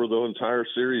back over the entire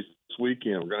series this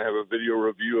weekend. We're going to have a video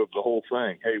review of the whole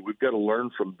thing. Hey, we've got to learn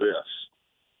from this.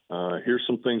 Here's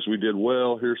some things we did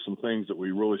well. Here's some things that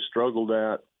we really struggled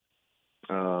at.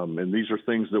 And these are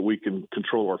things that we can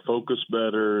control our focus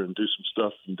better and do some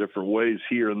stuff in different ways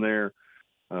here and there.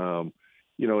 From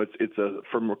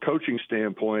a coaching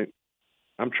standpoint,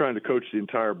 I'm trying to coach the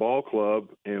entire ball club,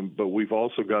 but we've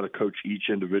also got to coach each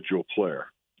individual player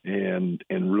and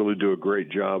really do a great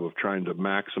job of trying to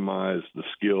maximize the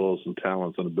skills and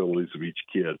talents and abilities of each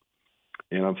kid.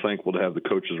 And I'm thankful to have the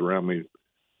coaches around me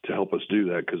to help us do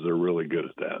that because they're really good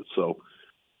at that. So,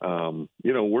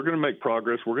 we're going to make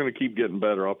progress. We're going to keep getting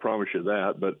better. I'll promise you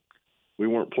that. But we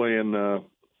weren't playing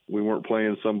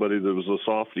somebody that was a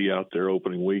softie out there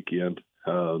opening weekend.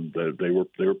 They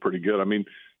were pretty good.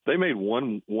 They made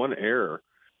one error.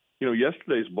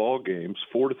 Yesterday's ball games,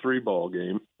 4-3 ball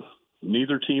game.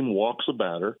 neither team walks a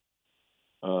batter.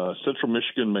 Central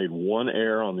Michigan made one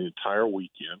error on the entire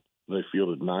weekend. They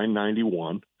fielded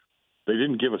 991. They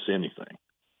didn't give us anything.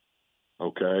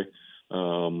 Okay.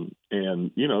 And,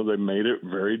 they made it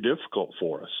very difficult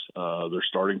for us. Their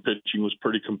starting pitching was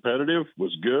pretty competitive,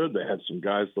 was good. They had some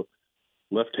guys, the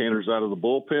left-handers out of the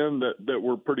bullpen that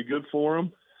were pretty good for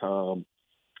them.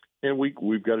 And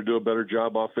we've got to do a better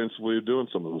job offensively of doing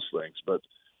some of those things. But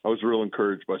I was real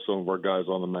encouraged by some of our guys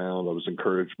on the mound. I was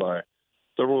encouraged by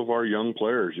several of our young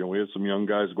players. We had some young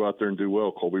guys go out there and do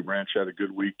well. Colby Branch had a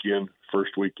good weekend,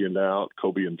 first weekend out.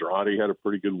 Kobe Andrade had a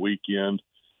pretty good weekend.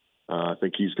 I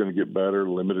think he's going to get better,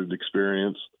 limited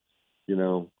experience. We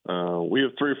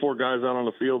have 3 or 4 guys out on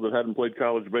the field that hadn't played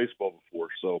college baseball before.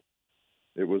 So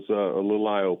it was a little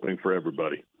eye-opening for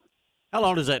everybody. How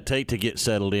long does that take to get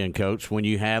settled in, Coach, when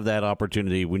you have that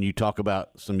opportunity, when you talk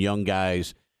about some young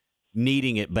guys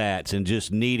needing at-bats and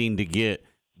just needing to get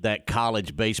that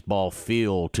college baseball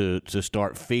feel to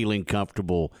start feeling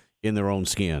comfortable in their own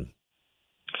skin?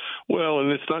 Well,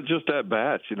 and it's not just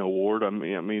at-bats, Ward. I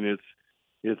mean,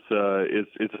 it's a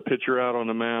pitcher out on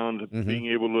the mound, being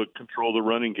able to control the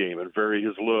running game and vary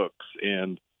his looks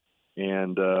and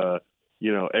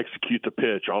execute the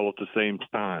pitch all at the same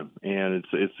time. And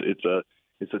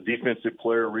it's a defensive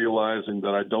player realizing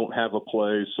that I don't have a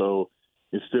play, so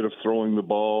instead of throwing the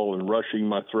ball and rushing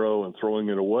my throw and throwing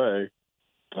it away,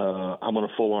 I'm going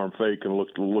to full arm fake and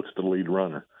look to the lead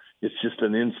runner. It's just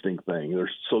an instinct thing.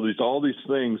 There's all these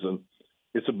things, and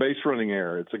it's a base running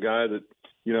error. It's a guy that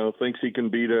thinks he can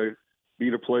beat a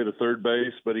play to third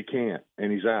base, but he can't,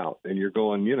 and he's out. And you're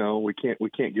going, we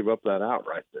can't give up that out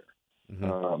right there.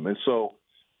 And so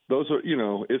those are,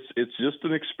 it's just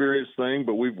an experience thing.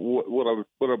 But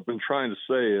what I've been trying to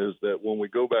say is that when we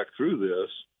go back through this,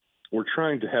 we're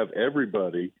trying to have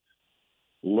everybody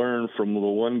learn from the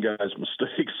one guy's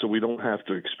mistakes, so we don't have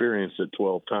to experience it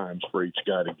 12 times for each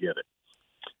guy to get it.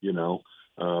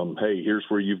 Hey, here's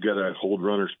where you've got to hold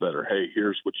runners better. Hey,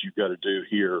 here's what you've got to do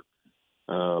here,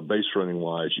 base running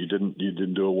wise. You didn't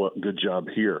do a good job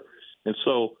here, and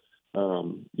so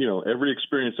every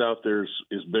experience out there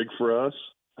is big for us,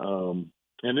 and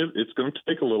it's going to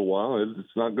take a little while.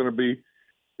 It's not going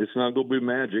to be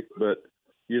magic, but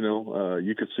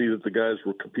you could see that the guys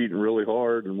were competing really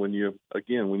hard. And when you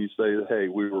say, hey,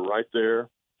 we were right there,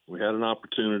 we had an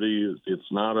opportunity.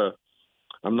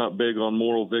 I'm not big on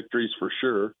moral victories for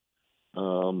sure.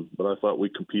 But I thought we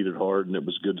competed hard, and it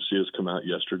was good to see us come out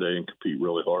yesterday and compete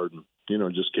really hard, and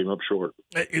just came up short.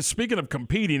 Speaking of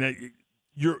competing,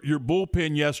 your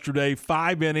bullpen yesterday,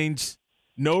 5 innings,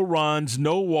 no runs,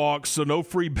 no walks, so no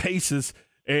free bases,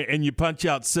 and you punch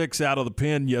out 6 out of the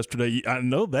pen yesterday. I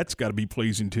know that's got to be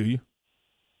pleasing to you.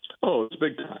 Oh, it's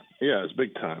big time. Yeah, it's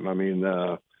big time. I mean,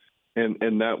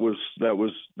 and that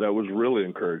was really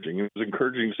encouraging. It was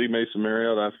encouraging to see Mason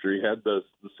Marriott after he had the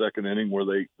second inning where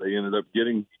they ended up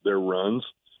getting their runs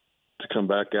to come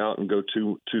back out and go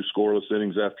two scoreless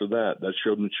innings after that. That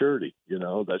showed maturity.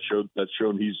 That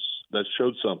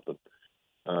showed something.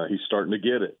 He's starting to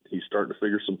get it. He's starting to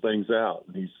figure some things out,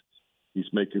 and he's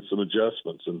making some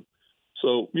adjustments. And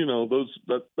so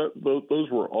those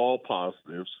were all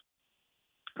positives.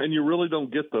 And you really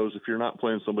don't get those if you're not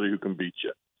playing somebody who can beat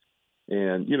you.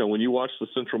 And, when you watch the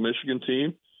Central Michigan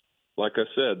team, like I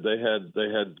said, they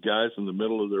had guys in the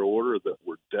middle of their order that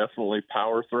were definitely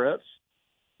power threats.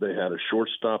 They had a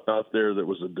shortstop out there that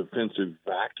was a defensive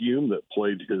vacuum that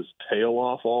played his tail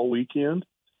off all weekend.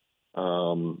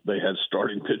 They had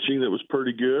starting pitching that was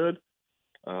pretty good.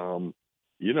 That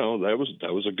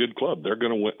was a good club. They're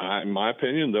going to win. In my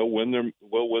opinion, they'll win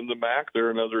the MAC. They're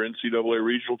another NCAA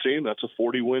regional team. That's a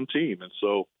 40-win team. And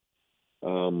so,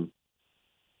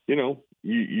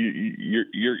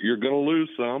 you're going to lose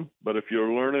some, but if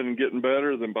you're learning and getting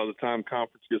better, then by the time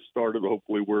conference gets started,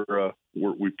 hopefully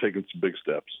we've taken some big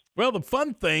steps. Well, the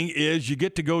fun thing is you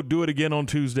get to go do it again on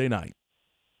Tuesday night.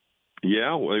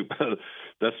 Yeah,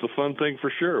 that's the fun thing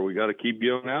for sure. We got to keep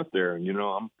going out there, and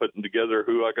I'm putting together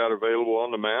who I got available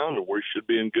on the mound, and we should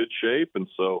be in good shape. And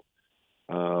so,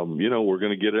 we're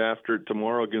going to get after it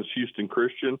tomorrow against Houston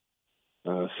Christian.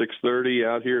 6:30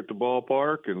 out here at the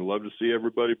ballpark, and love to see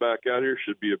everybody back out here.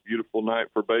 Should be a beautiful night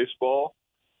for baseball,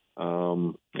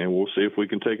 and we'll see if we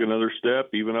can take another step,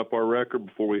 even up our record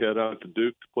before we head out to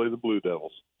Duke to play the Blue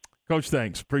Devils. Coach,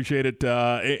 thanks. Appreciate it,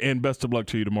 and best of luck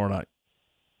to you tomorrow night.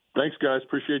 Thanks, guys.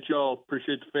 Appreciate y'all.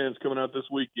 Appreciate the fans coming out this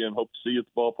weekend. Hope to see you at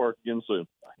the ballpark again soon.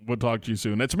 We'll talk to you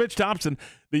soon. That's Mitch Thompson,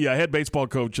 the head baseball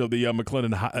coach of the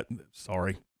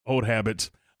Old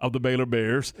Habits of the Baylor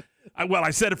Bears. I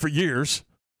said it for years.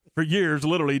 For years,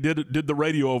 literally did the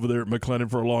radio over there at McLennan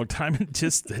for a long time, and it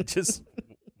just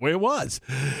way it was.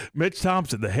 Mitch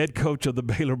Thompson, the head coach of the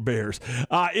Baylor Bears.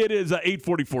 It is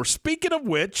 8:44. Speaking of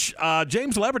which,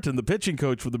 James Leverton, the pitching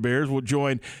coach for the Bears, will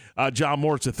join John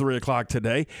Morris at 3 o'clock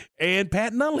today. And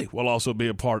Pat Nunley will also be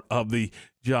a part of the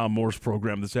John Morris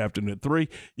program this afternoon at 3.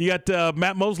 You got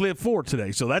Matt Mosley at 4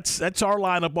 today. So that's our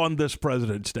lineup on this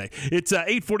President's Day. It's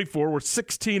 8:44. We're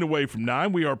 16 away from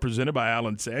 9. We are presented by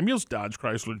Allen Samuels, Dodge,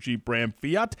 Chrysler, Jeep, Ram,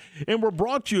 Fiat. And we're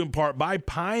brought to you in part by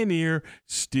Pioneer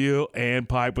Steel and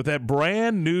Pipe with that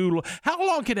brand new. How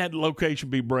long can that location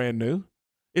be brand new?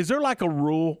 Is there like a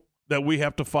rule that we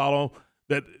have to follow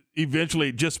that eventually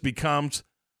it just becomes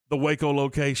the Waco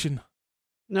location?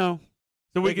 No.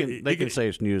 So they can say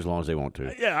it's new as long as they want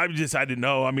to. Yeah, I didn't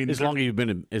know. I mean, as long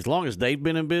as they've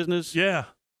been in business, yeah,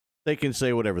 they can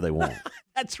say whatever they want.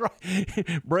 That's right.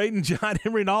 Braden, John,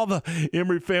 Emery, and all the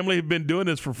Emery family have been doing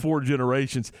this for 4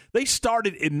 generations. They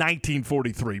started in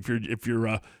 1943. If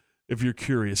you're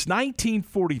curious,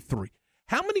 1943.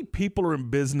 How many people are in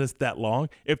business that long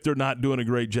if they're not doing a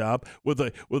great job with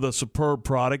a superb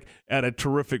product at a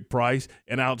terrific price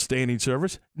and outstanding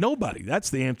service? Nobody. That's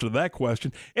the answer to that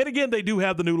question. And again, they do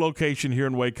have the new location here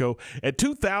in Waco at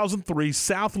 2003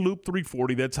 South Loop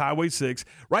 340. That's Highway 6,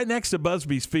 right next to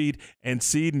Busby's Feed and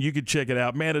Seed, and you can check it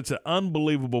out. Man, it's an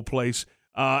unbelievable place.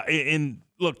 And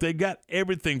look, they've got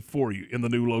everything for you in the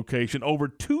new location. Over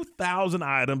 2,000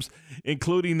 items,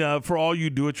 including for all you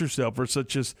do-it-yourselfers,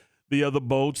 such as the other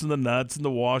bolts and the nuts and the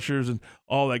washers and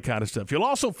all that kind of stuff. You'll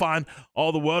also find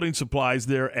all the welding supplies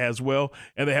there as well,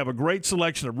 and they have a great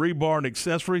selection of rebar and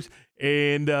accessories,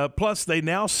 and plus they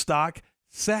now stock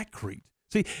Sackcrete.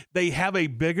 See, they have a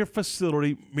bigger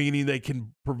facility, meaning they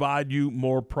can provide you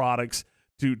more products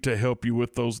to help you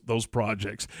with those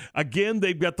projects. Again,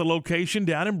 they've got the location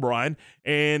down in Bryan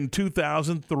and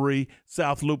 2003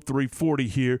 South Loop 340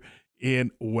 here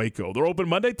in Waco. They're open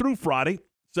Monday through Friday,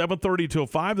 7:30 till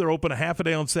 5. They're open a half a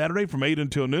day on Saturday from 8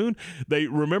 until noon. They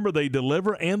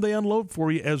deliver and they unload for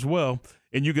you as well.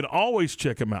 And you can always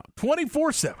check them out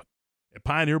 24/7 at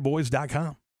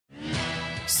pioneerboys.com.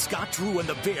 Scott Drew and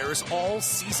the Bears all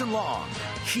season long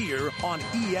here on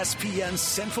ESPN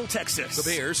Central Texas. The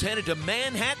Bears headed to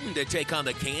Manhattan to take on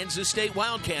the Kansas State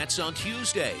Wildcats on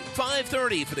Tuesday.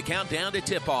 5:30 for the countdown to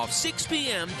tip-off. 6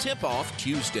 p.m. tip-off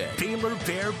Tuesday. Baylor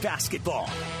Bear basketball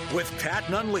with Pat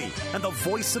Nunley and the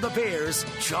voice of the Bears,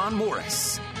 John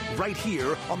Morris. Right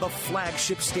here on the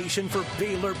flagship station for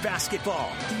Baylor basketball,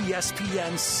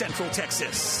 ESPN Central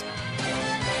Texas.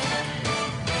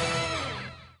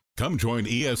 Come join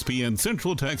ESPN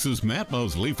Central Texas Matt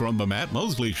Mosley from The Matt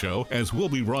Mosley Show as we'll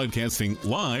be broadcasting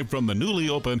live from the newly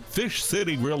opened Fish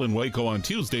City Grill in Waco on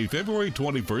Tuesday, February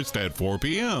 21st at 4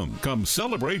 p.m. Come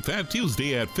celebrate Fat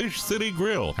Tuesday at Fish City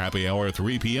Grill. Happy hour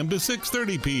 3 p.m. to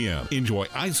 6:30 p.m. Enjoy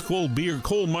ice-cold beer,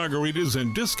 cold margaritas,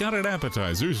 and discounted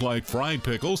appetizers like fried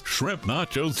pickles, shrimp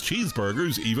nachos,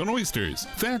 cheeseburgers, even oysters.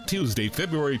 Fat Tuesday,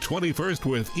 February 21st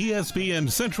with ESPN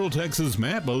Central Texas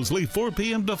Matt Mosley, 4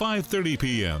 p.m. to 5:30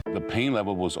 p.m. The pain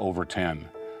level was over 10.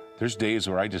 There's days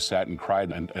where I just sat and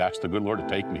cried and asked the good Lord to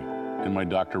take me. And my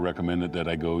doctor recommended that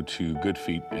I go to Good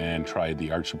Feet and try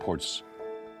the arch supports.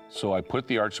 So I put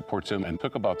the arch supports in and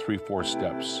took about 3-4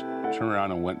 steps, turned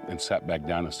around and went and sat back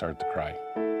down and started to cry.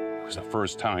 It was the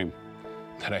first time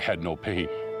that I had no pain.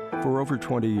 For over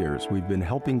 20 years, we've been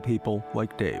helping people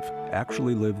like Dave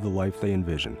actually live the life they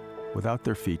envision without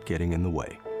their feet getting in the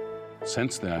way.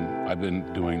 Since then, I've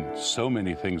been doing so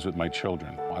many things with my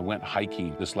children. I went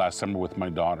hiking this last summer with my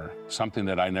daughter, something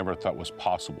that I never thought was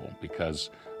possible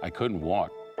because I couldn't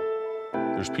walk.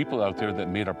 There's people out there that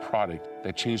made a product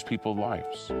that changed people's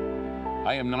lives.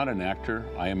 I am not an actor.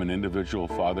 I am an individual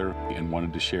father and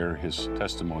wanted to share his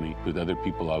testimony with other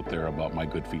people out there about my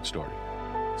Good Feet story.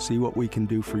 See what we can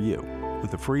do for you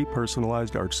with a free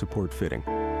personalized arch support fitting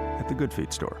at the Good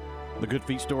Feet store. The Good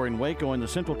Feet store in Waco in the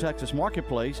Central Texas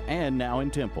Marketplace and now in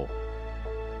Temple.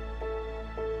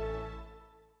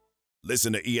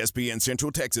 Listen to ESPN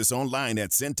Central Texas online at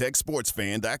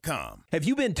centexsportsfan.com. Have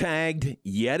you been tagged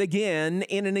yet again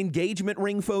in an engagement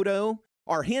ring photo?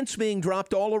 Are hints being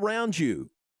dropped all around you?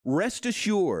 Rest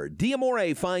assured,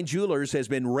 D'Amore Fine Jewelers has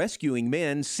been rescuing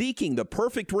men seeking the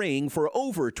perfect ring for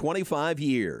over 25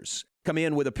 years. Come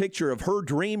in with a picture of her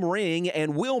dream ring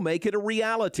and we'll make it a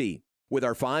reality. With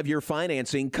our 5-year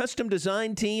financing, custom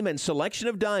design team, and selection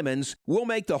of diamonds, we'll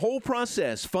make the whole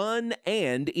process fun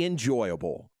and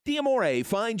enjoyable. D'Amore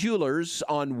Fine Jewelers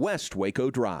on West Waco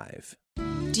Drive.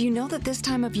 Do you know that this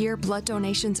time of year blood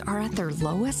donations are at their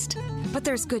lowest? But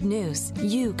there's good news.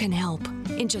 You can help.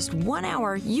 In just 1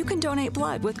 hour, you can donate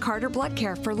blood with Carter Blood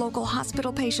Care for local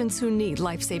hospital patients who need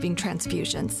life-saving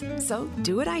transfusions. So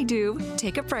do what I do.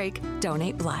 Take a break,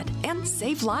 donate blood, and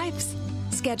save lives.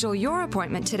 Schedule your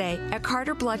appointment today at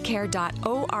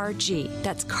carterbloodcare.org.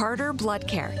 That's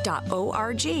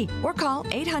carterbloodcare.org. Or call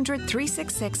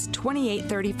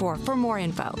 800-366-2834 for more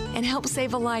info and help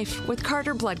save a life with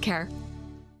Carter Blood Care.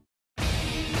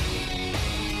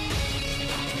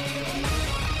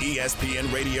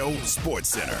 ESPN Radio Sports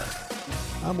Center.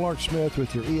 I'm Lark Smith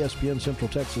with your ESPN Central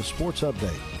Texas Sports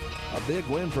Update. A big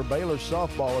win for Baylor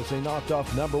softball as they knocked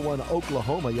off number 1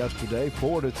 Oklahoma yesterday,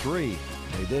 4-3.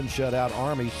 They then shut out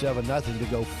Army 7-0 to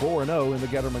go 4-0 in the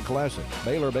Getterman Classic.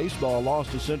 Baylor baseball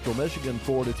lost to Central Michigan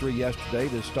 4-3 yesterday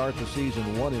to start the season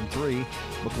 1-3.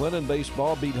 McLennan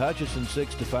baseball beat Hutchinson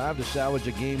 6-5 to salvage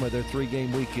a game of their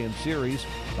 3-game weekend series.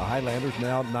 The Highlanders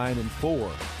now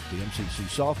 9-4. The MCC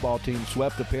softball team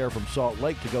swept a pair from Salt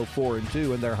Lake to go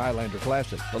 4-2 in their Highlander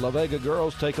Classic. The La Vega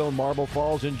girls take on Marble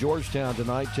Falls in Georgetown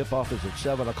tonight. Tip-off is at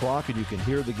 7 o'clock, and you can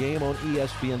hear the game on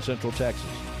ESPN Central Texas.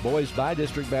 Boys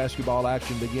bi-district basketball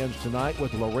action begins tonight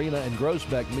with Lorena and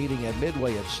Groesbeck meeting at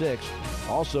Midway at 6.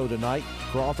 Also tonight,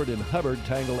 Crawford and Hubbard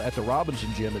tangle at the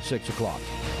Robinson Gym at 6 o'clock.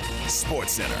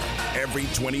 Sports Center, every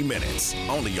 20 minutes,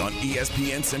 only on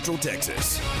ESPN Central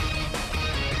Texas.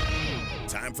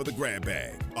 Time for the grab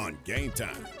bag on Game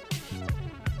Time.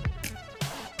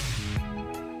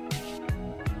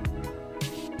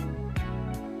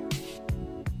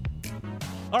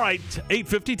 All right,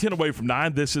 8:50, 10 away from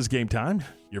 9. This is Game Time,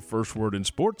 your first word in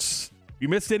sports. If you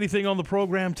missed anything on the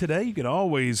program today, you can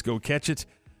always go catch it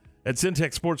at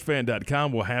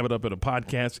syntechsportsfan.com. We'll have it up in a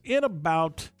podcast in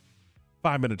about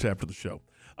 5 minutes after the show.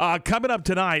 Coming up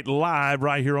tonight, live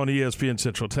right here on ESPN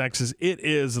Central Texas, it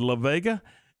is La Vega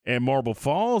and Marble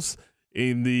Falls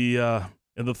in the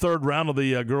third round of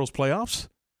the girls' playoffs.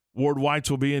 Ward Whites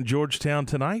will be in Georgetown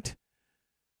tonight.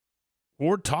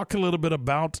 Ward, talk a little bit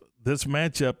about this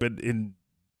matchup. And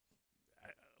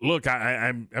look,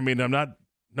 I mean, I'm not,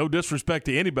 no disrespect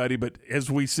to anybody, but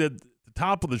as we said at the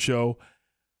top of the show,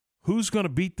 who's going to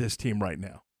beat this team right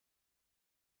now?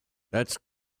 That's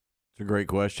a great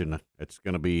question. It's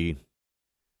going to be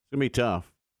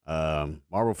tough.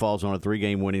 Marble Falls on a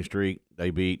 3-game winning streak. They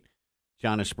beat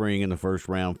China Spring in the first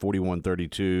round,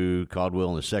 41-32. Caldwell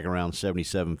in the second round,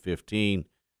 77-15.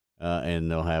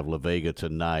 And they'll have La Vega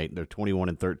tonight. They're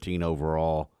 21-13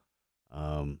 overall.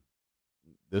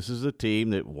 This is a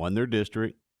team that won their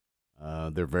district.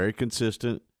 They're very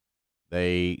consistent.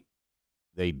 They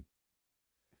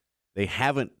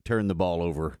haven't turned the ball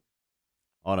over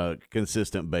on a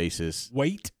consistent basis.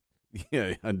 Wait.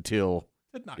 Yeah, until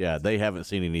they haven't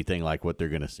seen anything like what they're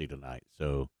going to see tonight.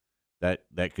 So that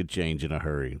could change in a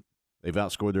hurry. They've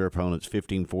outscored their opponents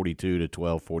 15-42 to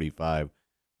 12-45.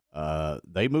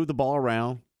 They move the ball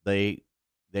around. They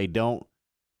don't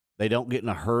get in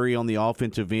a hurry on the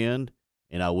offensive end,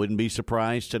 and I wouldn't be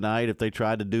surprised tonight if they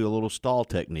tried to do a little stall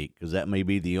technique, because that may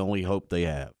be the only hope they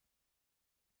have.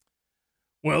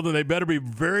 Well, then they better be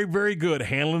very, very good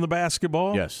handling the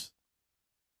basketball. Yes.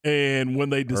 And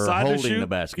when they decide to shoot, the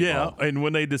basketball. Yeah, and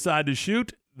when they decide to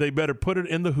shoot, they better put it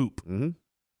in the hoop. Mm-hmm.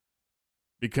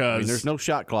 Because there's no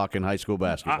shot clock in high school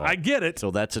basketball. I get it. So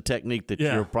that's a technique that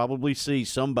you'll probably see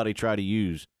somebody try to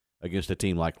use against a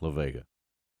team like La Vega.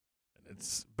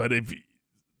 But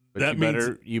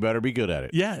you better be good at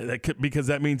it. Yeah, because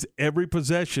that means every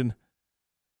possession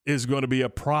is going to be a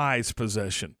prize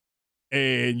possession,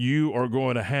 and you're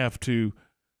going to have to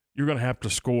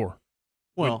score.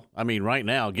 Well, I mean, right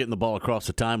now, getting the ball across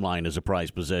the timeline is a prize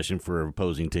possession for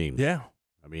opposing teams. Yeah.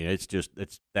 I mean, it's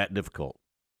that difficult.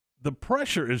 The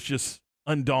pressure is just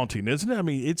undaunting, isn't it? I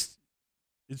mean, it's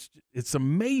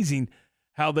amazing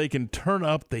how they can turn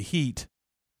up the heat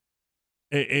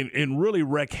and really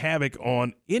wreak havoc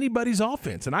on anybody's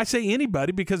offense. And I say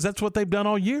anybody because that's what they've done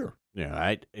all year.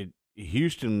 Yeah,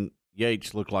 Houston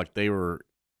Yates looked like they were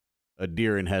a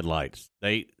deer in headlights.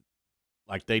 They'd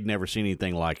never seen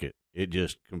anything like it. It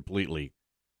just completely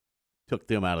took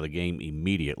them out of the game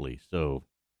immediately. So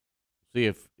see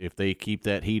if they keep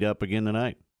that heat up again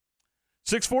tonight.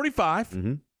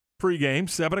 6:45 pregame,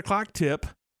 7 o'clock tip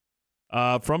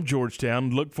from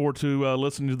Georgetown. Look forward to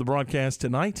listening to the broadcast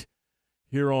tonight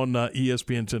here on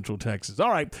ESPN Central Texas. All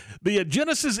right, the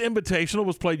Genesis Invitational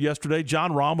was played yesterday.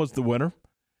 John Rahm was the winner.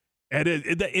 And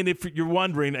if you're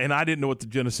wondering, and I didn't know what the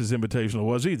Genesis Invitational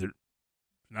was either,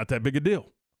 not that big a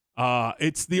deal.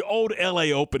 It's the old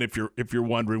L.A. Open, if you're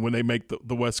wondering, when they make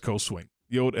the West Coast swing,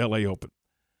 the old L.A. Open.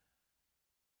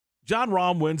 John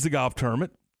Rahm wins the golf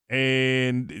tournament,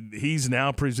 And he's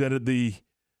now presented the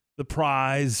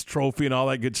prize, trophy, and all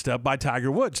that good stuff by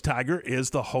Tiger Woods. Tiger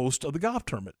is the host of the golf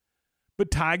tournament.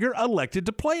 But Tiger elected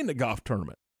to play in the golf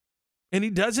tournament. And he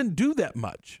doesn't do that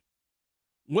much.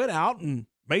 Went out and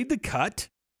made the cut,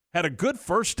 had a good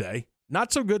first day,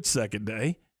 not so good second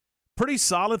day, pretty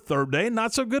solid third day,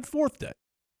 not so good fourth day.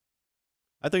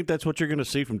 I think that's what you're going to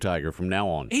see from Tiger from now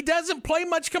on. He doesn't play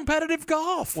much competitive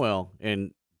golf. Well,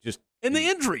 and just in the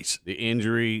injuries. The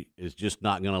injury is just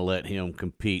not going to let him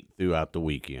compete throughout the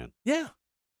weekend. Yeah.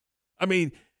 I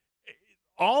mean,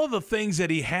 all of the things that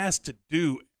he has to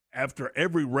do after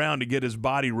every round to get his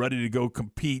body ready to go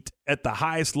compete at the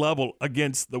highest level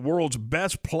against the world's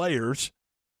best players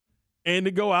and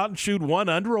to go out and shoot 1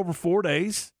 under over 4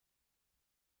 days.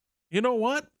 You know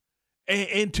what?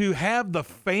 And to have the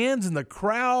fans and the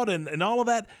crowd and all of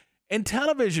that and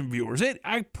television viewers,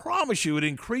 I promise you it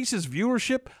increases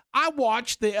viewership. I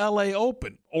watched the LA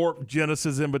Open or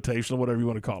Genesis Invitational, whatever you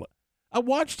want to call it. I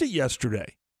watched it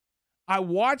yesterday. I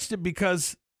watched it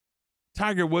because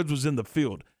Tiger Woods was in the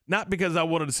field, not because I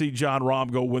wanted to see Jon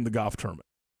Rahm go win the golf tournament.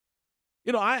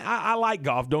 You know, I like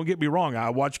golf. Don't get me wrong. I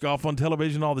watch golf on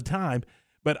television all the time.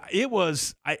 But it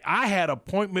was I had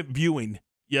appointment viewing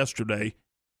yesterday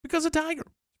because of Tiger.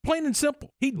 Plain and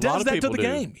simple. He does that to the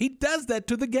game. He does that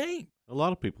to the game. A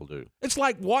lot of people do. It's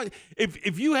like what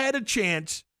if you had a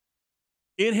chance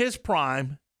in his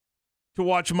prime to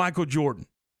watch Michael Jordan,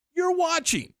 you're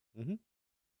watching. Mm-hmm.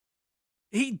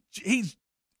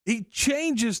 He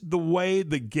changes the way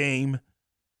the game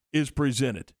is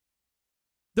presented.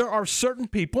 There are certain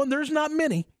people, and there's not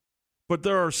many, but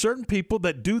there are certain people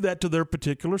that do that to their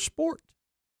particular sport.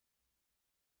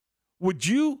 Would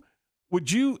you,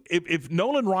 if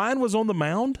Nolan Ryan was on the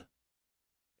mound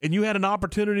and you had an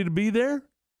opportunity to be there,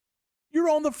 you're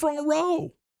on the front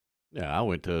row. Yeah, I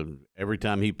went to every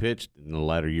time he pitched in the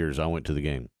latter years. I went to the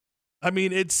game. I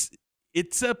mean, it's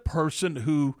a person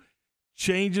who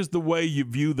changes the way you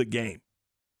view the game,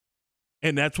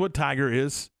 and that's what Tiger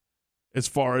is as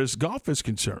far as golf is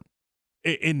concerned.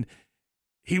 And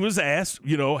he was asked,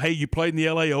 hey, you played in the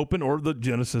LA Open or the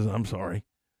Genesis. I'm sorry,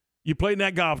 you played in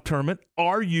that golf tournament.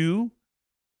 Are you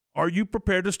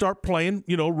prepared to start playing,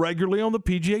 regularly on the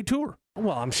PGA Tour?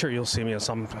 Well, I'm sure you'll see me at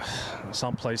some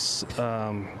place.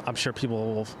 I'm sure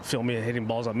people will film me hitting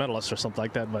balls at Medalist or something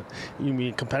like that. But you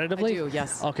mean competitively? I do,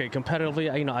 yes. Okay,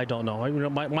 competitively, I don't know.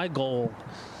 My goal,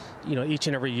 each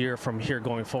and every year from here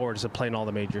going forward is to play in all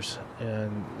the majors,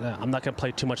 and I'm not going to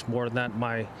play too much more than that.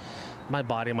 My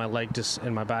body, my leg,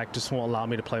 and my back just won't allow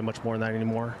me to play much more than that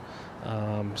anymore.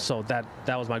 So that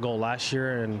was my goal last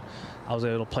year, and I was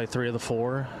able to play 3 of the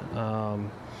 4.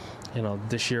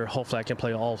 This year, hopefully I can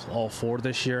play all 4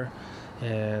 this year.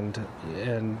 And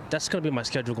that's going to be my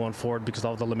schedule going forward because of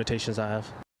all the limitations I have.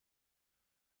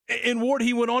 And Ward,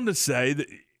 he went on to say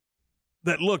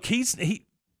that look,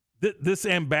 this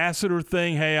ambassador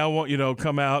thing, hey, I want,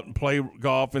 come out and play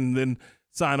golf and then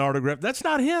sign autograph. That's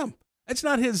not him. That's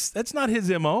not his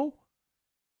MO.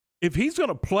 If he's going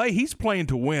to play, he's playing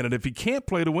to win. And if he can't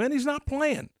play to win, he's not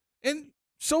playing. And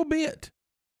so be it.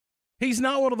 He's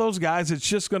not one of those guys that's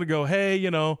just going to go, hey,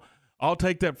 I'll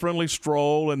take that friendly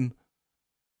stroll and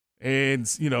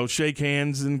shake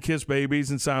hands and kiss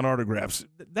babies and sign autographs.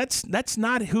 That's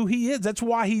not who he is. That's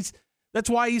why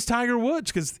he's Tiger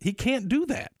Woods, because he can't do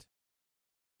that.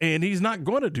 And he's not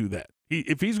going to do that.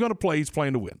 If he's going to play, he's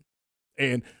playing to win.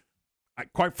 And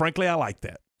quite frankly, I like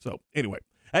that. So anyway,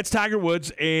 that's Tiger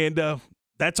Woods, and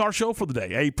that's our show for the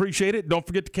day. I appreciate it. Don't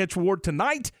forget to catch Ward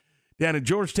tonight down in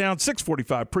Georgetown,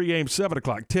 6:45 pregame, 7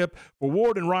 o'clock tip. For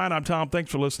Ward and Ryan, I'm Tom.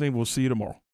 Thanks for listening. We'll see you tomorrow.